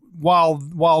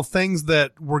 while things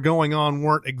that were going on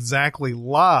weren't exactly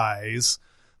lies,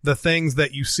 the things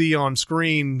that you see on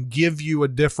screen give you a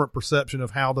different perception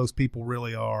of how those people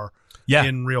really are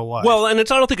in real life. Well, and I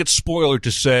don't think it's spoiler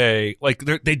to say, like,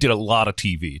 they did a lot of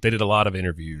TV. They did a lot of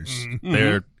interviews.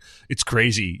 It's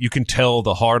crazy. You can tell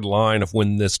the hard line of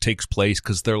when this takes place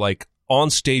because they're like on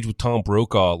stage with Tom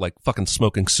Brokaw, like fucking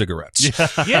smoking cigarettes.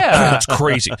 Yeah. It's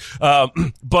crazy.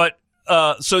 But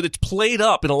so it's played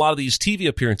up in a lot of these TV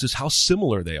appearances how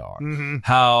similar they are,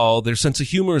 how their sense of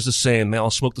humor is the same. They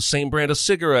all smoke the same brand of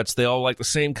cigarettes. They all like the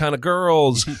same kind of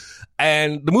girls.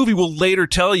 And the movie will later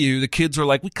tell you the kids are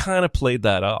like, we kind of played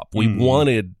that up. We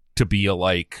wanted to be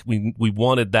alike. We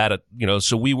wanted that,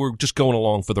 so we were just going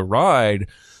along for the ride.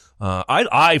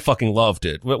 I fucking loved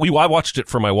it. I watched it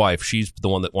for my wife. She's the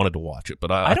one that wanted to watch it, but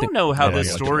I don't know how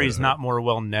this story is not more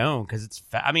well known because it's.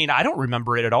 I mean, I don't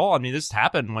remember it at all. I mean, this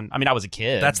happened when I was a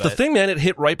kid. That's the thing, man. It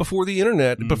hit right before the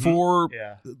internet, before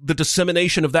the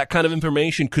dissemination of that kind of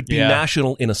information could be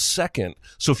national in a second.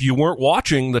 So if you weren't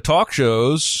watching the talk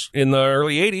shows in the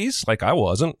early '80s, like I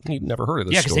wasn't, you'd never heard of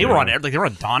this. Yeah, because they were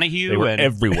on Donahue. They were and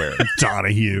everywhere.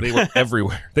 Donahue. They were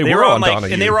everywhere. They were on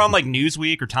Donahue, and they were on like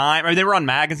Newsweek or Time. I mean, they were on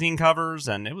magazine covers,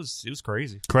 and it was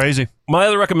crazy. My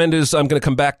other recommend is I'm going to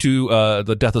come back to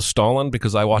the Death of Stalin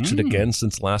because I watched it again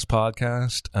since last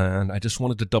podcast, and I just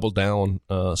wanted to double down,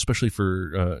 especially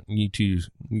for you two.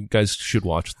 You guys should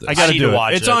watch this. I got to do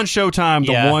it. It's it. on Showtime,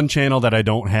 the one channel that I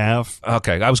don't have.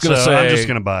 Okay, I was going to say I'm just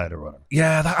going to buy it or whatever.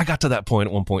 Yeah, I got to that point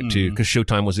at one point too because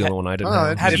Showtime was the only one I didn't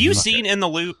have. Have you seen In the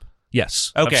Loop?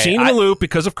 Yes. Okay. I've seen In the Loop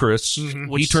because of Chris.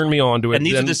 He turned me on to it. And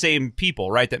these are the same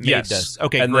people, right, that made this?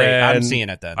 Okay, and great. I'm seeing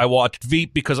it then. I watched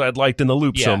Veep because I'd liked In the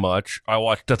Loop so much. I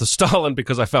watched Death of Stalin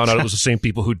because I found out it was the same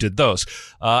people who did those.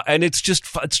 And it's just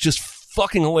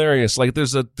fucking hilarious. Like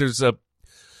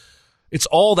it's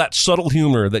all that subtle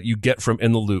humor that you get from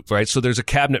In the Loop, right? So there's a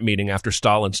cabinet meeting after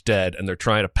Stalin's dead, and they're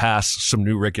trying to pass some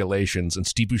new regulations, and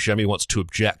Steve Buscemi wants to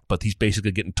object, but he's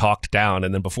basically getting talked down,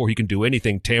 and then before he can do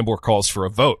anything, Tambor calls for a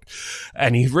vote.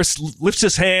 And he lifts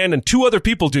his hand, and two other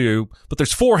people do, but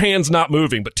there's four hands not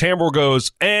moving, but Tambor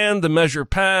goes, and the measure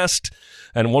passed.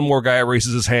 And one more guy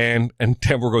raises his hand, and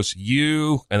Tambor goes,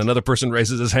 you. And another person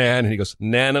raises his hand, and he goes,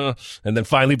 Nana. And then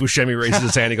finally Buscemi raises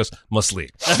his hand, and he goes, must leave.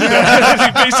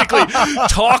 He basically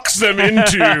talks them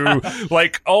into,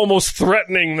 like, almost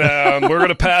threatening them. We're going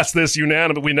to pass this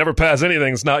unanimous. We never pass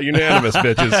anything. It's not unanimous,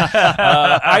 bitches.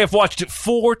 I have watched it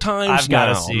 4 times I've now.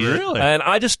 gotta see it. Really? And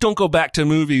I just don't go back to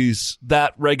movies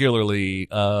that regularly.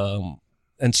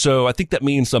 And so I think that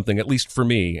means something, at least for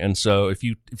me. And so if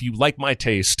you like my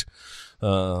taste,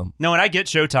 no, and I get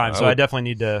Showtime, so I definitely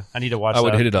need to watch that. I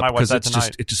would hit it up Might watch because that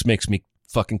tonight. it just makes me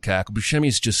fucking cackle.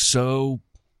 Buscemi's just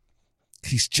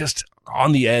he's just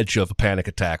on the edge of a panic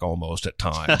attack almost at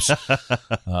times.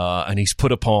 And he's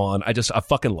put upon, I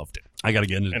fucking loved it. I got to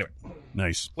get into it. Anyway.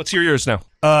 Nice. Let's hear yours now.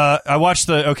 I watched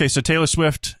so Taylor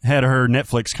Swift had her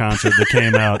Netflix concert that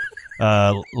came out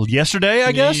yesterday,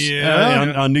 I guess,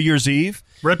 on New Year's Eve.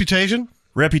 Reputation.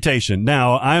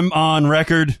 Now, I'm on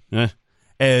record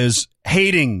as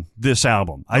hating this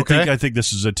album. I think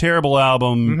this is a terrible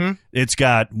album. It's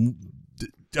got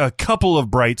a couple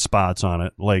of bright spots on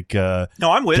it, like no,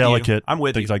 I'm with Delicate, you. I'm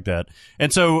with things you. like that.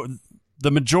 And so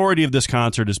the majority of this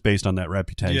concert is based on that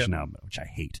Reputation album, which I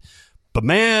hate. But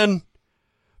man,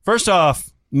 first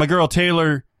off, my girl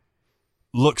Taylor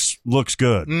looks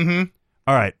good.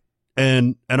 All right,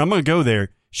 and I'm gonna go there.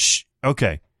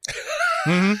 Okay.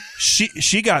 Mm-hmm.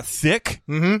 She got thick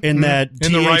Mm-hmm. in that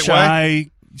In the right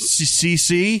way.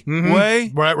 THICC Mm-hmm.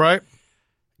 way. Right.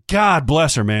 God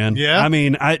bless her, man. Yeah. I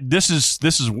mean, this is.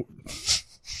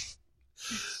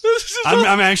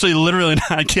 I'm actually literally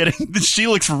not kidding. She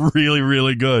looks really,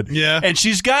 really good. Yeah. And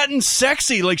she's gotten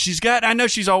sexy. Like I know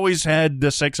she's always had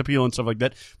the sex appeal and stuff like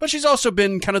that, but she's also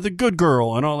been kind of the good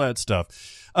girl and all that stuff.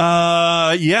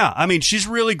 Yeah. I mean, she's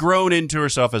really grown into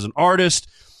herself as an artist.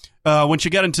 When she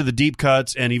got into the deep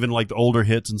cuts and even like the older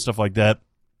hits and stuff like that,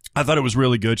 I thought it was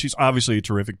really good. She's obviously a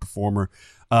terrific performer,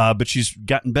 but she's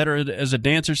gotten better as a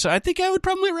dancer. So I think I would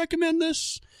probably recommend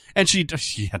this. And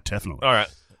yeah, definitely. All right.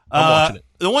 I'm watching it.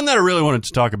 The one that I really wanted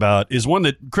to talk about is one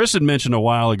that Chris had mentioned a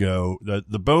while ago,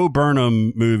 the Bo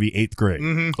Burnham movie, 8th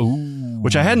Grade,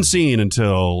 which I hadn't seen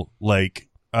until like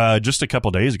just a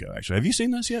couple days ago. Actually, have you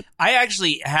seen this yet? I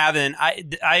actually haven't.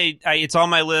 I it's on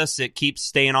my list. It keeps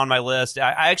staying on my list.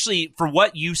 I actually, for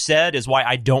what you said, is why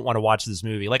I don't want to watch this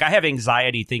movie. Like, I have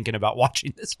anxiety thinking about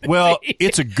watching this movie. Well,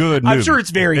 it's a good movie. I'm sure it's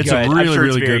very good. It's a really,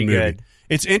 really very good movie.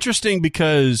 It's interesting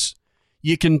because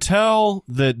you can tell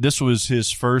that this was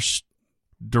his first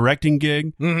directing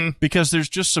gig because there's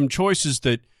just some choices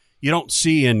that you don't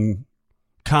see in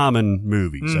common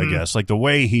movies, I guess, like the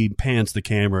way he pans the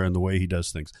camera and the way he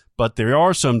does things. But there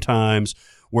are some times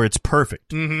where it's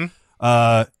perfect.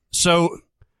 So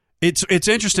it's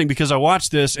interesting because I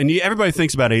watched this and everybody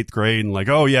thinks about 8th Grade and like,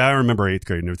 oh yeah, I remember 8th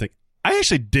Grade and everything. I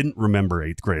actually didn't remember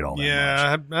 8th Grade all that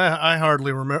much. Yeah, I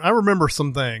hardly remember. I remember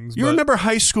some things. You remember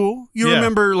high school. You Yeah.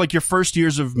 remember like your first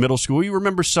years of middle school. You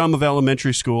remember some of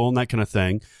elementary school and that kind of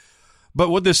thing. But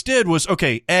what this did was,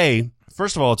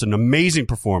 first of all, it's an amazing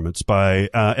performance by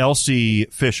Elsie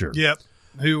Fisher. Yep.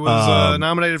 Who was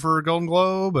nominated for a Golden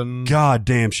Globe. And God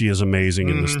damn, she is amazing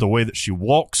in this. The way that she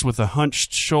walks with a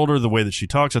hunched shoulder, the way that she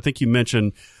talks. I think you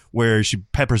mentioned where she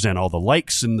peppers in all the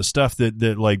likes and the stuff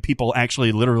that like people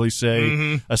actually literally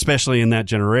say, especially in that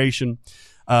generation.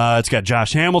 It's got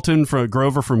Josh Hamilton from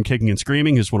Grover from Kicking and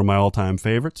Screaming, who's one of my all-time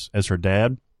favorites, as her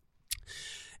dad.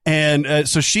 And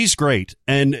so she's great.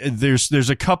 And there's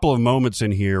a couple of moments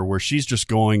in here where she's just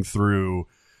going through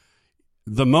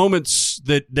the moments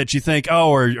that you think,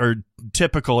 are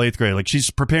typical 8th grade. Like she's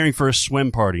preparing for a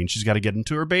swim party and she's got to get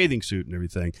into her bathing suit and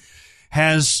everything.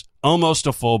 Has almost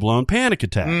a full-blown panic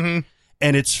attack.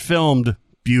 And it's filmed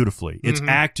beautifully. It's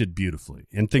acted beautifully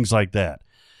and things like that.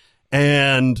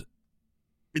 And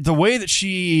the way that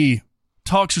she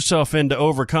talks herself into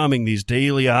overcoming these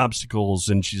daily obstacles,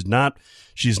 and she's not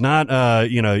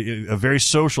a very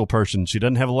social person. She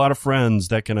doesn't have a lot of friends,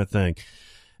 that kind of thing.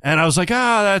 And I was like,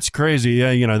 that's crazy.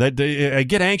 I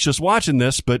get anxious watching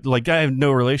this, but like I have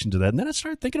no relation to that. And then I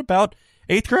started thinking about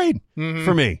 8th grade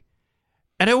for me.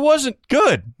 And it wasn't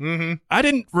good. I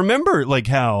didn't remember like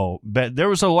how bad. There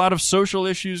was a lot of social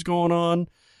issues going on.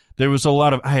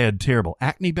 I had terrible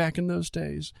acne back in those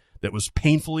days. That was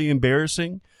painfully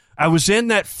embarrassing. I was in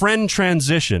that friend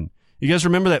transition. You guys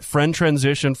remember that friend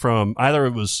transition from either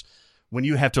it was when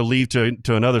you have to leave to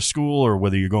another school or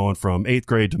whether you're going from 8th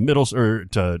grade to middle or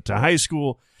to high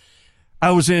school.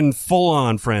 I was in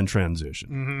full-on friend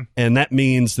transition. And that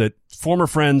means that former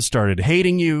friends started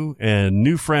hating you and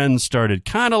new friends started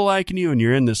kind of liking you, and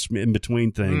you're in this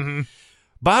in-between thing.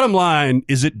 Bottom line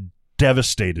is it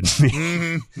devastated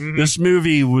me. This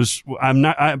movie was,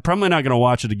 I'm probably not going to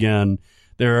watch it again.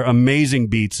 There are amazing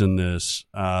beats in this.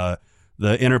 The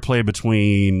interplay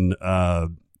between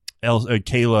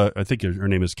Kayla, I think her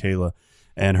name is Kayla,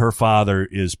 and her father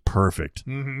is perfect,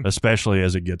 especially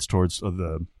as it gets towards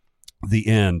the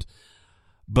end.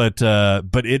 But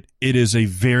it is a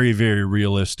very, very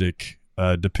realistic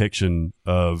depiction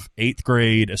of 8th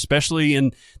grade, especially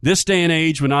in this day and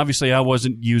age when obviously I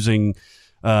wasn't doing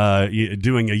a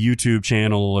YouTube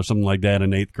channel or something like that in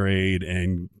 8th grade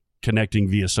and connecting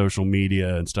via social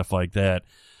media and stuff like that.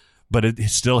 But it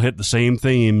still hit the same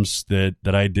themes that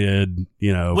I did,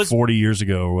 40 years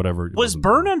ago or whatever. Was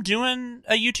Burnham doing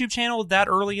a YouTube channel that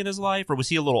early in his life, or was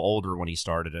he a little older when he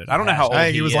started it? I don't know how old I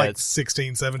think he was is. like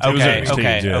 16, 17. Okay, 16,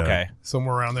 okay.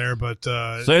 somewhere around there. But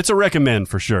so it's a recommend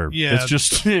for sure. Yeah. It's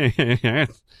just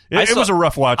it was a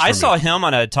rough watch for I me. saw him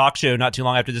on a talk show not too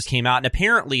long after this came out, and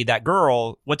apparently that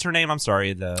girl, what's her name? I'm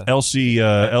sorry,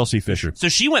 Elsie Fisher. So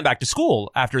she went back to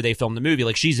school after they filmed the movie.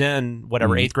 Like she's in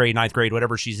whatever 8th grade, 9th grade,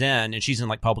 whatever she's in, and she's in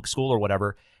like public school or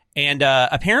whatever. And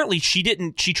apparently she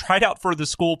tried out for the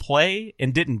school play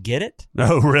and didn't get it.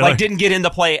 Oh, really? Like, didn't get in the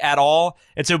play at all.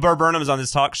 And so Bo Burnham is on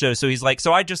this talk show. So he's like,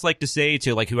 so I'd just like to say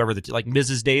to like whoever, like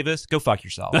Mrs. Davis, go fuck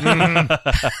yourself.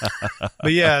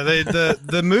 But yeah,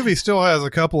 the movie still has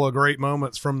a couple of great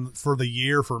moments for the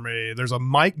year for me. There's a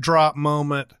mic drop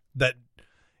moment that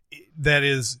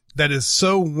is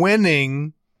so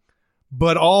winning,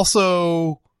 but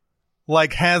also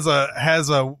like has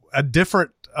a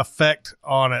different effect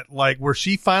on it, like where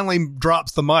she finally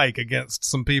drops the mic against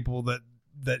some people that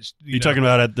you talking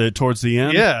about towards the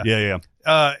end. Yeah.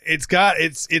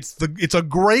 It's a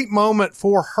great moment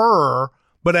for her,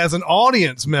 but as an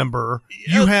audience member,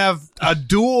 you have a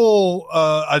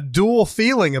dual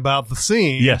feeling about the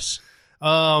scene. Yes.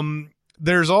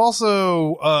 There's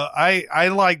also I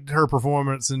liked her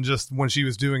performance and just when she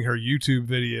was doing her YouTube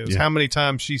videos, Yeah. how many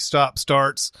times she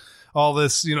starts all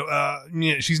this,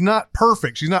 she's not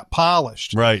perfect. She's not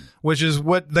polished. Right. Which is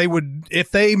what they would,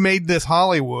 if they made this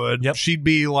Hollywood, Yep. she'd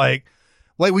be like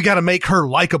we got to make her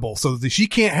likable so that she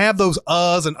can't have those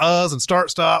and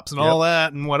start stops and all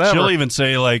that and whatever. She'll even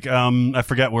say like, I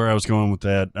forgot where I was going with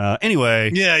that.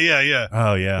 Anyway. Yeah.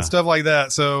 Oh yeah. Stuff like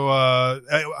that. So, a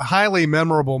highly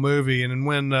memorable movie. And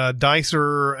when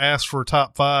Dicer asked for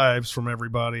top fives from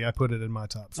everybody, I put it in my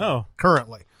top five. Oh.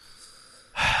 Currently.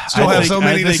 Still have so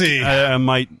many to see.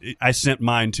 I sent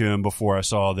mine to him before I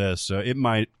saw this, so it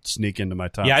might sneak into my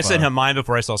top. Yeah, I five. sent him mine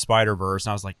before I saw Spider-Verse,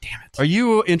 and I was like, damn it. Are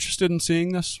you interested in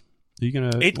seeing this? Are you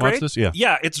gonna Eighth watch grade? this? Yeah.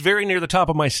 Yeah, it's very near the top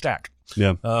of my stack.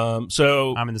 Yeah.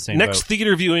 So I'm in the same next boat.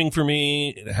 theater viewing for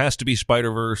me, it has to be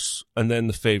Spider-Verse, and then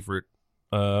the favorite.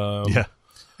 Yeah.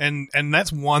 And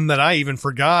that's one that I even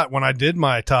forgot when I did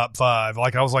my top five.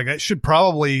 Like, I was like, it should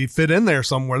probably fit in there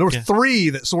somewhere. There was three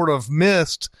that sort of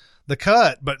missed the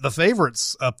cut, but the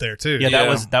favorite's up there too.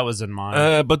 Yeah, that was in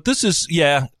mine. But this is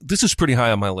pretty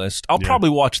high on my list. I'll probably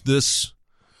watch this.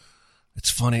 It's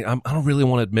funny. I don't really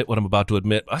want to admit what I'm about to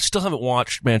admit. I still haven't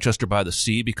watched Manchester by the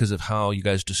Sea because of how you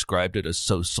guys described it as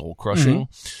so soul crushing.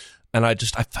 And I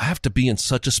have to be in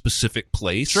such a specific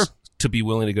place to be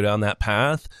willing to go down that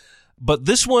path. But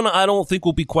this one, I don't think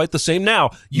will be quite the same.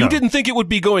 Now, you didn't think it would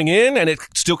be going in, and it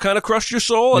still kind of crushed your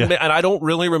soul. And I don't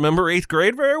really remember 8th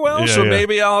grade very well, so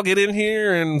maybe I'll get in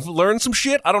here and learn some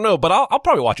shit. I don't know, but I'll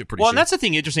probably watch it pretty soon. Well, and that's the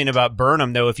thing interesting about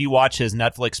Burnham, though. If you watch his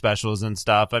Netflix specials and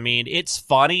stuff, I mean, it's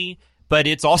funny, but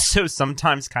it's also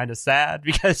sometimes kind of sad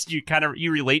because you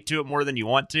relate to it more than you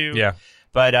want to. Yeah.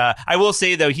 But I will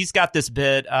say, though, he's got this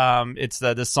bit. It's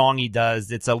the song he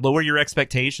does. It's a Lower Your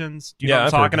Expectations. Do you know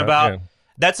what I'm talking about? Yeah.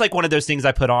 That's like one of those things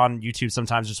I put on YouTube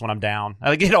sometimes just when I'm down.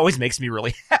 Like, it always makes me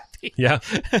really happy. Yeah.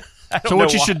 So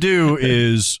what you should do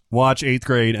is watch 8th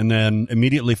grade and then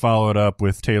immediately follow it up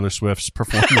with Taylor Swift's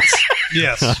performance.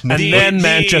 Yes. And then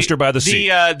Manchester by the Sea.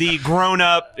 The grown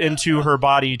up into her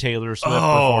body Taylor Swift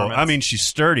performance. I mean, she's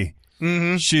sturdy.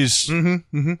 Mm-hmm. She's.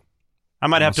 Mm-hmm. I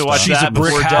might have to watch She's that a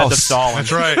brick before house. Death of Stalin.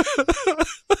 That's right.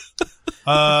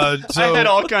 I had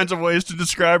all kinds of ways to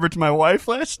describe her to my wife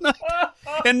last night,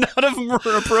 and none of them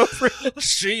were appropriate.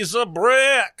 She's a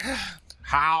brick.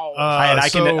 How? I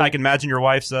can imagine your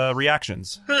wife's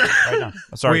reactions right now.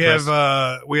 Sorry, Chris.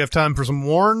 We have time for some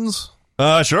warns.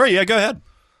 Sure. Yeah, go ahead.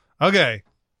 Okay.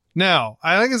 Now,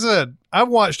 like I said, I've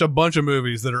watched a bunch of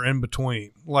movies that are in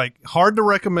between, like hard to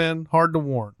recommend, hard to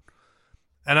warn.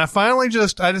 And I finally I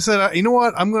just said, you know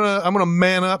what? I'm gonna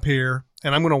man up here,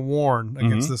 and I'm gonna warn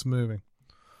against this movie.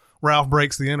 Ralph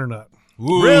Breaks the Internet.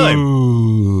 Ooh,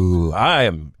 really? I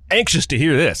am anxious to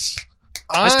hear this.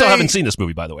 I still haven't seen this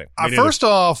movie, by the way. First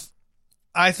off,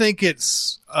 I think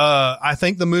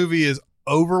the movie is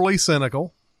overly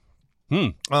cynical.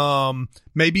 Maybe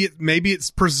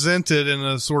it's presented in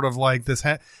a sort of like this.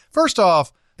 First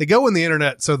off, they go in the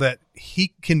internet so that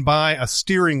he can buy a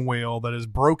steering wheel that is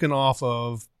broken off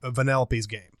of Vanellope's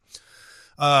game.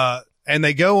 And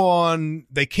they go on,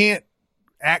 they can't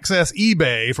access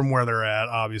eBay from where they're at,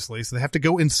 obviously. So they have to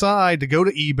go inside to go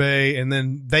to eBay, and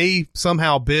then they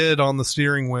somehow bid on the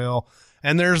steering wheel.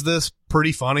 And there's this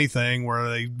pretty funny thing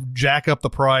where they jack up the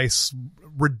price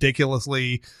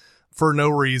ridiculously for no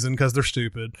reason because they're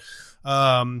stupid.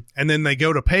 And then they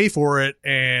go to pay for it,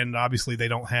 and obviously they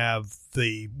don't have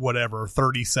the whatever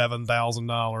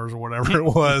 $37,000 or whatever it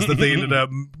was that they ended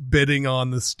up bidding on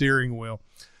the steering wheel.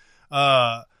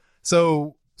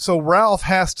 So Ralph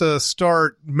has to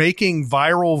start making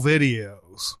viral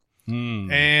videos,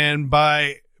 and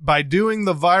by doing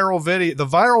the viral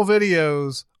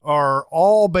videos are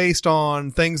all based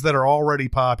on things that are already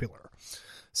popular.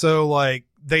 So like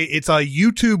it's a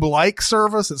YouTube like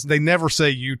service. They never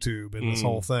say YouTube in this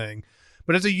whole thing,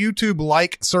 but it's a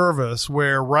YouTube-like service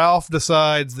where Ralph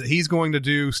decides that he's going to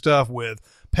do stuff with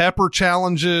pepper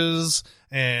challenges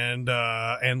and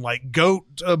like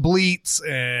goat bleats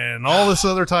and all this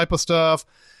other type of stuff.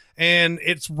 And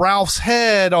it's Ralph's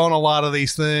head on a lot of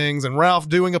these things, and Ralph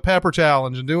doing a pepper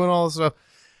challenge and doing all this stuff,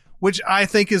 which I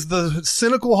think is the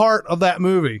cynical heart of that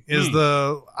movie, is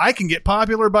I can get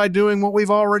popular by doing what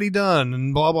we've already done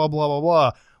and blah, blah, blah, blah,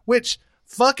 blah, which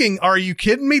fucking, are you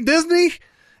kidding me, Disney?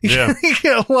 Yeah. You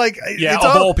know, like, Yeah, it's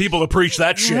of all, all people to preach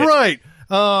that shit. right.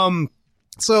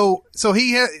 So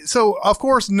of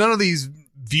course none of these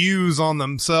views on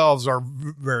themselves are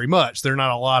very much. They're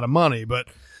not a lot of money, but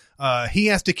he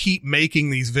has to keep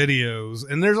making these videos,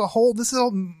 and there's a whole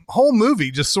movie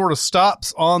just sort of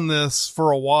stops on this for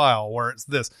a while where it's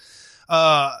this.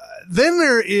 Then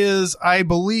there is, I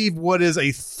believe, what is a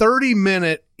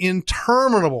 30-minute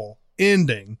interminable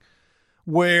ending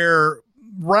where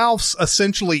Ralph's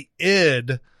essentially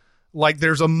id, like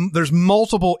there's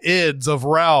multiple ids of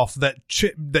Ralph that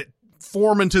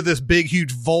form into this big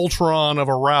huge Voltron of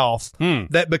a Ralph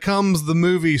that becomes the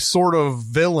movie's sort of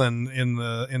villain in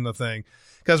the thing,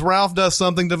 because Ralph does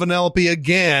something to Vanellope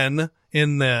again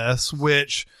in this,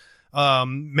 which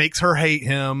makes her hate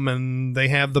him, and they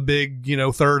have the big,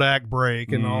 third act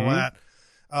break and all that.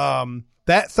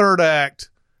 That third act,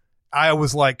 I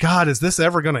was like, God, is this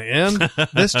ever going to end?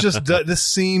 This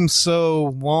seems so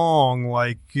long,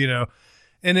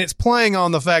 and it's playing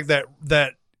on the fact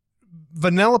that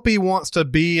Vanellope wants to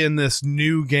be in this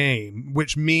new game,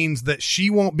 which means that she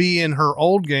won't be in her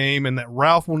old game and that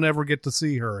Ralph will never get to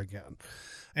see her again.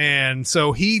 And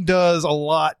so he does a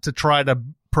lot to try to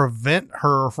prevent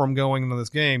her from going into this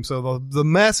game. So the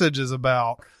message is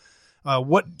about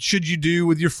what should you do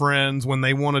with your friends when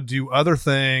they want to do other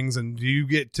things, and do you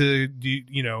get to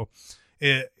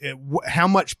how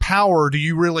much power do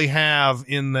you really have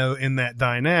in that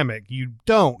dynamic? You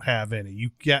don't have any. You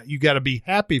got to be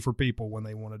happy for people when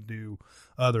they want to do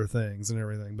other things and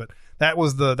everything. But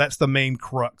that's the main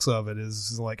crux of it,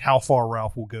 is like how far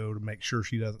Ralph will go to make sure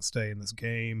she doesn't stay in this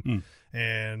game.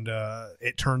 And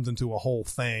it turns into a whole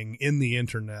thing in the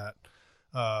internet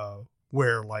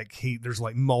where there's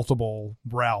multiple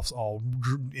Ralphs all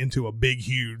into a big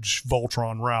huge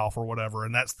Voltron Ralph or whatever,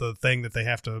 and that's the thing that they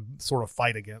have to sort of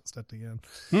fight against at the end.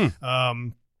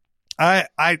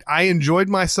 I enjoyed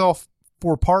myself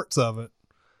for parts of it,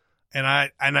 and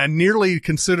I nearly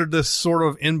considered this sort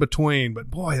of in between, but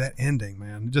boy, that ending,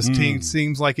 man, it just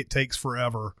seems like it takes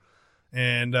forever,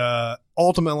 and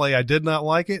ultimately I did not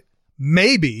like it.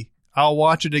 Maybe I'll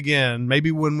watch it again,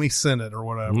 maybe when we send it or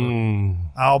whatever.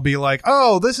 I'll be like,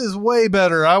 oh, this is way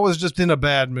better. I was just in a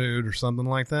bad mood or something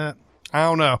like that. I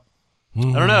don't know. I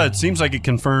don't know. It seems like it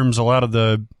confirms a lot of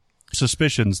the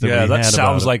suspicions that we had. Yeah, that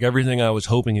sounds about like everything I was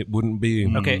hoping it wouldn't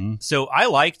be. Okay, so I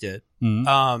liked it.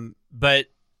 But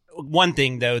one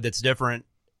thing, though, that's different,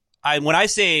 when I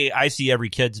say I see every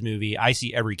kid's movie, I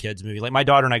see every kid's movie. Like, my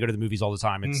daughter and I go to the movies all the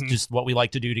time. It's just what we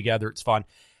like to do together. It's fun.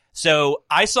 So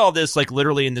I saw this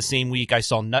literally in the same week I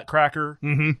saw Nutcracker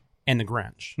and The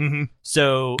Grinch.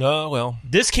 So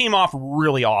this came off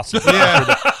really awesome.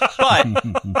 Yeah. But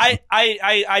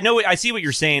I know, I see what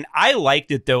you're saying. I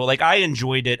liked it though. I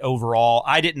enjoyed it overall.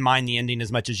 I didn't mind the ending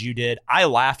as much as you did. I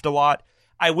laughed a lot.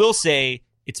 I will say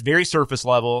it's very surface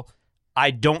level.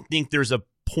 I don't think there's a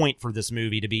point for this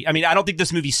movie to be. I mean, I don't think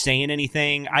this movie's saying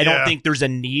anything. I don't think there's a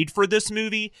need for this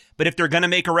movie, but if they're going to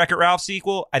make a Wreck-It Ralph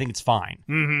sequel, I think it's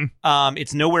fine.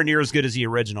 It's nowhere near as good as the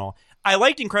original. I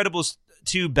liked Incredibles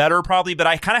 2 better probably, but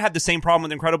I kind of had the same problem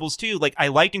with Incredibles 2. I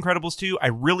liked Incredibles 2. I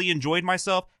really enjoyed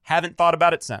myself. Haven't thought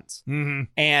about it since.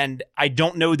 And I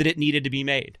don't know that it needed to be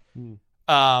made.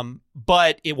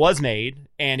 But it was made,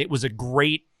 and it was a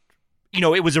great,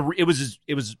 it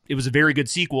was a very good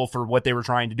sequel for what they were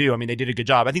trying to do. I mean, they did a good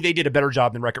job. I think they did a better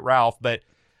job than Wreck-It Ralph, but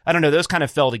I don't know. Those kind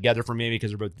of fell together for me because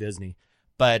they're both Disney.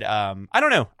 But I don't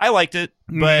know. I liked it,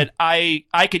 but I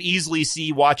could easily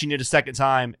see watching it a second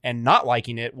time and not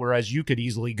liking it, whereas you could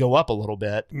easily go up a little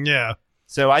bit. Yeah.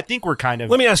 So I think we're kind of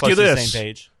Let me ask you the this. same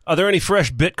page. Are there any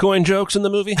fresh Bitcoin jokes in the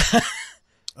movie? Is there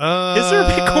a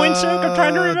Bitcoin joke? I'm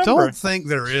trying to remember. Don't think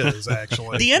there is,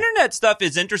 actually. The internet stuff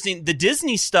is interesting. The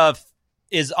Disney stuff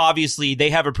is obviously, they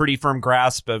have a pretty firm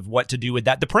grasp of what to do with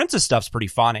that. The princess stuff's pretty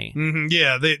funny.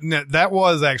 Yeah, that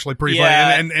was actually pretty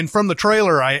funny. And from the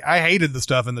trailer, I hated the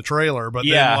stuff in the trailer, but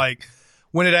then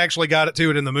when it actually got it to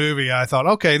it in the movie, I thought,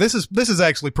 okay, this is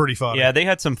actually pretty funny. Yeah, they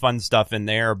had some fun stuff in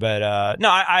there, but no,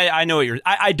 I know what you're.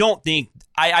 I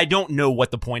don't know what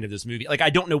the point of this movie. Like, I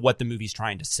don't know what the movie's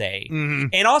trying to say. Mm-hmm.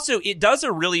 And also, it does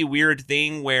a really weird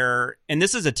thing where, and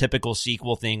this is a typical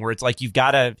sequel thing, where it's like you've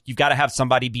got to have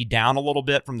somebody be down a little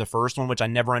bit from the first one, which I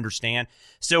never understand.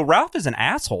 So Ralph is an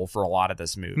asshole for a lot of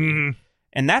this movie. Mm-hmm.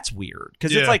 And that's weird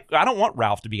because Yeah. it's like, I don't want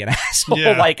Ralph to be an asshole.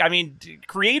 Yeah. Like, I mean,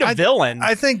 create a villain.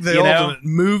 I think the ultimate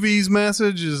movie's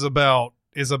message is about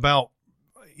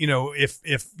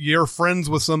if you're friends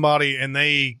with somebody and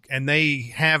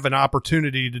they have an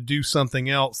opportunity to do something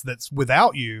else that's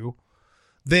without you,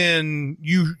 then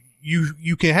you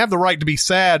can have the right to be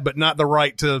sad, but not the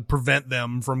right to prevent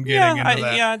them from getting into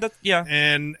that.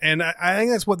 And I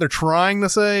think that's what they're trying to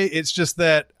say. It's just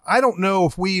that I don't know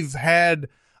if we've had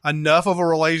enough of a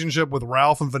relationship with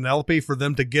Ralph and Vanellope for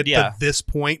them to get to this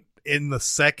point in the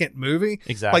second movie.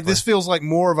 Exactly. Like, this feels like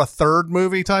more of a third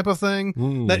movie type of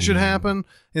thing that should happen.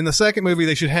 In the second movie,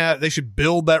 they should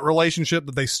build that relationship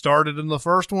that they started in the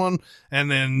first one,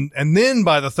 and then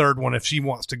by the third one, if she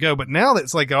wants to go. But now that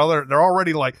it's like, they're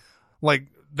already like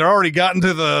they're already gotten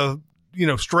to the,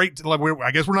 straight to, like,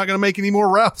 I guess we're not going to make any more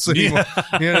Ralphs anymore.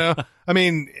 I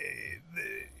mean,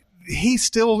 that's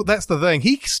the thing.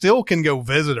 He still can go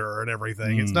visit her and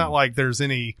everything. It's not like there's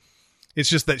any, it's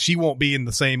just that she won't be in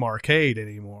the same arcade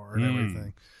anymore and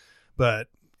everything. But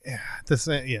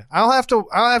I'll have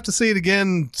to see it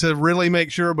again to really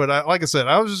make sure. But like I said,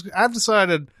 I've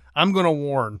decided I'm going to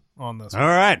warn on this. All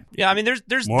right. Yeah. I mean,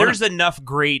 there's enough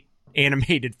great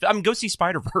animated. I mean, go see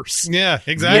Spider-Verse. Yeah,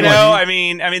 exactly. I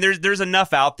mean, there's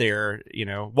enough out there.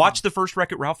 Watch the first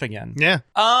Wreck-It Ralph again. Yeah.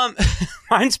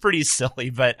 Mine's pretty silly,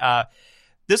 but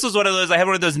this was one of those. I had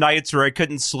one of those nights where I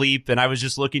couldn't sleep, and I was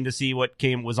just looking to see what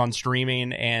was on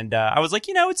streaming, and I was like,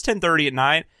 it's 10:30 at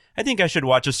night. I think I should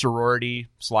watch a sorority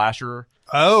slasher.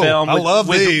 Film I love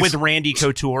these with Randy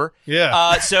Couture.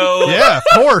 Yeah. Yeah, of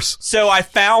course. So I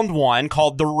found one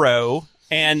called The Row.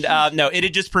 And no, it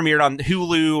had just premiered on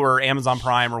Hulu or Amazon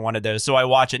Prime or one of those. So I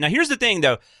watch it. Now, here's the thing,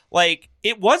 though. Like,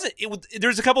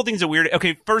 there's a couple things that weird.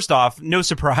 Okay, first off, no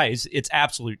surprise. It's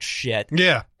absolute shit.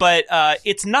 Yeah. But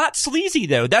it's not sleazy,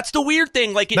 though. That's the weird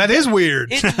thing. Like, that is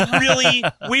weird. It's really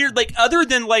weird. Like, other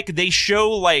than, like, they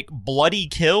show, like, bloody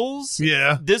kills.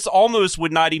 Yeah. This almost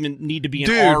would not even need to be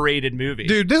an R-rated movie.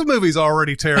 Dude, this movie's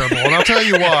already terrible. And I'll tell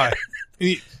you why.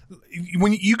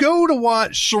 When you go to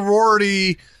watch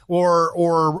Sorority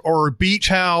or Beach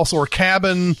House or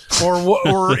Cabin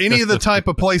or any of the type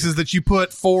of places that you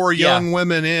put four young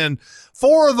women in,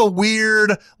 for the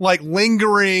weird, like,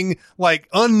 lingering, like,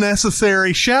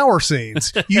 unnecessary shower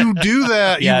scenes. You do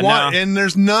that, and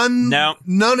there's none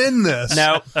in this.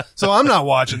 No. So I'm not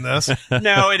watching this.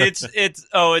 No, it's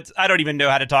I don't even know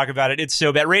how to talk about it. It's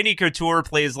so bad. Randy Couture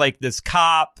plays like this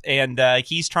cop, and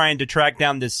he's trying to track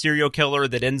down this serial killer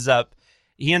that ends up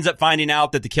finding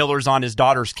out that the killer's on his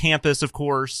daughter's campus, of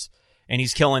course, and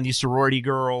he's killing these sorority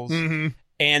girls. Mm-hmm.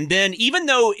 And then, even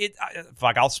though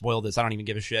I'll spoil this. I don't even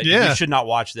give a shit. Yeah. You should not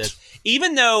watch this.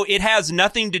 Even though it has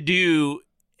nothing to do,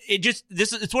 it's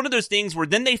one of those things where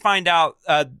then they find out,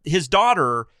 his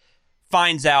daughter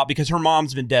finds out because her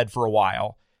mom's been dead for a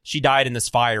while. She died in this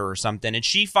fire or something. And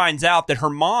she finds out that her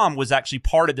mom was actually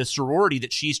part of this sorority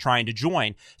that she's trying to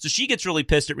join. So she gets really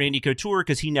pissed at Randy Couture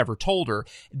because he never told her.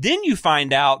 Then you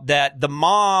find out that the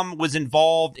mom was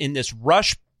involved in this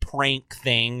rush prank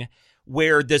thing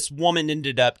where this woman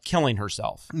ended up killing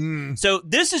herself. So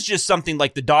this is just something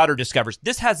like the daughter discovers.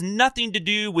 This has nothing to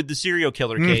do with the serial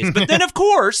killer case. But then, of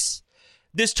course,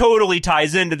 this totally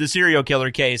ties into the serial killer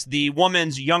case. The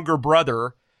woman's younger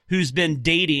brother, who's been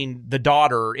dating the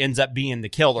daughter, ends up being the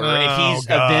killer. And he's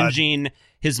avenging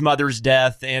his mother's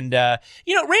death. And,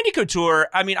 Randy Couture,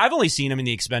 I mean, I've only seen him in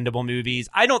the Expendable movies.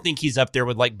 I don't think he's up there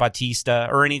with, like, Batista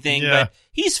or anything, but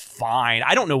he's fine.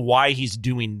 I don't know why he's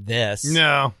doing this.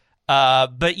 No.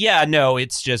 But yeah, no,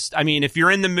 it's just, I mean, if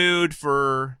you're in the mood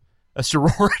for a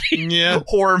sorority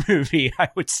horror movie, I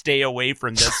would stay away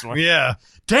from this one. Yeah.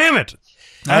 Damn it.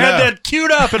 I had that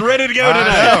queued up and ready to go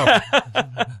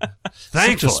tonight.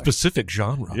 Such a specific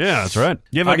genre. Yeah, that's right.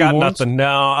 I got nothing.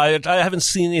 No, I haven't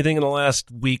seen anything in the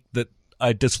last week that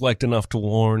I disliked enough to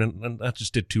warn, and I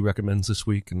just did 2 recommends this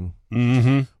week and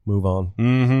move on.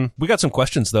 Mm-hmm. We got some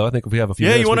questions though. I think if we have a few.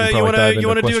 Yeah, minutes, you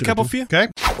want to do a couple few? Okay.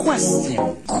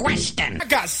 Question. I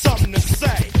got something to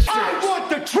say. I want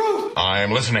the truth. I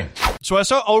am listening. So I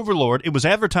saw Overlord. It was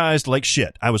advertised like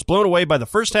shit. I was blown away by the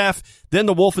first half. Then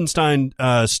the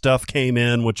Wolfenstein stuff came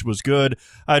in, which was good.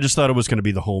 I just thought it was going to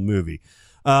be the whole movie.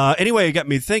 Anyway, it got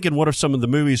me thinking, what are some of the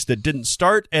movies that didn't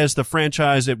start as the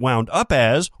franchise it wound up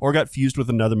as, or got fused with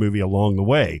another movie along the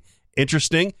way?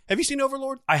 Interesting. Have you seen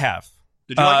Overlord? I have.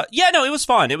 Did you like it? Yeah, no, it was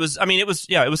fun. It was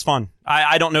fun.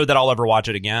 I don't know that I'll ever watch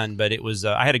it again, but it was,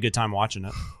 I had a good time watching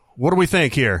it. What do we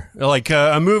think here? Like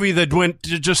a movie that went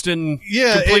just in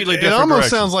completely different it almost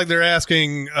directions. sounds like they're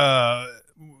asking,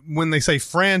 when they say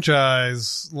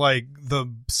franchise, like the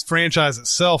franchise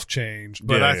itself changed,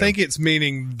 but I think it's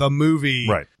meaning the movie.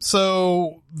 Right.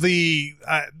 So the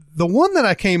one that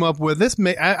I came up with,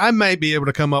 I might be able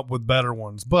to come up with better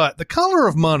ones, but The Color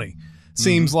of Money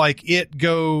seems like it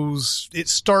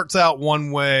starts out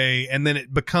one way and then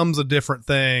it becomes a different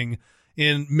thing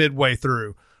in midway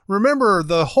through. Remember,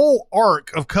 the whole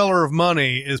arc of Color of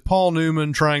Money is Paul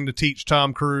Newman trying to teach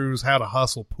Tom Cruise how to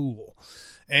hustle pool.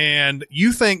 And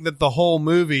you think that the whole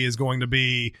movie is going to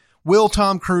be, will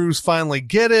Tom Cruise finally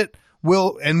get it?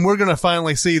 And we're going to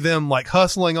finally see them like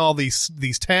hustling all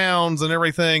these towns and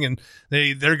everything. And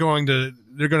they're going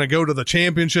to go to the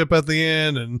championship at the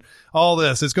end and all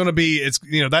this. It's going to be,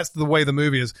 that's the way the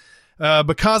movie is.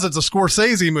 Because it's a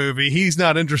Scorsese movie, he's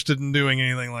not interested in doing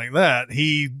anything like that.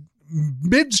 He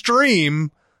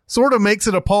midstream sort of makes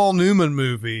it a Paul Newman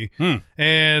movie,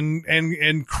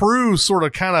 and Cruise sort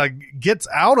of kind of gets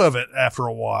out of it after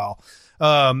a while,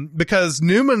 because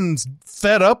Newman's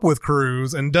fed up with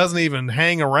Cruise and doesn't even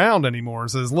hang around anymore.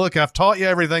 And says, "Look, I've taught you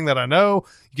everything that I know.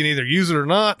 You can either use it or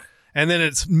not." And then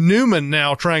it's Newman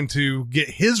now trying to get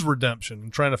his redemption,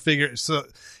 trying to figure. So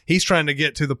he's trying to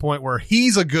get to the point where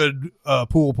he's a good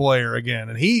pool player again,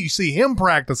 and you see him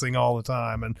practicing all the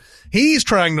time, and he's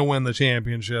trying to win the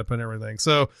championship and everything.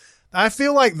 So I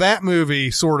feel like that movie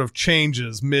sort of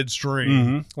changes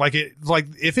midstream. Like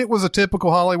if it was a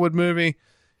typical Hollywood movie,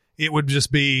 it would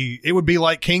be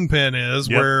like Kingpin is,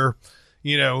 where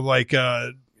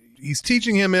he's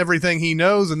teaching him everything he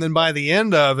knows, and then by the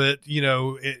end of it,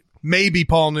 maybe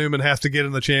Paul Newman has to get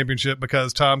in the championship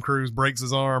because Tom Cruise breaks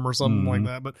his arm or something like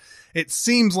that. But it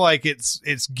seems like it's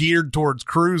geared towards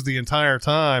Cruise the entire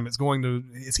time. Is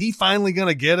he finally going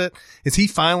to get it? Is he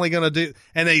finally going to do?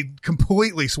 And they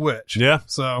completely switch. Yeah.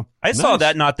 So I saw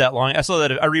that not that long. I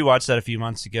rewatched that a few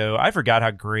months ago. I always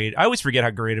forget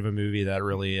how great of a movie that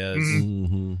really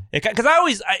is. Because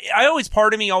I always,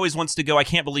 part of me always wants to go, I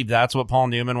can't believe that's what Paul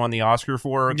Newman won the Oscar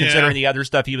for, considering the other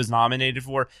stuff he was nominated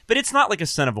for. But it's not like a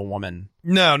Son of a Woman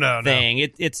no thing.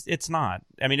 It's not.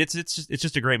 I mean, it's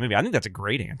just a great movie. I think that's a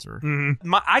great answer.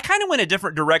 I kind of went a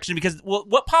different direction because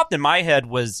what popped in my head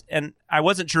was, and I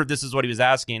wasn't sure if this is what he was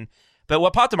asking, but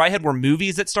what popped in my head were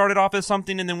movies that started off as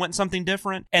something and then went something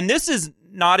different. And this is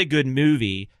not a good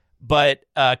movie, but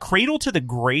Cradle to the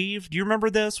Grave. Do you remember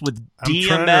this with DMX? I'm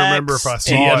trying to remember if I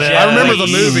saw it. Jet I remember the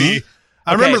Li. movie.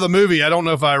 I remember the movie. I don't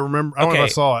know if I remember. I don't know if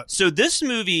I saw it. So this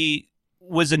movie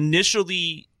was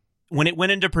initially, when it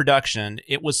went into production,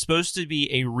 it was supposed to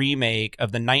be a remake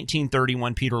of the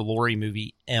 1931 Peter Lorre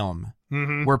movie M,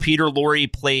 where Peter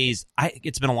Lorre plays,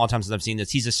 it's been a long time since I've seen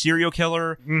this. He's a serial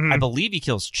killer. I believe he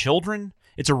kills children.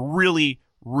 It's a really,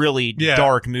 really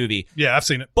dark movie. Yeah, I've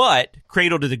seen it. But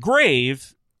Cradle to the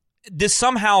Grave, this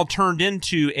somehow turned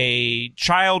into a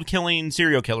child-killing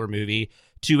serial killer movie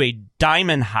to a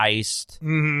diamond heist,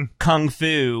 kung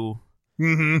fu,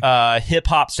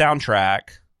 hip-hop soundtrack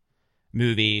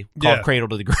movie called Cradle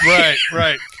to the Grave.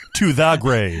 Right. To the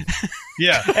grave.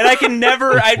 Yeah. And I can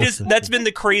never, that's been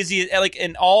the craziest, like,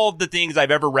 in all of the things I've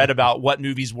ever read about what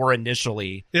movies were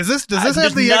initially. Does this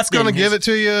have the X going to give it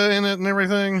to you in it and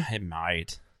everything? It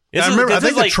might. I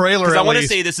think the trailer, because I want to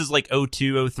say this is like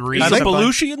 02, 03. Is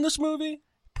Belushi in this movie?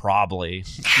 Probably.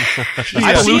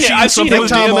 I've seen it.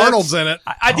 Tom Arnold's in it.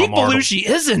 I think Belushi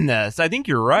is in this. I think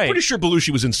you're right. I'm pretty sure Belushi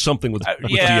was in something with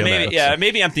DMX.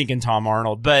 Maybe I'm thinking Tom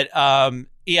Arnold, but I've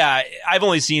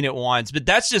only seen it once, but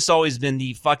that's just always been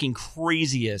the fucking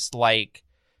craziest like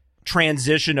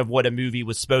transition of what a movie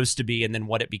was supposed to be and then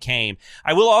what it became.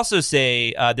 I will also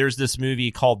say there's this movie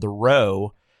called The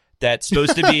Row that's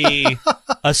supposed to be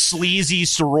a sleazy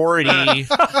sorority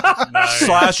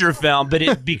slasher film, but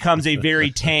it becomes a very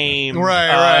tame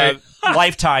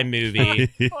Lifetime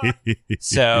movie.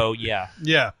 So, yeah.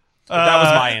 Yeah. That was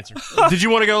my answer. Did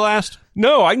you want to go last?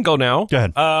 No, I can go now. Go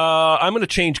ahead. I'm going to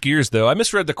change gears, though. I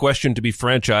misread the question to be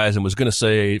franchise and was going to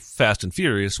say Fast and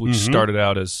Furious, which started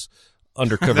out as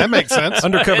undercover. That makes sense.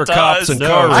 Undercover It cops does. and No,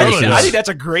 car it I races. think that's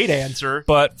a great answer.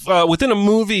 But within a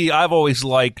movie, I've always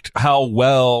liked how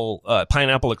well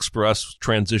Pineapple Express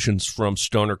transitions from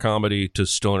stoner comedy to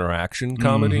stoner action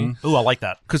comedy. Ooh, I like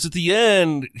that. Because at the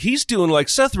end, he's doing like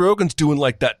Seth Rogen's doing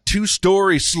like that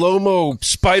 2-story slow-mo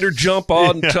spider jump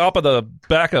on top of the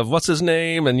back of what's his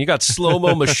name, and you got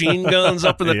slow-mo machine guns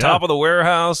up in the top of the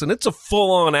warehouse, and it's a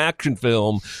full-on action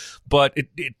film. But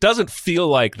it doesn't feel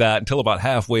like that until about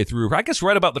halfway through. I guess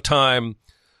right about the time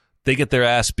they get their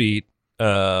ass beat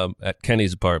at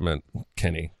Kenny's apartment.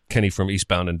 Kenny from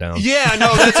Eastbound and Down. Yeah,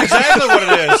 no, that's exactly what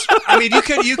it is. I mean,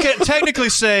 you can technically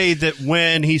say that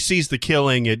when he sees the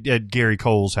killing at Gary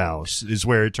Cole's house is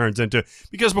where it turns into,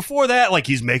 because before that, like,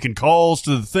 he's making calls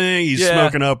to the thing, he's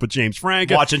smoking up with James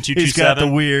Franco, watching 227. He's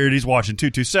got he's watching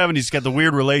 227. He's got the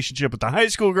weird relationship with the high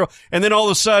school girl, and then all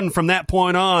of a sudden, from that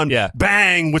point on,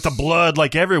 bang, with the blood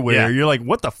like everywhere. Yeah. You're like,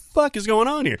 what the fuck is going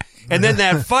on here? And then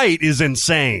that fight is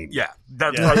insane. Yeah,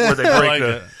 that's right where they break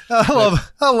the.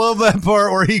 I love that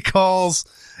part where he calls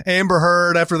Amber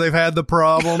Heard after they've had the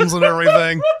problems and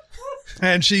everything.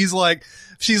 And she's like,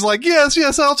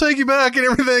 yes, I'll take you back and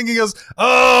everything. He goes,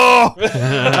 oh,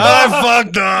 I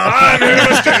fucked up. I made a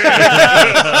mistake.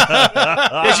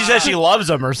 Yeah, she says she loves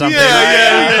him or something.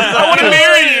 Yeah. I want to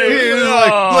marry you.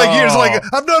 You're like,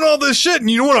 I've done all this shit and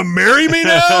you want to marry me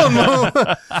now?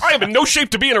 I am in no shape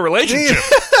to be in a relationship.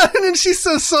 And then she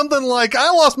says something like, I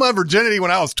lost my virginity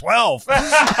when I was 12.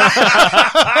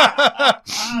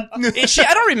 Is she?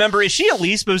 I don't remember. Is she at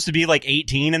least supposed to be like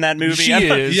 18 in that movie? She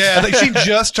is. Yeah, I think she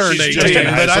just turned She's 18, just in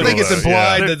high but I think school, it's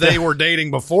implied that they were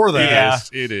dating before that. Yeah.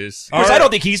 It is. Because I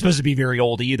don't think he's supposed to be very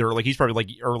old either. Like, he's probably like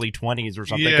early 20s or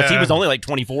something. Because he was only like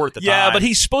 24 at the time. Yeah, but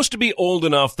he's supposed to be old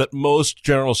enough that most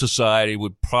general society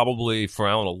would probably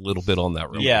frown a little bit on that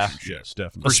relationship. Yes,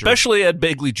 definitely. Especially Ed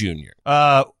Begley Jr.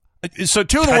 So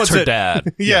two of the That's ones her that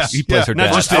dad. Yeah. He plays her Not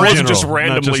dad. just in I wasn't general. just Not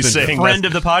randomly just in saying friend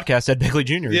of the podcast, Ed Begley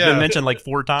Jr. He's been mentioned like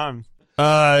 4 times.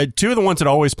 Two of the ones that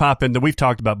always pop in that we've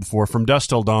talked about before, From Dusk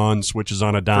Till Dawn, which is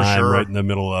on a dime sure. right in the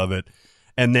middle of it,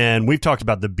 and then we've talked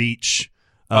about The Beach.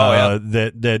 Oh,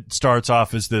 That starts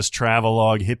off as this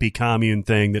travelogue hippie commune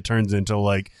thing that turns into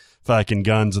like fucking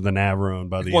Guns of the Navarone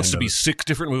by the end. It wants to of be it. 6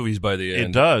 different movies by the end.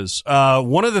 It does.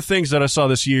 One of the things that I saw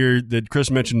this year that Chris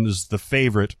mentioned is The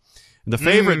Favorite. And The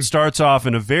Favorite starts off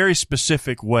in a very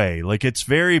specific way. Like, it's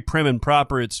very prim and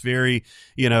proper. It's very,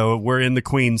 we're in the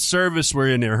Queen's service. We're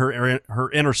in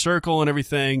her inner circle and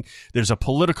everything. There's a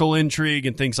political intrigue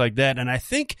and things like that. And I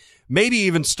think maybe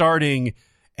even starting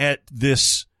at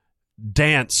this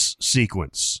dance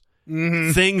sequence,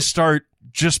 things start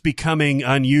just becoming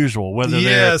unusual, whether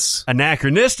they're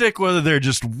anachronistic, whether they're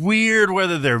just weird,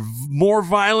 whether they're more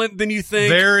violent than you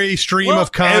think. Very stream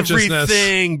of consciousness.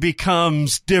 Everything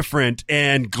becomes different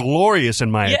and glorious,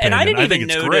 in my opinion. And I didn't even think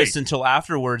it's notice great. until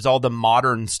afterwards all the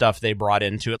modern stuff they brought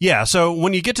into it. Yeah, so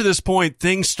when you get to this point,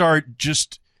 things start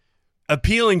just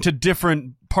appealing to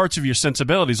different parts of your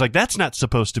sensibilities. Like, that's not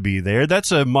supposed to be there.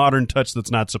 That's a modern touch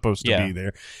that's not supposed to be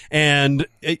there. And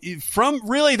from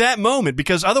really that moment,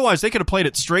 because otherwise they could have played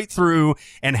it straight through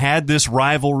and had this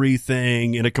rivalry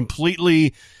thing in a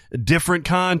completely different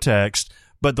context.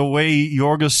 But the way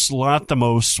Yorgos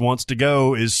Lanthimos wants to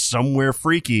go is somewhere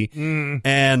freaky.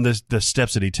 And the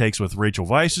steps that he takes with Rachel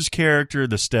Weisz's character,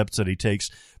 the steps that he takes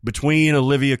between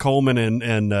Olivia Colman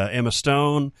and Emma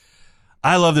Stone.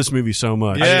 I love this movie so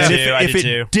much. Yeah. And I if do it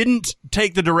too. didn't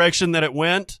take the direction that it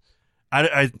went,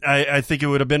 I think it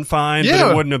would have been fine, but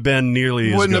Yeah. it wouldn't have been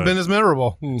nearly as Wouldn't have good. been as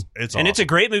memorable. It's And it's a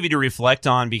great movie to reflect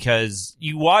on because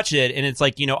you watch it and it's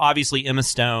like, obviously Emma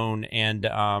Stone and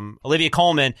Olivia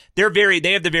Colman, they have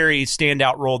the very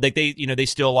standout role. They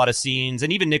steal a lot of scenes,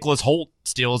 and even Nicholas Hoult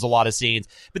steals a lot of scenes.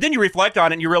 But then you reflect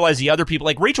on it and you realize the other people,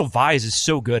 like Rachel Weisz is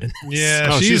so good in this.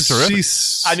 Yeah, she's terrific.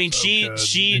 She's I mean, so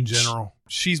she good in general.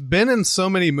 She's been in so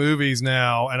many movies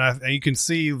now, and you can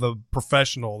see the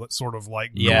professional that's sort of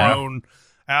like grown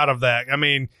out of that. I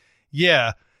mean,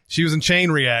 yeah, she was in Chain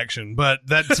Reaction, but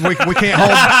that's we can't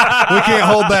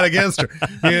hold that against her.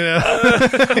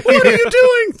 what are you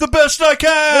doing? The best I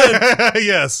can.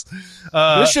 Yes,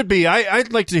 This should be.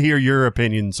 I'd like to hear your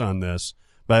opinions on this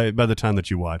by the time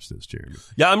that you watch this, Jeremy.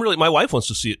 Yeah, my wife wants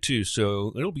to see it too,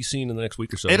 so it'll be seen in the next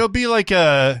week or so. It'll be like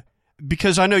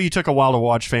because I know you took a while to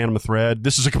watch Phantom Thread.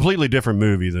 This is a completely different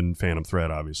movie than Phantom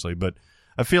Thread, obviously, but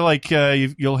I feel like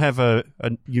you'll have a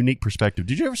unique perspective.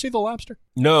 Did you ever see The Lobster?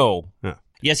 No. Yeah.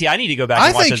 Yeah, see, I need to go back I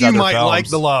and watch think those you other might films. like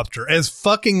The Lobster, as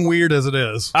fucking weird as it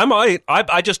is. I might.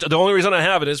 I just, the only reason I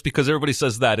have it is because everybody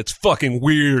says that. It's fucking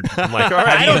weird. I'm like, all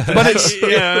right. But it's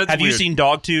Have you seen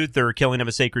Dogtooth or Killing of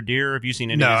a Sacred Deer? Have you seen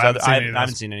any No, of these I other? haven't seen any of I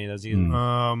haven't those. seen any of those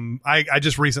either. I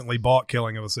just recently bought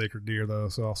Killing of a Sacred Deer though,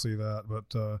 so I'll see that.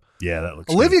 But Yeah, that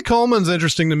looks Olivia Colman's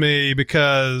interesting to me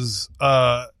because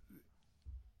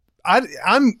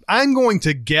I'm going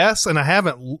to guess, and I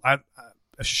haven't.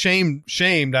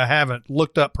 Shamed I haven't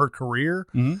looked up her career,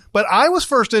 but I was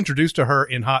first introduced to her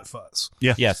in Hot Fuzz.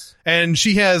 Yeah. Yes. And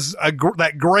she has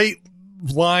that great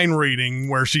line reading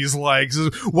where she's like,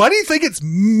 why do you think it's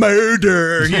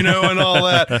murder? You know, and all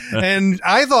that. And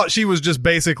I thought she was just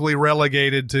basically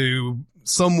relegated to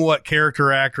somewhat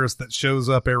character actress that shows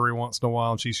up every once in a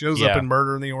while. And she shows up in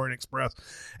Murder in the Orient Express.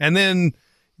 And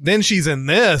then she's in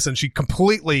this and she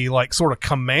completely like sort of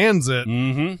commands it.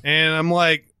 And I'm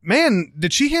like, man,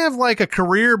 did she have like a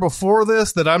career before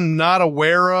this that I'm not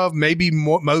aware of? Maybe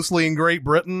mostly in Great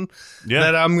Britain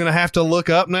that I'm going to have to look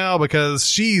up now because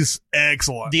she's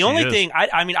excellent. The only thing,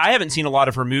 I mean, I haven't seen a lot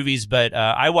of her movies, but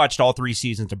I watched all 3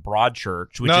 seasons of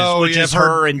Broadchurch, which is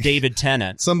her and David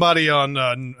Tennant. Somebody on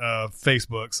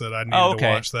Facebook said I needed to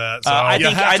watch that. So I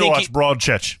have to watch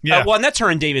Broadchurch. Yeah. Well, and that's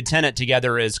her and David Tennant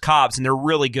together as cops, and they're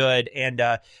really good. And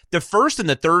the first and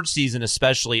the third season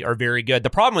especially are very good.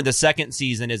 The problem with the second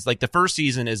season is like the first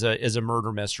season is a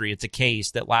murder mystery. It's a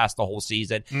case that lasts the whole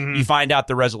season. You find out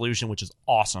the resolution, which is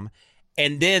awesome.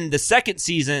 And then the second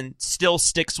season still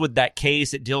sticks with that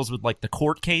case. It deals with like the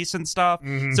court case and stuff.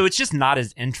 So it's just not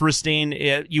as interesting.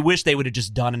 You wish they would have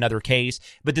just done another case.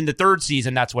 But then the third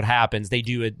season, that's what happens. They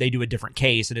do a different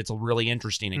case and it's really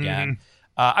interesting again.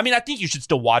 I mean, I think you should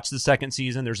still watch the second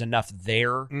season. There's enough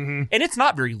there, and it's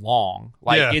not very long.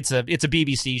 Like it's a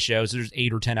BBC show, so there's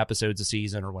 8 or 10 episodes a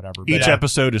season or whatever. But, Each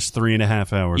episode is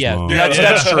 3.5 hours long.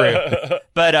 That's true.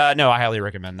 But no, I highly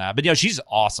recommend that. But she's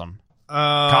awesome.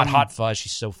 God, Hot Fuzz,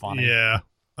 she's so funny. Yeah,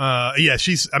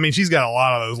 she's got a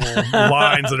lot of those little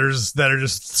lines that are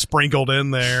just sprinkled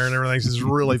in there and everything. She's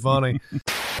really funny.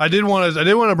 I did want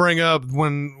to bring up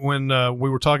when we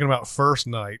were talking about First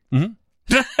Night.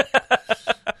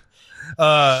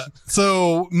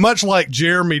 So much like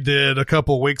Jeremy did a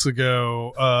couple of weeks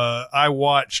ago, I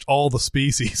watched all the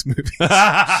Species movies. Now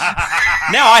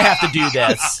I have to do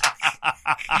this.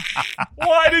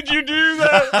 Why did you do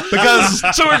that?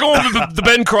 Because so we're going with the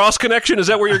Ben Cross connection. Is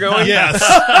that where you're going? Yes.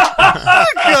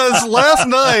 Because last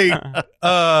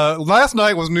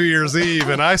night was New Year's Eve,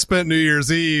 and I spent New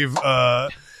Year's Eve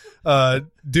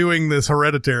doing this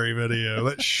Hereditary video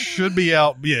that should be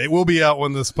out. Yeah, it will be out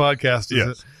when this podcast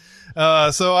is.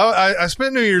 So I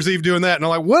spent New Year's Eve doing that, and I'm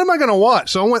like, what am I going to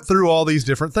watch? So I went through all these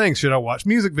different things. Should I watch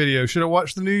music videos? Should I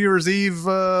watch the New Year's Eve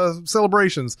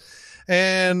celebrations?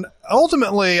 And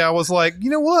ultimately, I was like,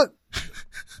 you know what?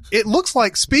 It looks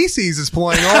like Species is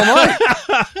playing all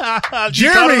night.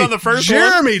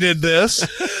 Jeremy did this.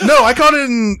 No, I caught it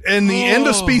in the end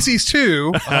of Species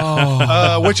 2,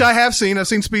 which I have seen. I've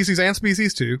seen Species and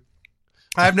Species 2.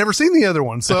 I have never seen the other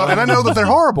one, so and I know that they're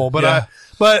horrible, but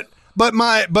But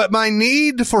my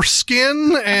need for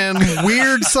skin and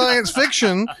weird science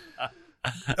fiction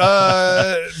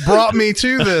brought me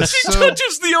to this. She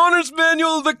touches the owner's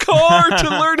manual of the car to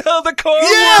learn how the car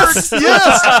works.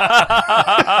 Yes.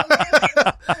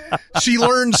 She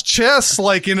learns chess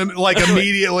like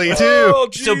immediately too. Oh,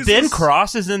 so Ben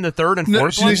Cross is in the third and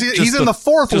fourth one. He's in the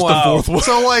fourth one.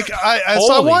 So like I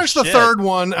watched the third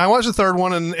one. I watched the third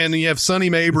one, and you have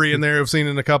Sonny Mabry in there. I've seen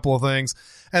in a couple of things.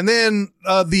 And then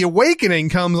The Awakening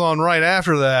comes on right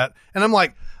after that. And I'm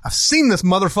like, I've seen this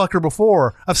motherfucker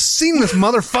before. I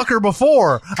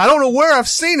don't know where I've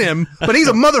seen him, but he's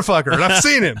a motherfucker, and I've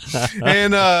seen him.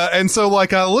 And so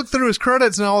like I looked through his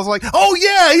credits, and I was like, oh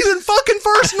yeah, he's in fucking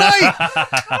First Night.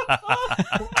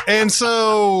 And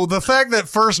so the fact that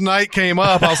First Night came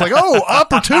up, I was like, oh,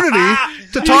 opportunity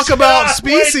to talk about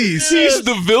Species. He's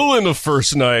the villain of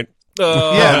First Night.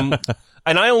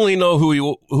 And I only know who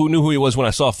knew who he was when I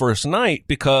saw First Night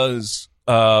because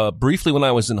briefly when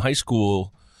I was in high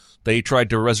school, they tried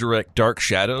to resurrect Dark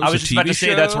Shadows. I was just about to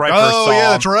say that's right. Oh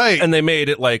yeah, that's right. And they made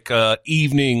it like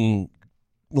evening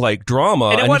like drama,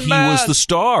 and he was the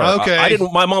star. Okay,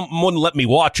 my mom wouldn't let me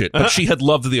watch it, but she had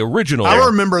loved the original. I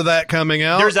remember that coming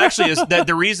out. There's actually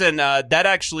the reason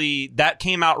that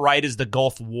came out right as the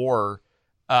Gulf War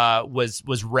was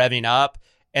revving up.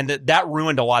 And that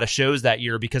ruined a lot of shows that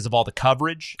year because of all the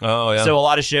coverage. Oh, yeah. So a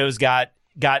lot of shows got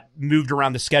moved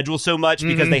around the schedule so much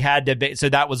because they had to. So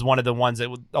that was one of the ones that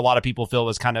a lot of people feel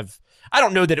was kind of. I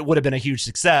don't know that it would have been a huge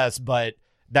success, but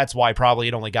that's why probably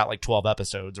it only got like 12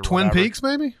 episodes or Twin whatever. Peaks,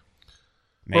 maybe.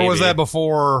 Or was Maybe. that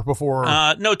before?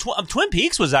 No, Twin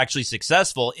Peaks was actually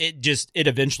successful. It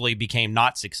eventually became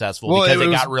not successful Well, because it it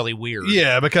was- got really weird.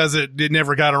 Yeah, because it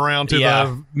never got around to Yeah.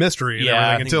 the mystery and Yeah, I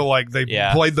everything think- until like they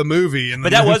yeah. played the movie. And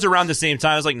But that was around the same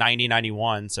time. It was like 90,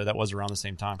 91, so that was around the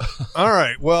same time. all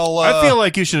right. Well, I feel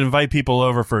like you should invite people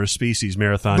over for a Species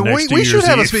marathon. we next to should Year's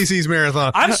have a Eve. Species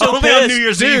marathon. I'm so Only on pissed. New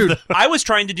Year's Dude. Eve. I was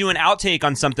trying to do an outtake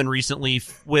on something recently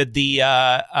with the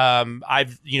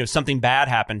something bad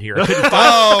happened here.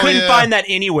 I couldn't find that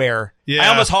anywhere. Yeah. I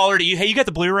almost hollered at you. Hey, you got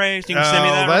the Blu-ray? You can send me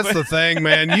that. real That's quick? the thing,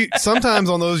 man. You sometimes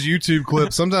on those YouTube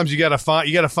clips, sometimes you gotta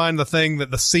find the thing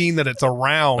the scene that it's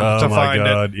around Oh to my find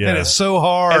God, it, yeah. and it's so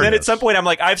hard. And then at some point, I'm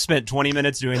like, I've spent 20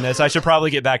 minutes doing this. I should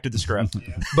probably get back to the script.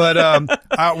 But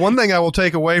one thing I will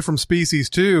take away from Species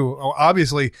 2,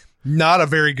 obviously not a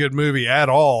very good movie at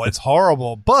all. It's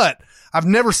horrible, but I've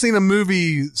never seen a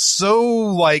movie so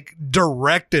like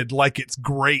directed like it's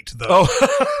great though.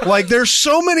 Like there's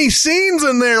so many scenes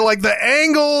in there, like the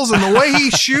angles and the way he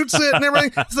shoots it and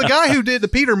everything. It's the guy who did the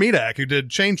Peter Medak who did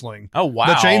Changeling. Oh, wow.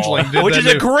 The Changeling did Which that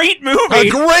is a new- great movie. A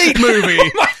great movie.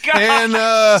 Oh my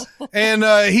God. And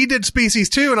he did Species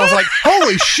 2, and I was like,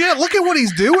 holy shit, look at what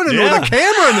he's doing with a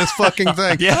camera in this fucking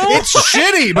thing. It's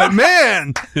shitty, but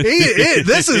man,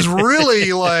 this is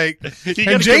really like,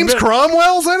 and James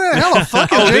Cromwell's in it? How the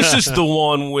fuck is This is the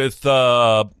one with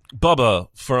Bubba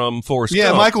from Forrest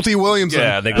Gump. Michael T. Williamson.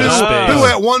 Yeah, they go to space. Who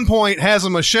at one point has a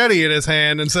machete in his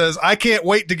hand and says, I can't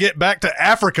wait to get back to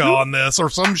Africa on this, or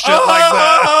some shit like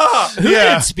that. Who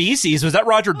did Species? Was that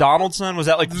Roger Donaldson? Was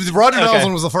that like Roger Okay.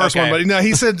 Donaldson was the first Okay. one, but no,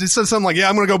 he said something like, "Yeah,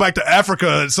 I'm going to go back to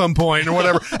Africa at some point or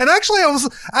whatever." And actually,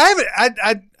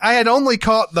 I had only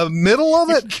caught the middle of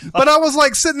it, but I was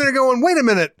like sitting there going, "Wait a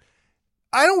minute."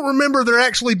 I don't remember there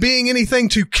actually being anything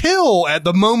to kill at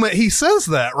the moment he says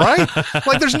that, right?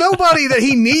 Like, there's nobody that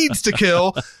he needs to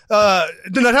kill.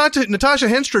 Natasha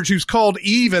Henstridge, who's called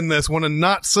Eve in this one and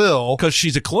not Syl. Because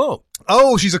she's a clone.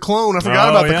 Oh, she's a clone. I forgot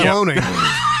about the cloning.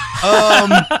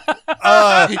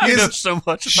 You know so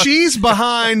much. She's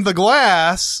behind the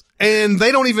glass, and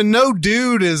they don't even know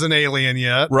dude is an alien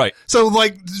yet. Right. So,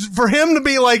 like, for him to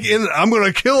be like, I'm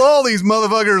going to kill all these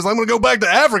motherfuckers. I'm going to go back to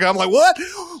Africa. I'm like, what?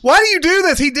 Why do you do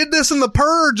this? He did this in The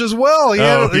Purge as well. He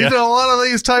did a lot of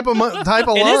these type of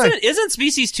lines. Isn't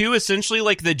Species 2 essentially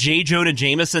like the J. Jonah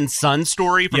Jameson's son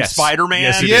story from Yes. Spider-Man?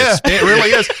 Yes, it Yeah, is. it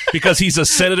really is. Because he's a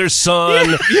senator's son.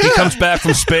 He comes back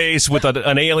from space with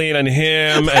an alien and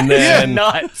him, and then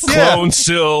nuts. clone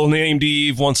Syl named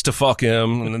Eve wants to fuck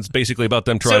him, and it's basically about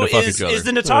them trying So to fuck each other. is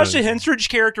the Natasha Henstridge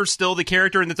character still the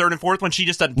character in the third and fourth one? She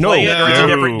just doesn't No. play it, or it's a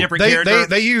No. different character?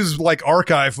 They use like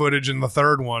archive footage in the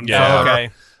third one. Yeah. for her. Okay.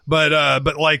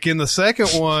 But like in the second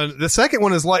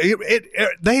one is like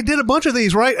they did a bunch of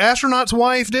these, right? Astronaut's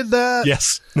Wife did that.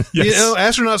 Yes. You know,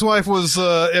 Astronaut's Wife was,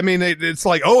 it's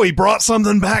like, oh, he brought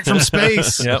something back from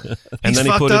space. Yep. And He's then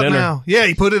he fucked put up it in her. now. Yeah,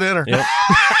 he put it in her. Yep.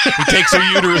 He takes her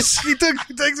uterus. he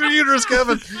takes her uterus,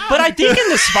 Kevin. But I think in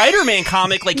the Spider-Man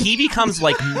comic, like he becomes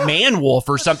like Man-Wolf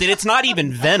or something. It's not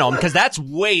even Venom because that's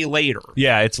way later.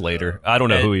 Yeah, it's later. I don't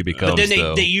know who he becomes, But then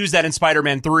though. they use that in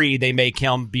Spider-Man 3. They make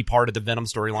him be part of the Venom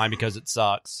storyline because it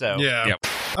sucks. So Yeah. Yep.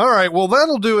 All right. Well,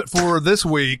 that'll do it for this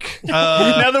week.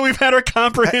 Now that we've had our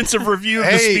comprehensive review of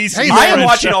the Hey, Species, hey, I am man.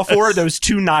 watching all four of those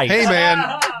tonight. Hey,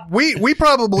 man, we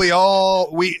probably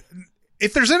all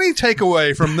if there's any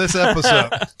takeaway from this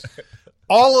episode,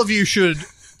 all of you should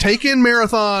take in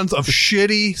marathons of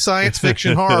shitty science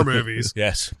fiction horror movies.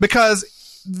 Yes. Because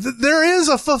there is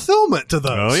a fulfillment to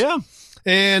those. Oh yeah.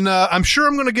 And I'm sure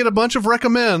I'm going to get a bunch of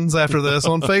recommends after this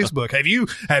on Facebook. Have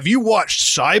you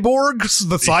watched the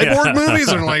Cyborg movies?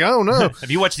 And I'm like, oh no. Have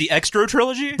you watched the Extra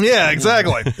trilogy? Yeah,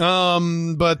 exactly.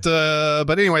 But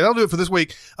anyway, that'll do it for this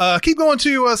week. Keep going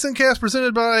to Sincast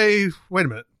presented by. Wait a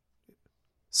minute.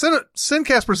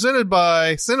 Sincast presented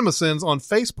by CinemaSins on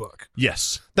Facebook.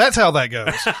 Yes. That's how that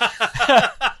goes.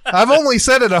 I've only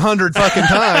said it 100 fucking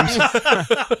times.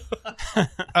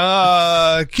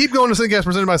 Keep going to Sincast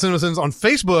presented by CinemaSins on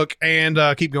Facebook, and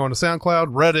keep going to SoundCloud,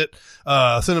 Reddit,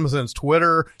 CinemaSins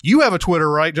Twitter. You have a Twitter,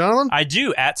 right, Jonathan? I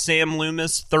do, at Sam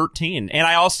Loomis 13. And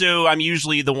I'm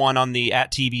usually the one on the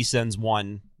at TV Sends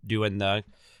 1 doing the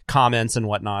comments and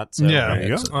whatnot. So. Yeah. There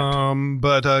you go.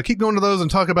 But keep going to those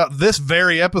and talk about this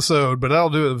very episode, but that'll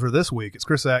do it for this week. It's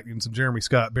Chris Atkins and Jeremy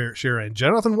Scott, Barrett Shearer, and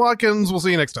Jonathan Watkins. We'll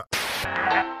see you next time.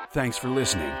 Thanks for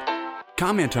listening.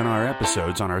 Comment on our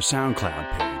episodes on our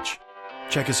SoundCloud page.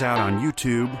 Check us out on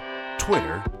YouTube,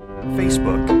 Twitter,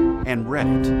 Facebook, and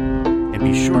Reddit. And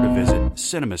be sure to visit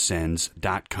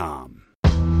cinemasins.com.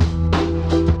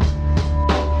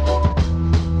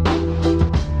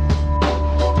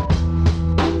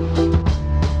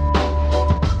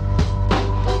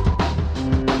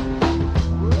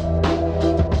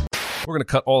 we're going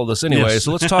to cut all of this anyway, Yes.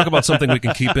 so let's talk about something we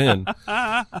can keep in.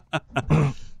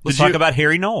 Let's talk about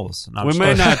Harry Knowles. No, I'm We just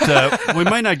may kidding. not. We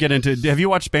might not get into. Have you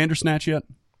watched Bandersnatch yet?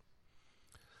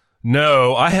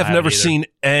 No, I have haven't never either. seen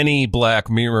any Black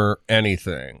Mirror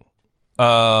anything.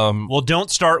 Well, don't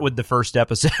start with the first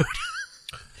episode.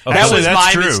 That Actually, was that's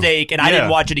my true. mistake, and I Yeah. didn't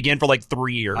watch it again for like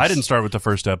 3 years. I didn't start with the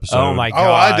first episode. Oh my god!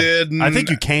 Oh, I did. I think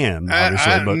you can,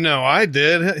 obviously, but no, I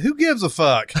did. Who gives a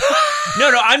fuck? No,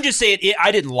 I'm just saying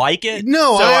I didn't like it.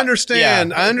 No, So I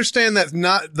understand. yeah. I understand that's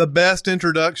not the best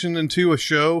introduction into a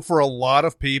show for a lot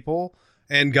of people,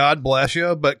 and God bless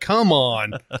you, but come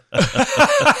on.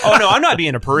 Oh no, I'm not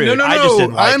being a prude. No, I just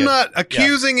didn't like I'm it. not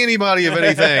accusing anybody of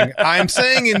anything. I'm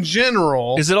saying in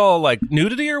general. Is it all like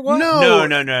nudity or what? No.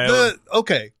 No.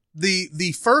 Okay.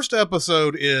 The first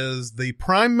episode is the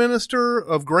Prime Minister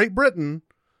of Great Britain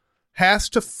has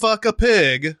to fuck a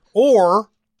pig, or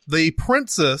the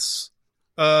princess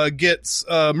gets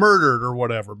murdered or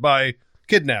whatever by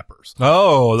kidnappers.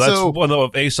 Oh, that's So- one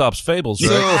of Aesop's fables,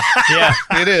 right? So Yeah.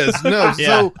 it is. No, Yeah.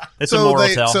 so It's a so moral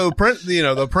they tale. so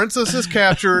the princess is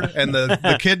captured, and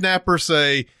the kidnappers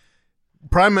say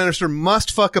Prime Minister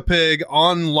must fuck a pig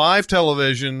on live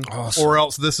television, Awesome. or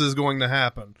else this is going to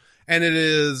happen. And it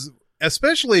is,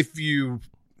 especially if you,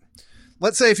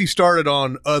 let's say if you started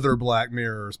on other Black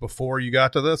Mirrors before you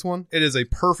got to this one, it is a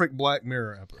perfect Black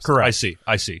Mirror episode. Correct.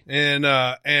 I see.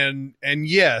 And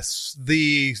yes,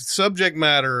 the subject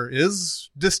matter is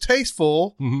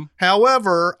distasteful. Mhm.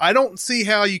 However, I don't see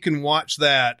how you can watch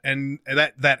that and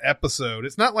that episode.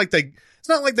 It's not like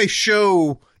they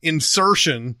show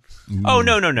insertion. Oh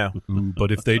no.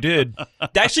 But if they did,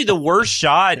 Actually, the worst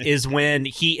shot is when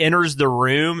he enters the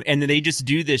room and then they just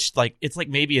do this it's like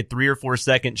maybe a 3 or 4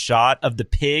 second shot of the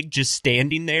pig just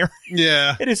standing there.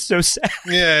 Yeah. It is so sad.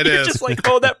 Yeah, it You're is. just like,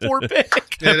 oh, that poor pig.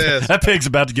 It is. that pig's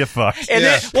about to get fucked. And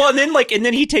Yeah.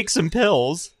 then he takes some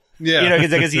pills. Yeah. You know,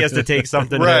 because I guess he has to take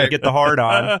something to Right. get the hard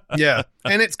on. Yeah.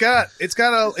 And it's got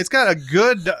a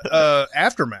good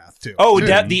aftermath too. Oh, too.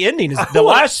 the ending is the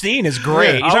last scene is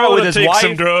great. He's I talking want with to his take wife.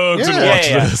 some drugs and Yeah. watch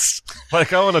Yeah. this.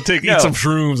 Like, I want to No. eat some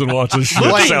shrooms and watch this shit.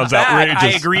 Looking Sounds back, outrageous.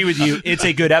 I agree with you. It's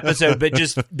a good episode, but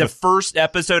just the first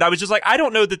episode, I was just like, I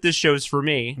don't know that this show's for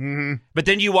me. Mm-hmm. But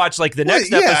then you watch like the Well,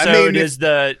 next yeah, I episode mean, is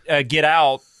the Get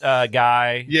Out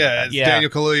guy. Yeah, it's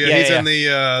Daniel Kaluuya. Yeah, He's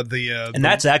yeah. in the And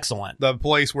that's excellent. the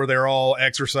place where they're all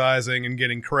exercising and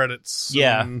getting credits.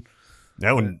 Yeah. and-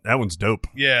 That one's dope.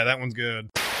 yeah, that one's good.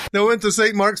 They went to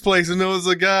St. Mark's Place, and there was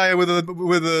a guy with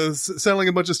a selling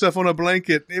a bunch of stuff on a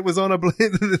blanket. It was on a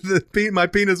blanket. My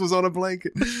penis was on a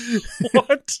blanket.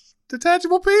 What?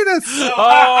 Detachable penis.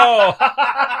 Oh,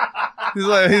 He's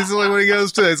like when he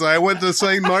goes to. He's like, I went to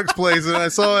St. Mark's Place and I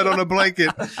saw it on a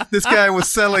blanket. This guy was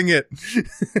selling it.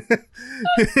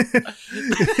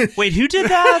 Wait, who did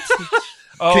that?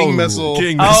 King Missile.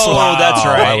 King Oh, Missile. that's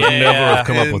right. I would Yeah, never yeah. have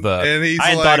come up with that. And he's I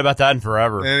hadn't like, thought about that in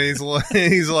forever. And he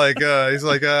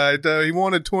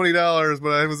wanted $20, but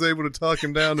I was able to talk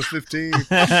him down to $15.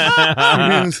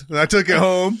 And I took it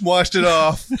home, washed it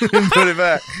off, and put it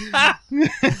back.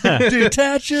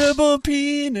 Detachable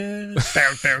penis.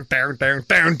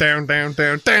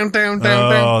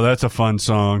 Down. Oh, that's a fun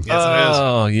song. Yes, it is.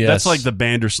 Oh, yes. That's like the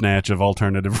Bandersnatch of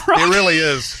alternative rock. It really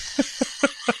is.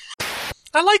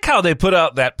 I like how they put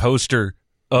out that poster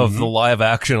of the live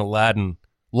action Aladdin.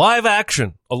 Live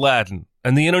action Aladdin.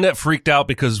 And the internet freaked out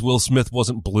because Will Smith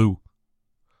wasn't blue.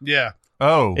 Yeah.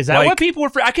 Oh, Is that like- what people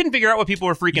were? I couldn't figure out what people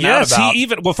were freaking out Yes,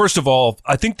 about. well, first of all,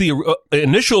 I think the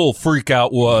initial freak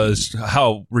out was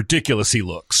how ridiculous he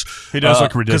looks. He does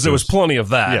look Because there was ridiculous. plenty of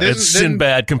that. Yeah. It's Didn't-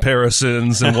 Sinbad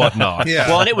comparisons and whatnot. Yeah.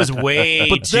 Well, and it was way.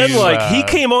 But then, too, he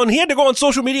came on, he had to go on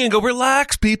social media and go,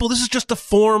 relax, people. This is just the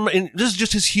form, and this is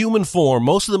just his human form.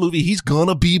 Most of the movie, he's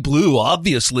gonna be blue,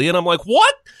 obviously. And I'm like,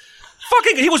 what?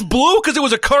 Fucking, he was blue because it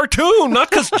was a cartoon, not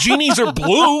because genies are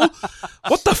blue.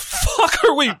 What the fuck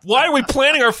are we? Why are we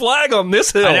planting our flag on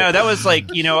this hill? I know that was like,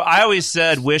 I always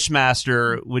said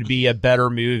Wishmaster would be a better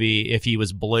movie if he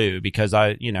was blue because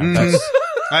that's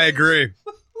I agree.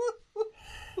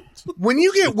 When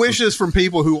you get wishes from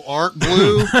people who aren't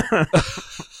blue,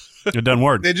 it doesn't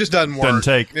work. it just doesn't work. Doesn't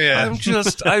take. Yeah.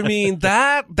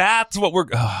 That's what we're.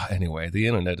 Anyway, the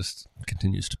internet just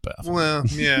continues to baffle. Well,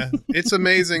 yeah. It's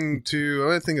amazing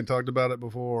I think I talked about it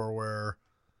before, where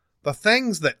the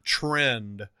things that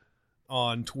trend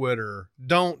on Twitter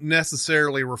don't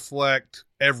necessarily reflect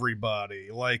everybody.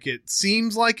 Like, it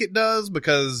seems like it does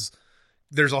because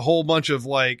there's a whole bunch of,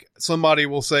 like, somebody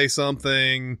will say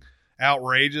something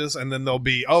outrageous and then they'll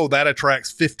be, oh, that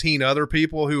attracts 15 other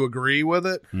people who agree with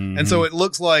it. Mhm. And so it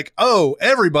looks like, oh,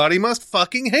 everybody must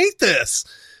fucking hate this.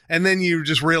 and then you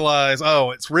just realize,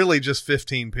 oh, it's really just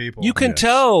 15 people. You can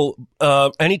tell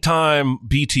anytime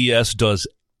BTS does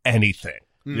anything.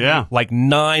 Yeah. Like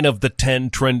 9 of the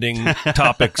 10 trending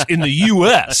topics in the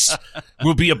U.S.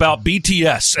 will be about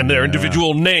BTS and their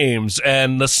individual names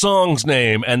and the song's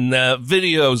name and the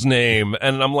video's name.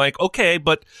 And I'm like, okay,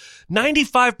 but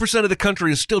 95% of the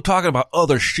country is still talking about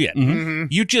other shit.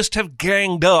 You just have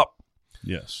ganged up.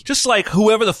 Yes. Just like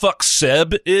whoever the fuck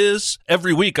Seb is,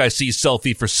 every week I see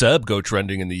selfie for Seb go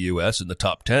trending in the U.S. in the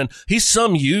top 10. He's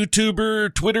some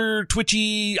YouTuber, Twitter,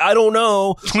 Twitchy, I don't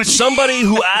know, somebody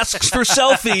who asks for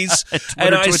selfies,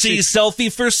 and I see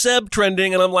selfie for Seb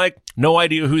trending, and I'm like, no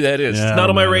idea who that is. Yeah, it's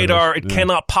not on my no, radar. It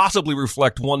cannot possibly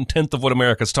reflect 1/10 of what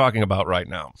America's talking about right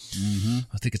now.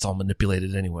 I think it's all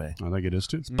manipulated anyway. I think it is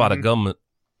too. It's by the government.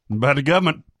 By the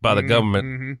government. By the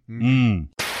government.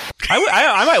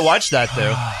 I might watch that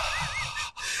though.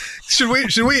 Should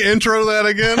we intro that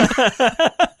again?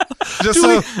 Just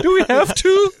Do we have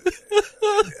to?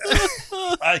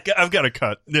 I've got a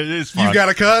cut. It's fine. You got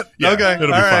a cut? Yeah, okay. it'll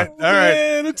be all right. fine. All right.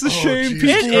 Man, it's a shame geez.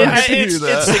 people It's do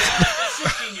that.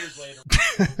 16 years later.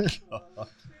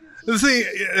 See,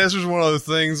 this is one of those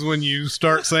things when you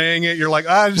start saying it, you're like,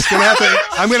 I'm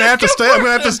gonna have to stop.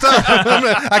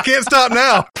 I can't stop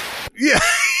now. Yeah.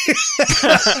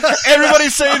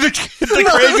 Everybody's saying the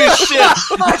craziest shit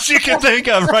that you can think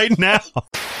of right now.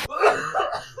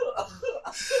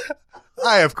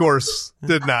 I, of course,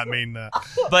 did not mean that.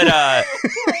 But